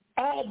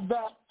add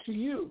that to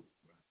you.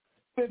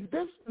 Did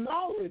this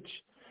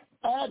knowledge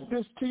add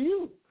this to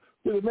you?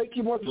 Did it make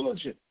you more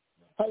diligent?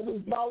 Has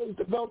this knowledge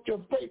developed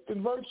your faith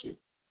and virtue?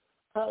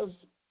 Has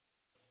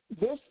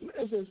this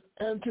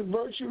and to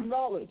virtue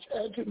knowledge,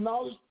 and to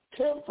knowledge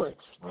temperance?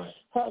 Right.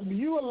 Have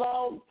you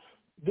allowed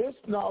this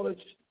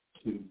knowledge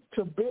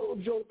to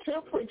build your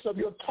temperance of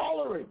your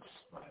tolerance?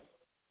 Right.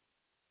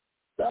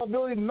 The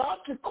ability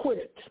not to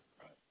quit,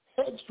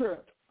 head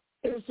trip.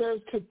 It says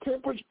to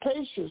temperance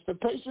patience, to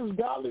patience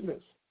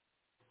godliness,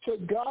 to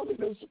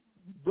godliness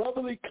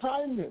brotherly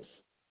kindness,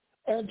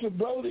 and to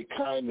brotherly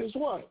kindness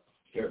what?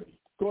 Charity.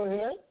 Go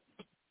ahead.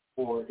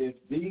 For if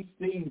these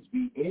things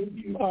be in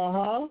you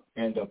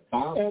and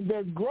abound, and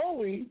they're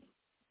growing,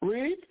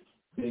 read,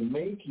 they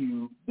make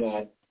you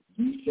that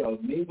ye shall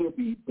neither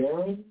be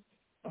barren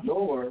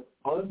nor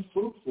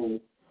unfruitful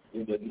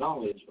in the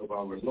knowledge of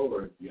our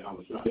Lord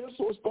Yahweh. This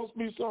was supposed to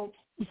be some.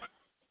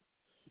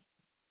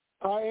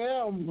 If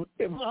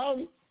I'm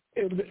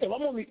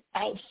on the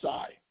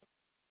outside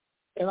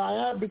and I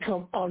have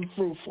become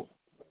unfruitful,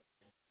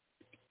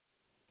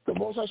 the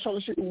most I try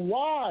to say,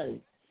 why?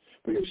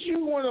 Because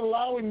you weren't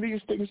allowing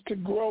these things to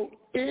grow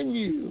in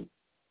you.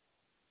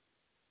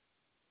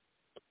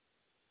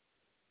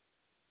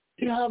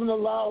 You haven't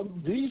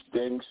allowed these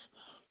things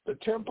the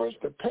temperance,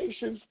 the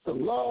patience, the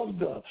love,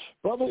 the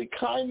brotherly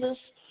kindness,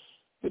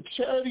 the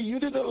charity. You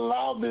didn't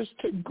allow this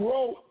to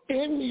grow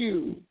in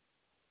you.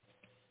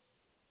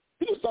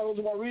 You just thought it was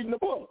about reading the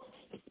book.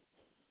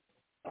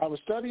 I was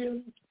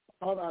studying.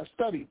 I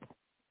studied.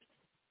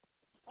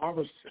 I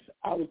was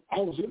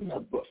in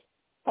that book.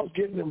 I was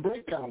getting them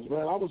breakdowns,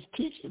 man. I was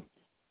teaching.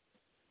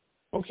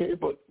 Okay,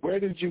 but where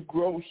did you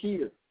grow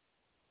here?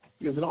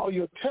 Because in all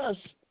your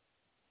tests,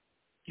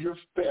 you're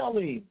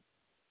failing.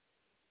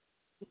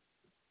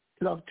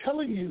 And I'm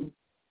telling you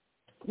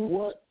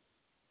what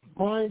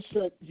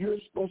mindset you're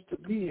supposed to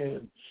be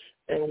in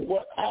and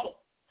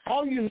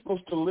how you're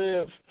supposed to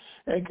live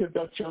and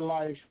conduct your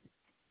life.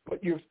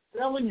 But you're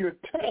failing your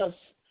tests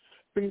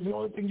because the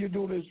only thing you're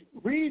doing is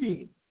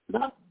reading,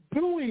 not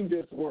doing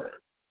this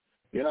work.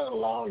 You're not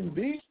allowing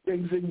these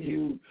things in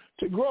you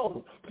to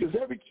grow. Because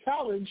every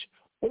challenge,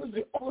 what is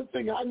the only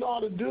thing I know how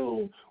to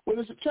do when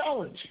it's a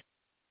challenge?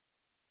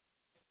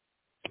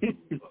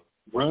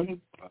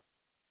 Run.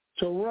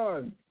 To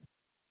run.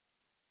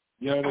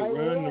 You either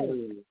run or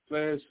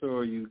flash,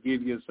 or you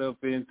give yourself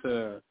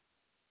into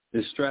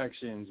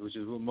distractions, which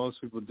is what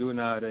most people do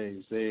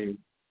nowadays.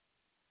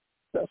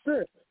 That's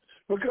it.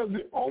 Because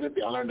the only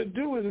thing I learned to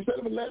do is instead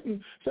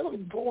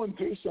of going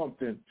through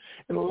something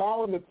and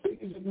allowing the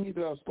things in me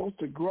that are supposed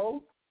to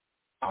grow,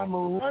 I'm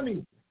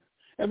running,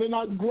 and they're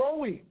not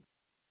growing.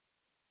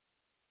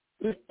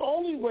 The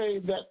only way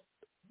that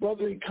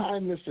brotherly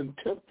kindness and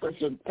temperance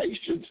and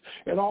patience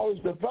and all is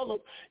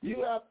developed,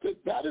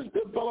 that is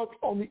developed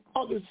on the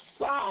other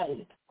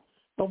side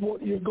of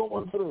what you're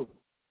going through.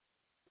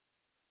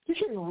 You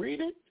can't read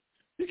it.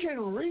 You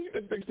can't read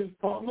it to fix this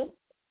problem.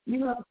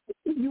 You have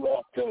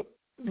to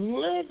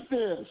live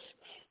this.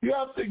 You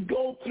have to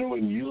go through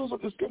and use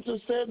what the scripture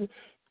said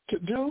to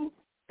do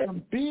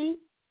and be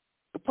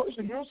the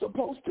person you're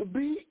supposed to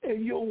be,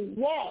 and you'll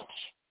watch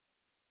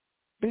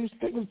these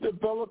things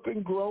develop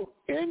and grow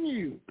in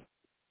you.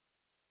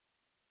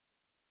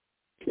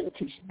 You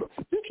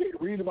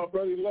can't read about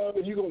brotherly love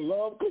and you're going to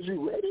love because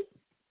you read it.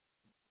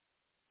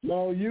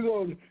 No, you're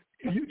going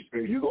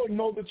to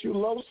know that you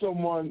love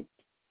someone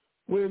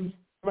when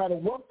no matter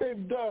what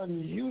they've done,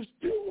 you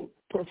still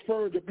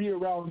prefer to be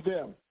around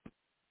them.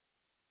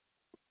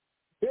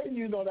 Then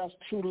you know that's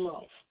true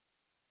love.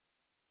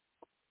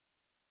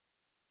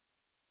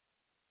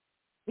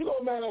 You know,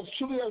 man, that's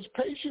truly has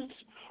patience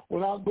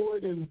when I go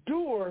and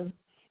endure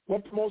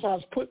what the Most High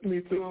has put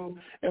me through,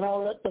 and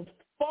I'll let the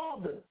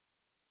Father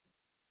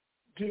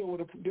deal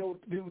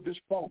with this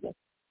problem,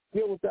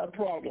 deal with that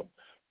problem.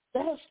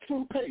 That's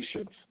true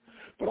patience.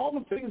 But all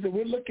the things that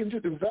we're looking to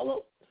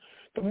develop,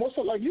 the Most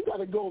High, like, you got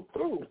to go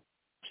through.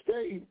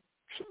 Stay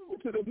true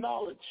to the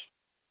knowledge.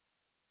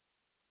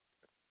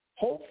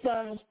 Hold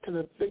fast to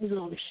the things that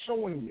I'm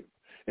showing you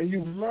and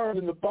you've learned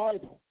in the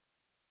Bible.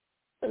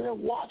 And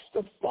then watch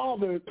the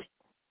Father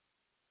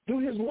do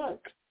his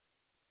work.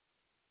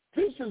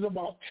 This is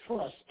about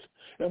trust.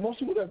 And most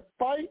people that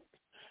fight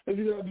is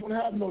because they don't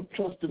have no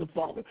trust in the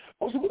Father.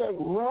 Most people that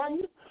run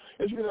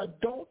is because they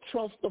don't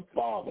trust the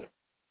Father.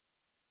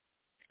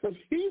 Because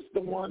he's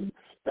the one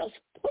that's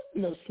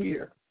putting us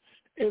here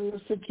in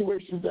the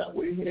situations that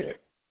we're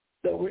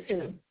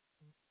in.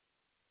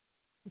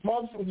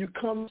 Father, when you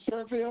come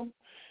serve him,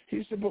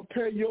 he said,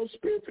 prepare your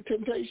spirit for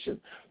temptation.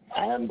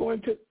 I am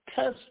going to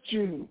test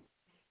you.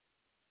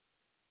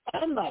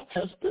 I'm not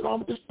tested.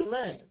 I'm just a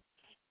man.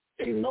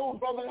 Ain't no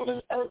brother on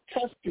this earth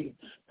testing,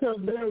 because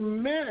they're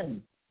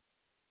men.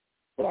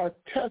 But our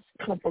tests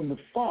come from the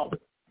Father.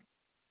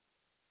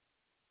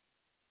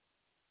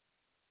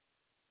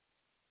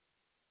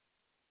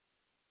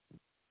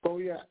 Oh,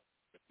 yeah.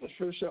 Let's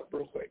finish up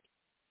real quick.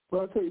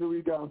 What I'll tell you to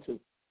read down to.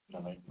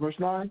 9. Verse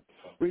 9?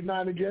 Read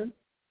 9 again.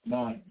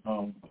 9.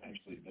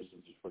 Actually, this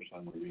is the first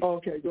time we read. Oh,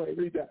 okay, go ahead.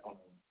 Read that.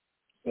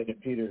 2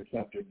 Peter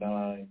chapter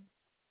 1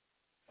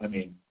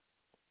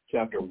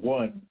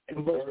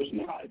 and verse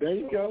 9. There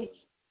you go.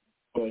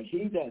 But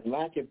he that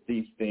lacketh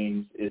these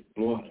things is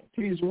blind.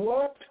 He's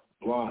what?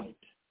 Blind.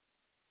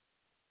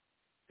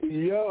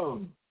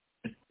 Young.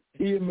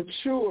 He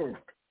immature.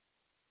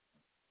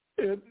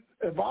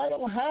 If I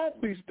don't have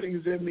these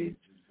things in me,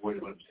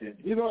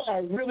 I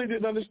really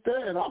didn't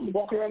understand. I'm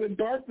walking around in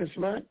darkness,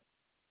 man.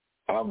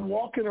 I'm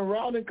walking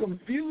around in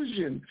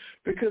confusion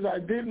because I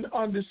didn't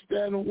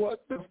understand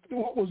what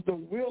was the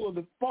will of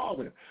the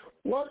Father.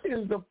 What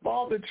is the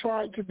Father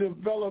trying to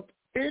develop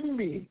in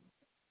me?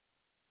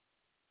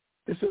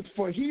 It says,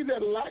 for he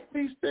that lack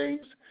these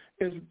things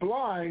is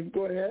blind,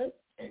 go ahead.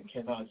 And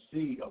cannot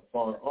see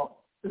afar off.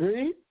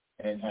 Read.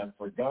 And have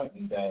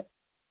forgotten that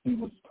he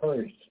was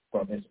purged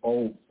from his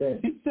old sin.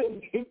 He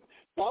said,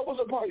 that was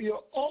a part of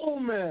your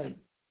old man.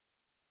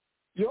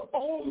 Your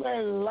old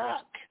man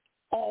lack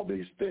all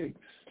these things.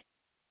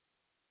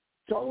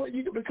 So when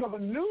you can become a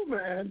new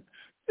man,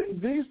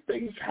 these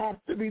things have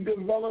to be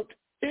developed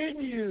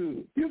in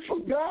you. You've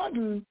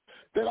forgotten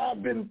that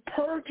I've been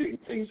purging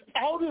things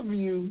out of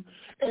you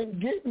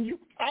and getting you.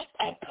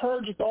 I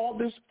purged all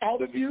this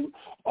out of you,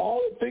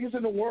 all the things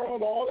in the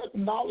world, all that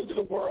knowledge of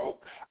the world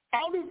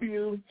out of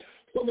you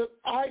so that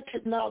I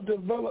can now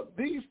develop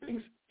these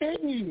things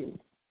in you.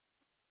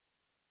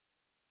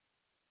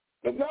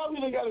 But now we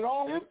got it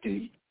all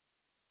empty.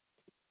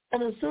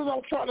 And as soon as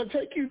I'm trying to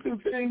take you through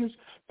things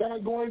that are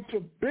going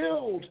to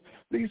build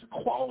these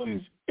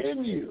qualities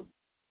in you,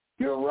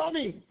 you're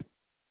running.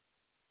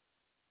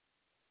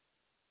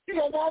 You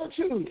got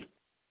attitude.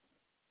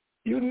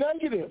 You're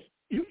negative.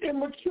 You're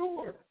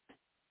immature.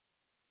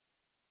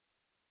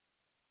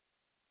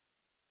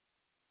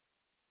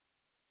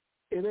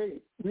 It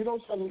ain't. We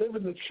don't start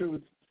living the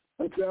truth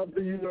until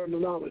after you learn the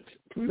knowledge.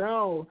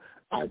 Now,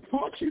 I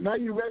taught you. Now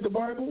you read the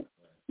Bible.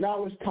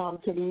 Now it's time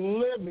to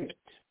live it.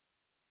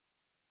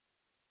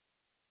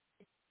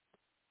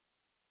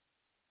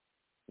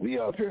 We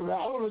up here, I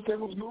don't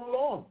understand what's going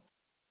on.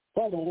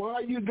 Father, why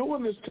are you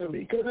doing this to me?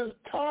 Because it's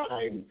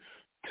time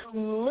to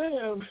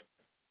live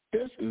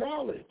this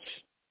knowledge.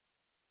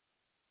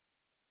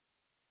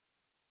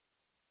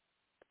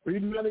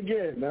 Read that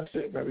again. That's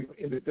it, man. We can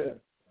end it there.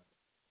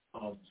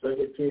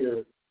 2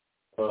 Peter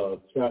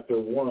chapter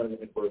 1 and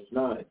verse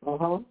 9.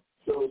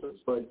 So,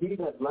 but he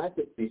that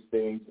lacketh these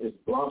things is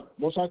blind.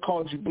 Most I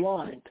called you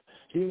blind.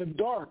 You're in the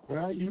dark,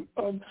 right? You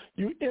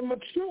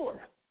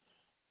immature.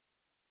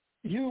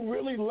 You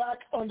really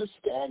lack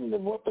understanding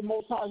of what the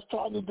Most High is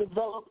trying to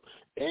develop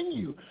in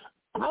you.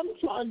 I'm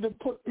trying to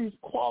put these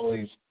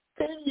qualities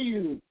in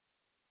you.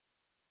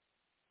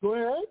 Go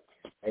ahead.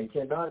 And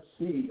cannot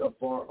see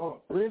afar off.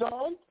 Read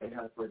on. And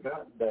have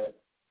forgotten that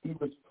he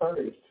was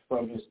purged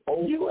from his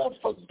old. You have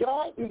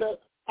forgotten that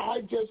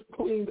I just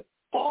cleaned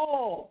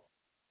all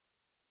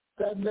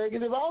that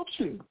negative out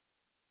you.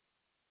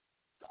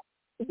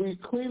 We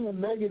clean the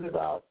negative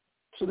out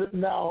so that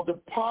now the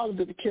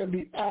positive can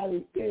be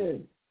added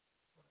in.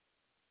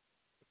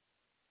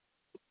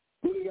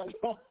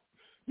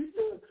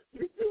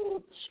 You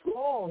feel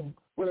strong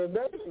when a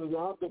negative is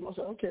out. Then I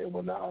say, okay,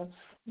 well now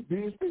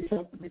these things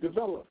have to be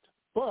developed.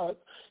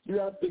 But you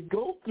have to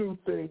go through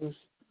things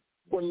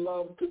for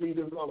love to be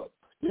developed.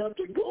 You have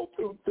to go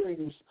through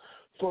things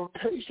for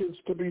patience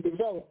to be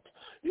developed.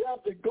 You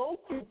have to go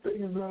through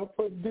things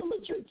for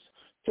diligence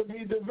to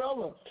be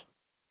developed.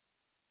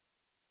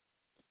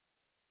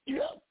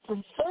 You have for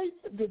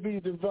faith to be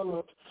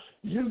developed.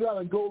 You got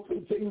to go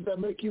through things that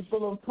make you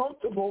feel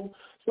uncomfortable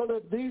so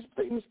that these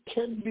things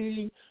can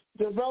be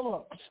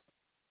developed.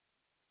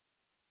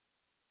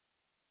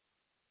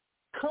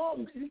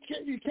 You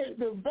can't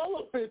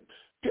develop it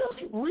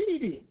just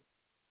reading.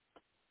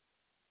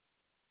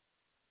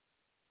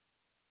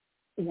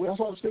 That's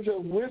why the scripture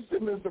says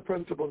wisdom is the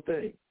principal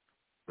thing.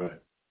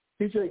 Right.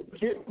 He said,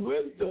 get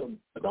wisdom,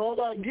 and all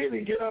I get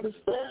is get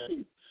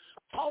understanding.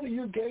 How do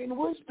you gain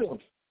wisdom?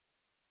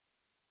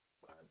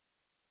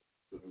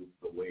 Through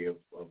the way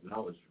of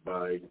knowledge,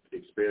 by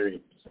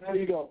experience. There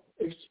you go.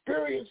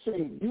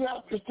 Experiencing. You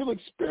have to still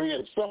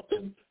experience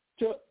something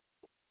to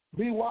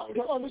be wise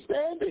to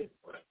understand it.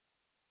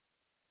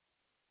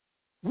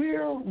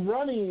 We're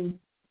running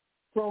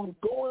from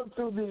going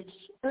through the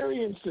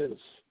experiences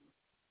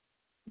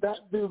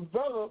that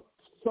develop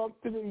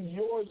something in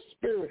your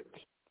spirit.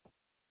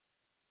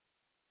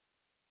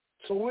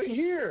 So we're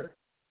here.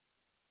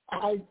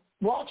 I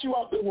brought you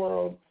out the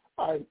world.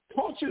 I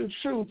taught you the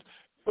truth.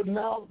 But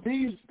now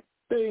these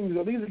things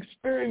or these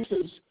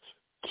experiences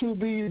to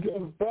be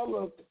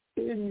developed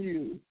in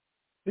you.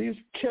 These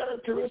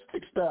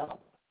characteristics now,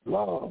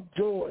 love,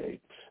 joy,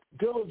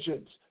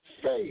 diligence,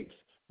 faith,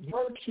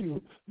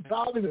 virtue,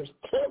 godliness,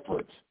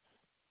 temperance,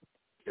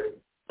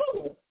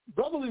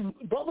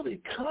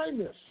 brotherly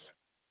kindness,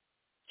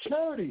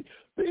 charity.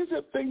 These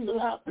are things that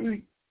have to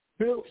be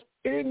built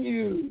in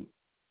you.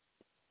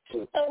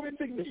 So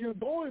everything that you're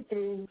going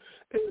through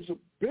is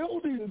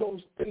building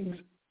those things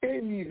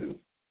in you.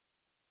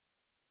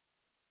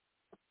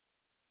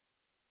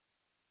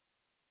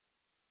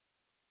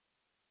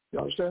 You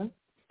understand?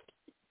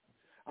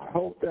 I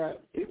hope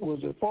that it was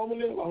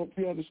informative. I hope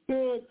you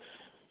understood.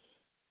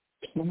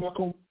 I'm not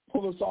going to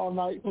pull this all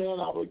night, man.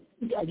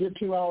 I get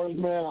 2 hours,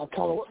 man. I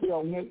kind of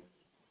went.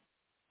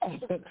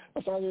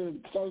 I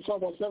started talking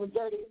about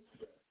 7:30.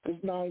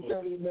 It's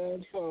 9:30,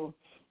 man. So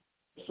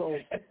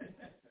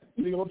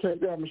we're going to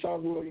take that. Michelle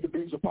will get a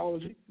big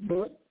apology.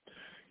 But,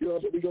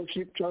 we're going to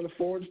keep trying to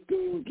forge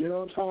through, get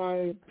on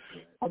time.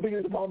 I think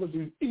it's almost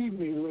this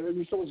evening when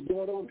there's so much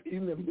going on,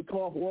 even if we come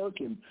off work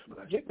and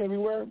getting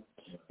everywhere,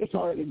 it's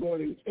hard to go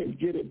in and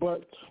get it.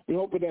 But we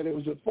hope that it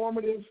was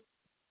informative,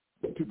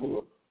 that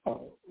people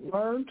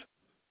learned,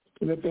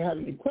 and if they had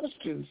any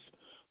questions,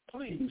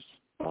 please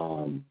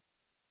don't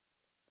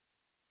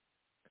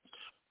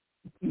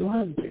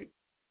hesitate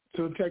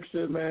to text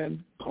it,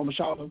 man. Call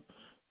Michelle.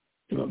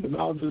 The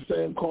knowledge is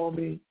saying, call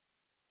me.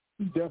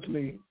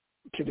 Definitely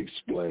can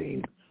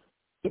explain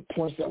the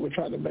points that we're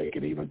trying to make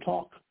and even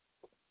talk.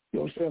 You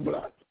know what I'm saying?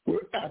 But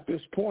we're at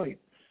this point.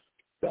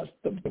 That's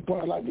the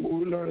point I like what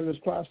we're learning in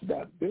this class,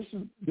 that this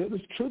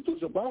truth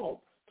is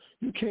about.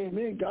 You came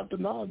in, got the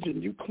knowledge,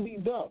 and you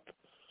cleaned up.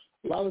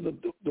 A lot of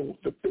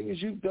the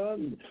things you've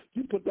done,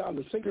 you put down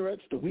the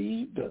cigarettes, the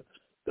weed,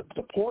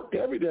 the pork,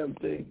 every damn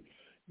thing.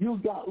 You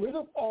got rid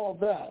of all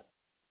that.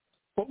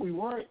 But we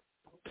weren't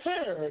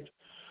prepared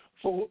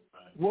for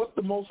what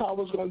the Most High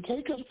was going to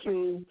take us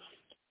through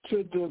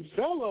to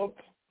develop.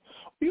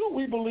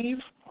 We believe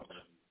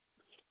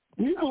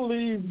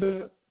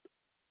that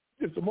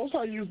if the Most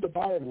High used the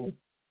Bible,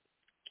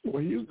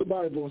 or he used the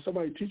Bible and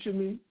somebody teaching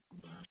me,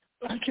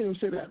 I can't even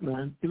say that,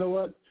 man. You know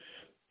what?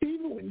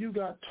 Even when you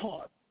got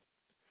taught,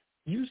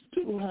 you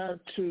still had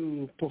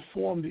to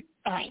perform the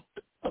act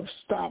of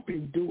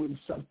stopping doing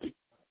something.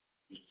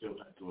 You still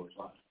have to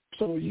apply.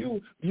 So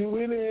you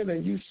went in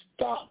and you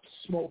stopped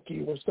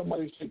smoking when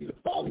somebody said you to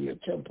follow your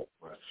temple.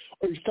 Right.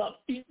 Or you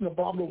stopped eating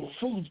abominable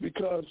foods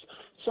because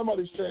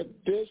somebody said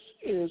this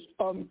is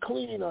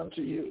unclean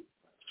unto you.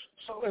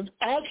 So an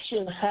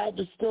action had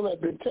to still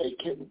have been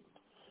taken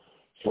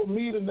for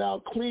me to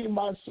now clean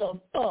myself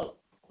up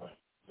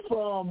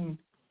from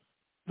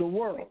the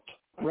world,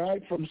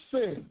 right, from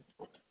sin.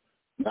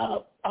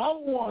 Now, I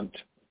want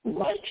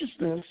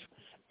righteousness,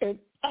 and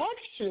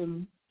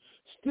action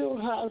still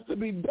has to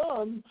be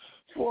done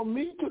for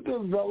me to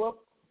develop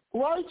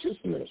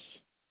righteousness.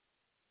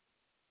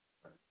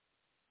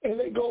 And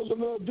it goes a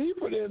little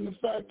deeper than the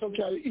fact,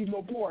 okay, I eat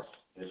no pork,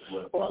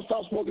 or I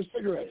stop smoking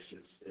cigarettes.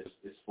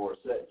 It's for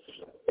sex.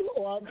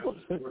 Or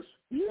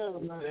yeah,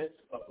 man.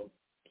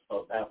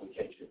 Of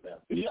application now.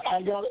 Yeah,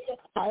 I got it.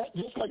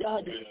 Just like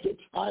I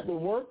had to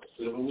work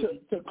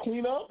to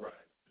clean up.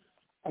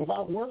 Right. If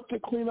I work to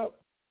clean up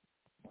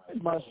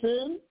my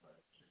sin,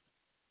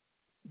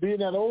 being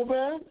that old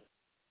man,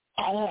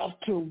 I have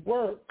to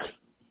work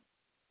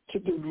to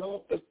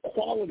develop the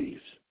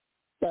qualities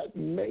that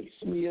makes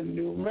me a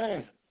new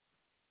man.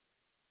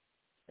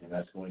 And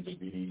that's going to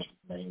be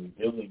mainly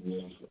dealing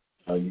with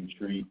how you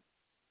treat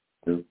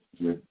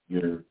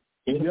your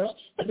Yep,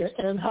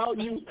 and how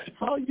you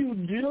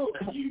deal,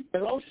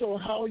 and also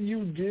how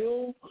you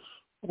deal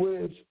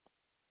with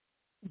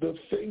the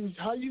things.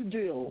 How you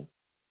deal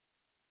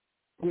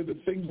with the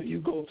things that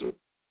you go through,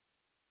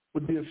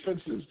 with the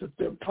offenses,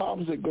 the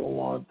problems that go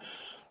on.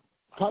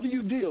 How do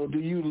you deal? Do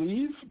you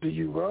leave? Do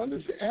you run?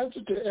 Is the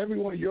answer to every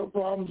one of your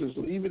problems is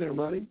leaving and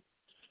running,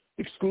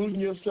 excluding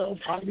yourself,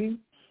 hiding,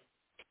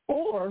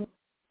 or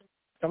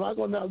am I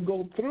going to now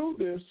go through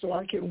this so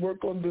I can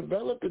work on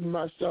developing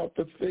myself,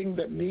 the thing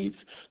that needs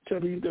to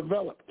be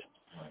developed?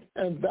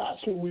 And that's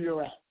where we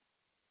are at.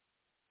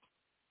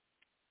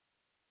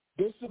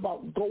 This is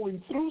about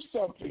going through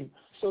something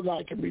so that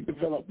I can be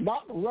developed,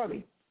 not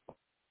running.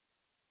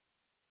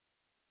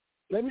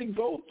 Let me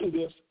go through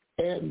this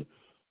and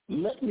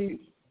let me,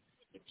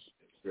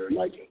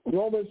 like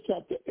Romans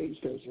chapter 8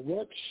 says,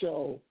 what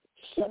shall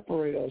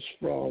separate us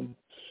from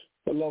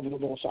the love of the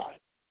Most High?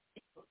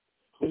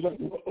 It's like,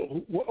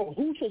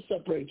 who shall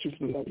separate you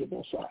from the love of the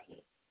Most High?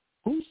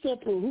 Who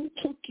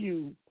took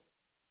you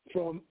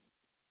from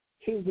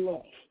his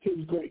love,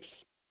 his grace?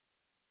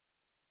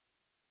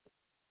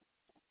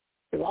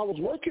 If I was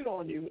working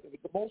on you,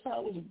 if the Most High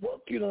was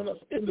working on us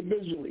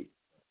individually,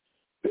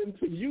 then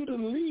for you to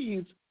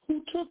leave,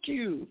 who took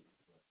you?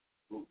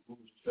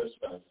 Whose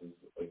trespasses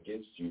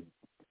against you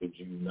did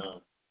you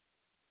not,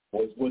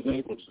 was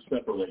able to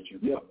separate you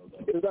from the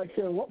love? It's like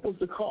saying, what was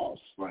the cause?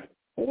 Right.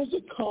 What was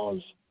the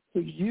cause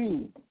for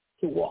you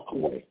to walk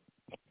away?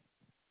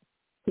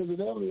 Because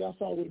inevitably that's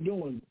all we're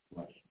doing.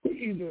 Right. We're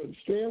either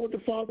staying with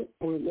the Father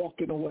or we're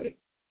walking away.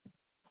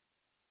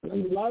 And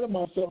I lie to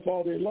myself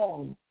all day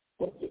long,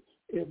 but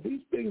if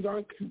these things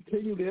aren't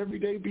continued every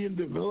day being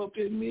developed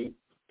in me,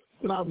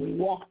 then I've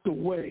walked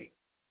away.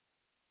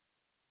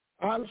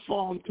 I've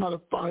trying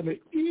to find an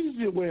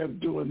easier way of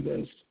doing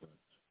this,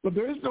 but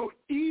there is no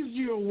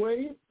easier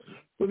way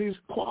for these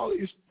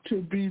qualities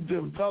to be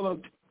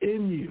developed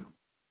in you.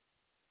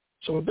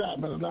 So with that,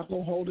 man, I'm not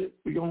going to hold it.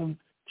 We're going to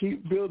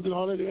keep building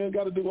on it. We ain't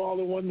got to do all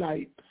in one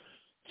night.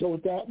 So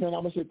with that, man,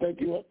 I'm going to say thank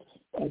you.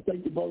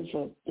 Thank you, brothers,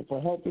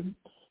 for helping,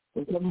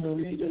 for coming to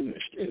read and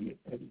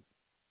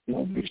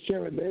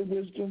sharing their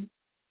wisdom.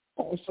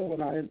 Also,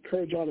 and I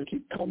encourage y'all to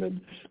keep coming,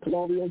 because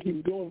all we're going to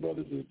keep doing,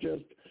 brothers, is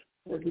just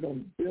working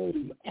on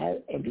building our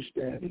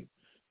understanding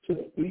so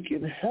that we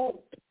can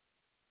help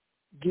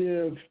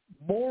give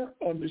more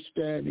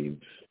understanding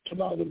to a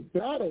lot of the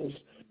battles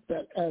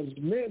that as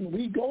men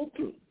we go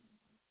through.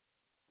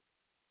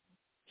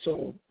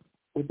 So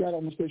with that,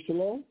 I'm going to say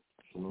shalom.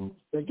 Shalom.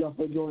 Thank y'all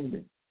for joining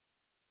me.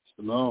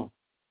 Shalom.